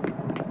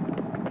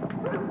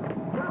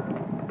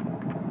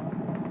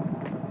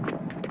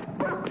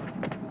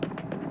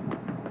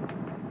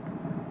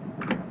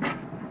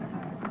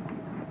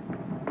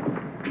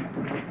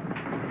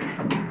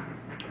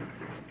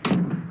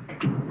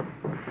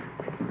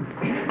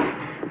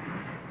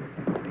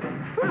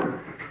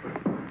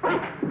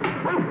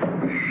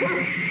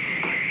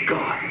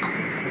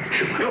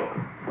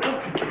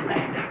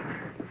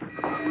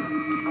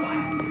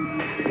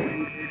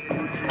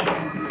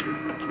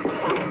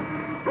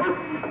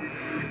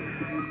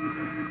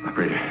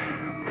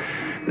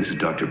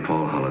 Dr.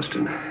 Paul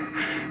Holliston.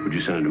 Would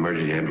you send an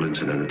emergency ambulance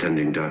and an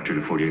attending doctor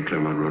to 48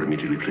 Claremont Road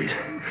immediately, please?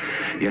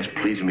 Yes,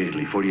 please,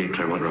 immediately. 48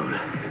 Claremont Road.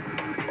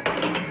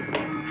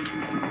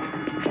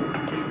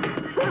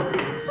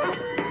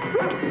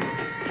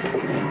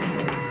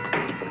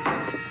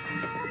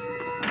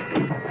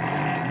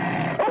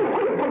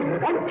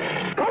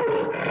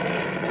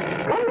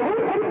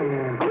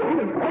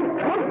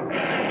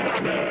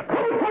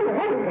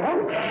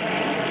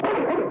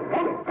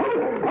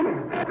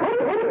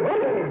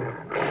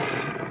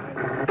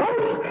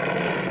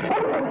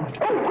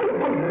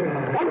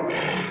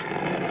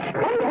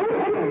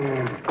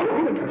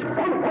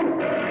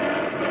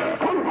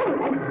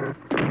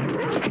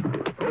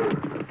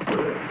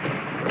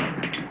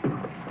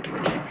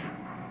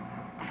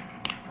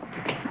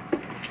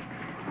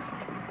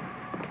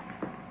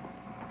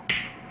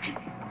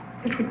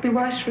 would be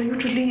wise for you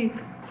to leave.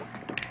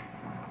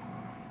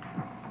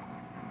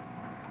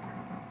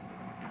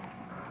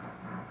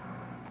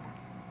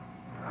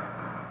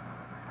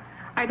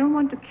 I don't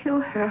want to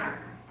kill her.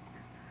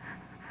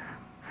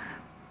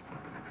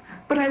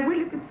 But I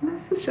will if it's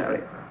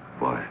necessary.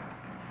 Why?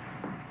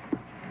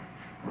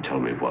 Tell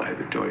me why,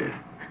 Victoria.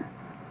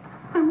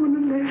 I want to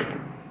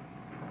live.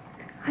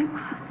 I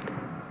must.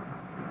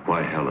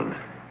 Why Helen?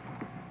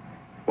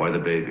 Why the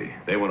baby?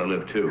 They want to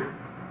live too.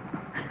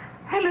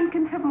 Helen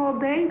can have more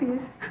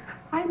babies.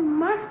 I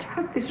must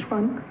have this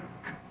one.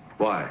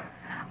 Why?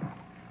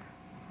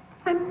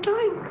 I'm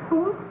dying,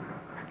 Paul.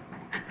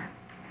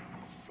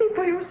 See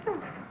for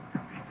yourself.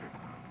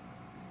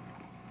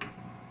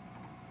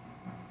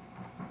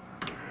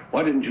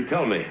 Why didn't you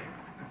tell me?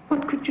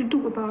 What could you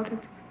do about it?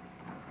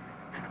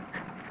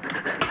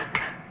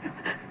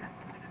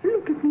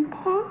 Look at me,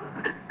 Paul.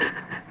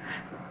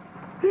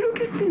 Look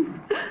at me.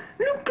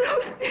 Look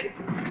closely.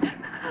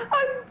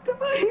 I'm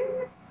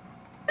dying.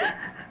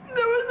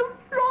 There was a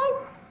flaw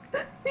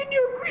in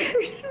your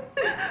creation,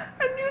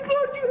 and you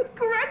thought you had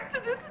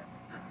corrected it.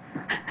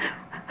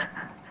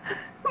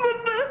 But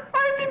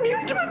I'm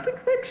immune to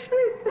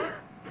imperfection.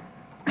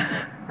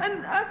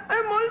 And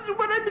I'm also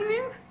what I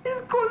believe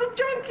is called a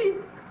junkie.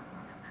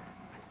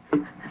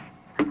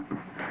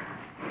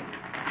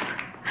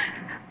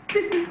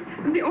 This is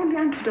the only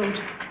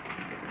antidote.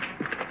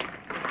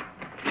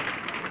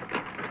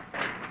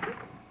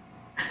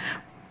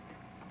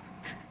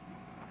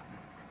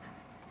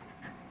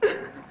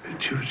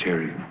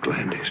 Pituitary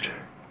gland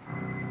extract.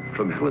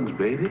 From Helen's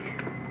baby?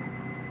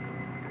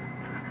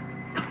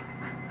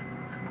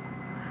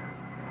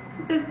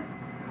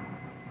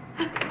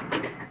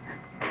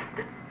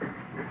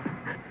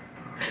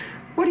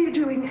 What are you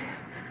doing?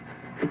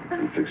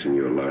 I'm fixing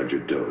you a larger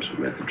dose of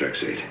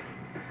methotrexate.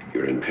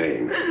 You're in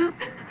pain.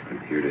 I'm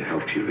here to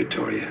help you,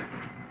 Victoria.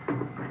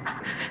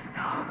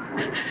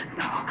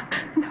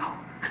 No.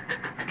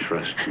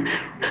 Trust me.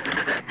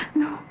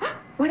 No.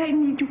 What I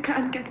need, you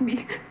can't get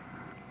me.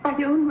 By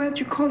your own words,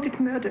 you called it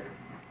murder.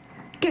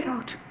 Get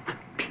out.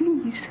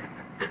 Please.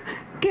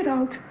 Get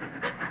out.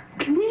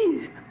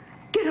 Please.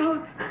 Get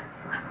out.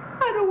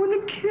 I don't want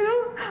to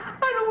kill.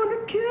 I don't want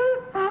to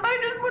kill. I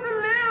just want to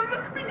live.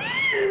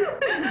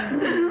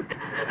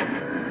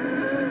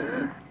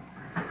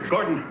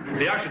 Gordon,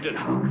 the oxygen.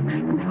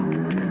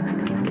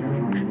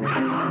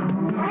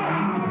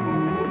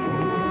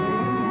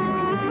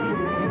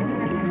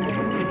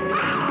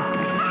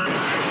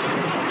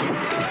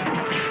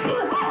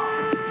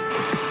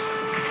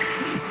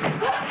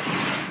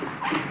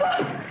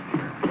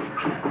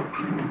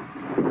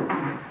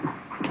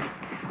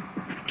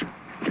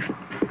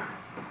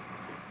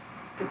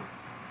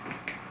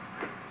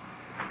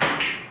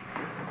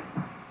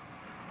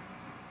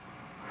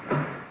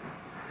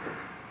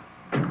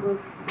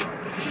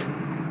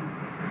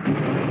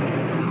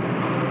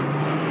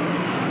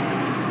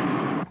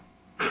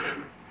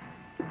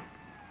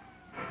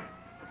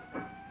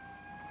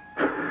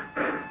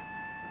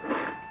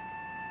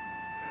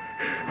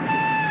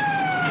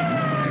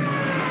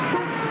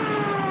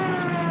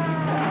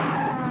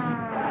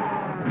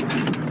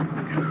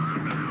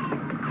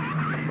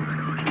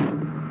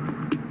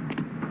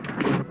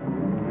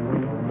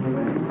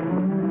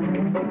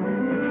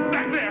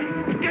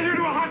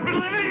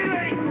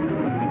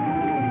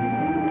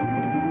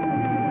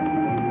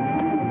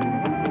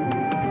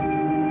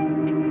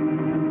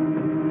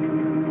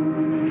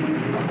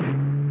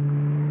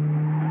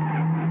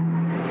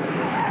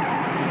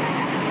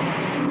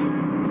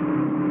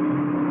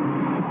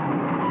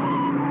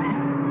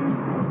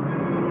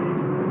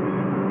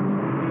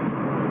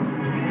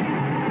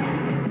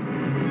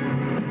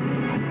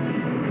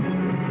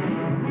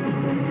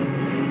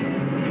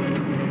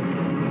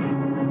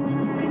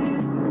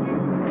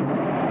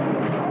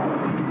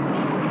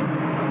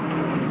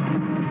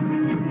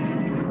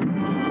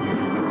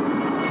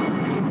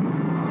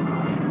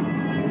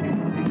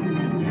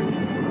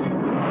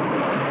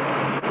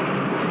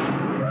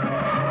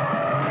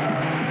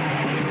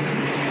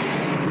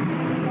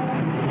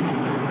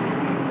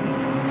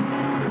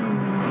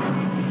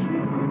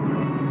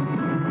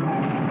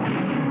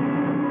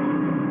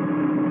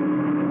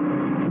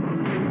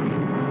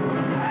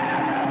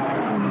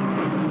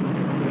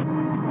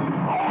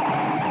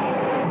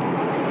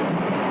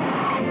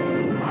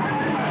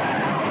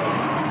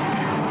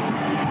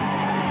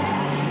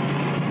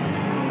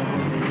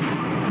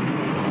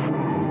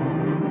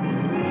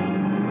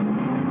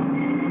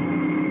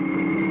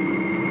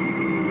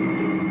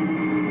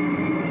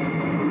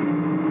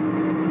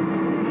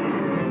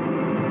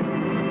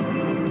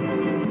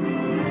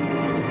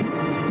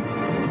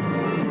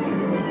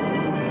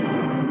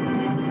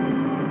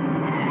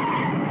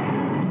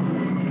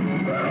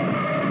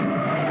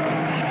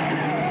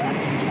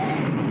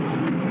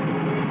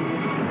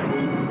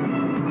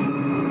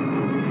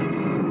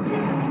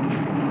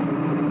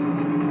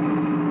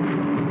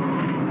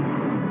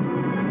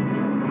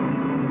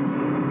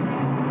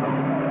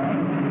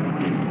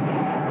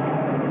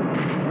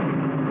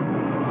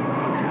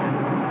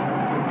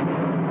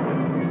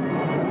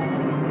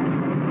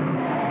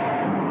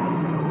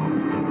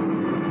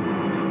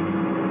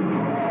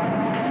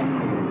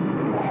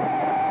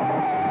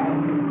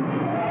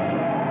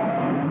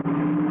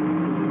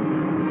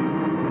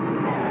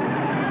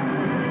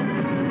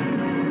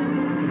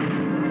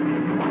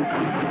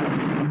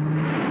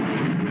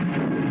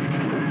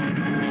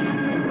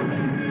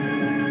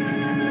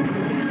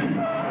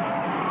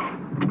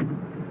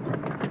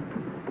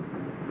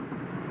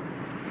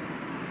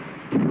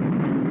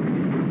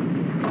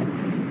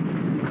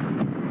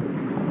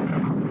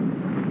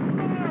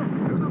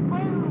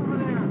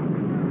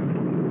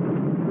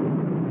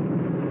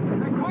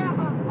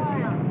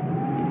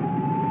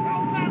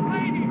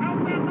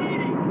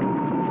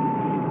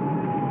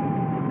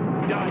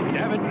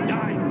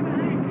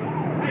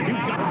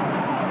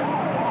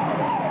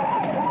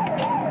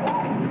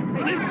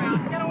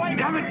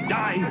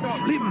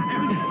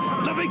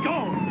 Let me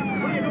go!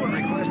 What are you doing?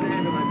 Request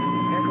ambulance.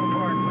 Echo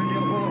Park,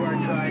 Wendell Boulevard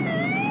side.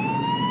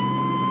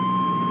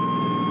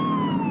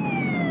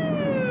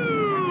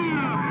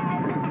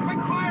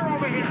 Quick fire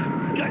over here!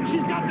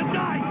 She's got to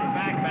die!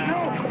 Back.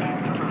 No!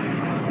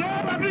 No,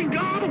 let me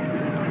go!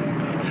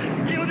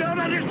 You don't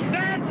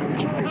understand!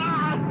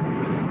 Ah!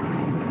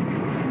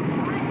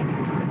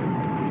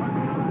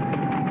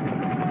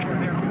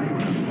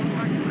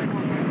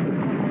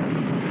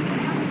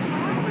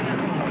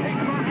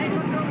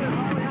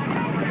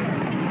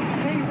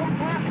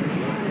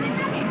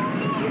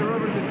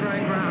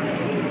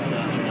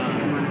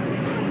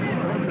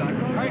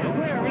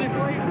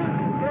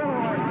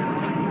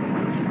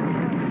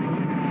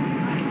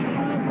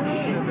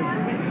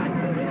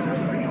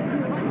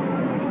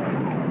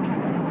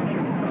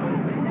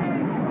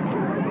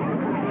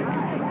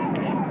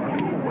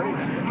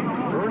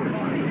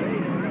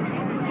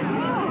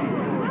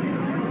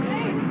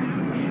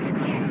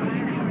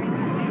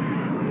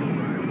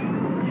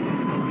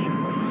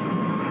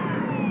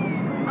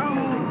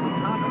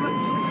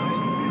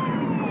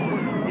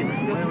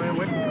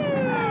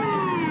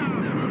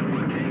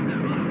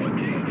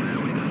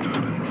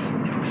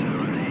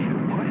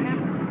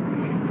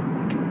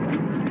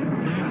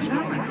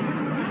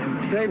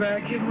 Stay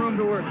back. Give room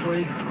to work,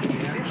 please.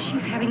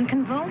 She's having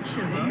convulsions.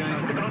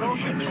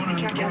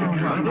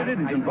 It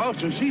isn't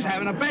convulsions. She's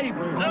having a baby.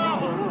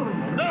 No!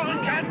 No,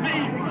 it can't be!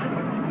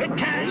 It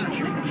can't!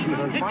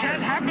 It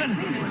can't happen!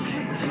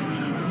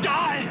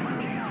 Die!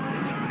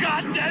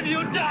 God damn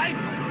you, die!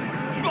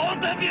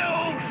 Both of you!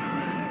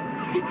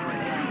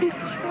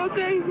 It's your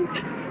baby.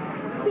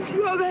 It's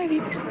your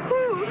baby.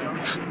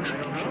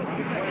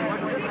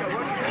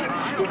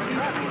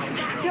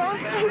 Your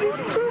baby,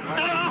 too.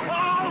 No!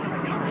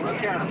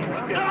 Look at him.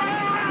 Look at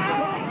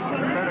him.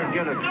 You better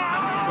get it.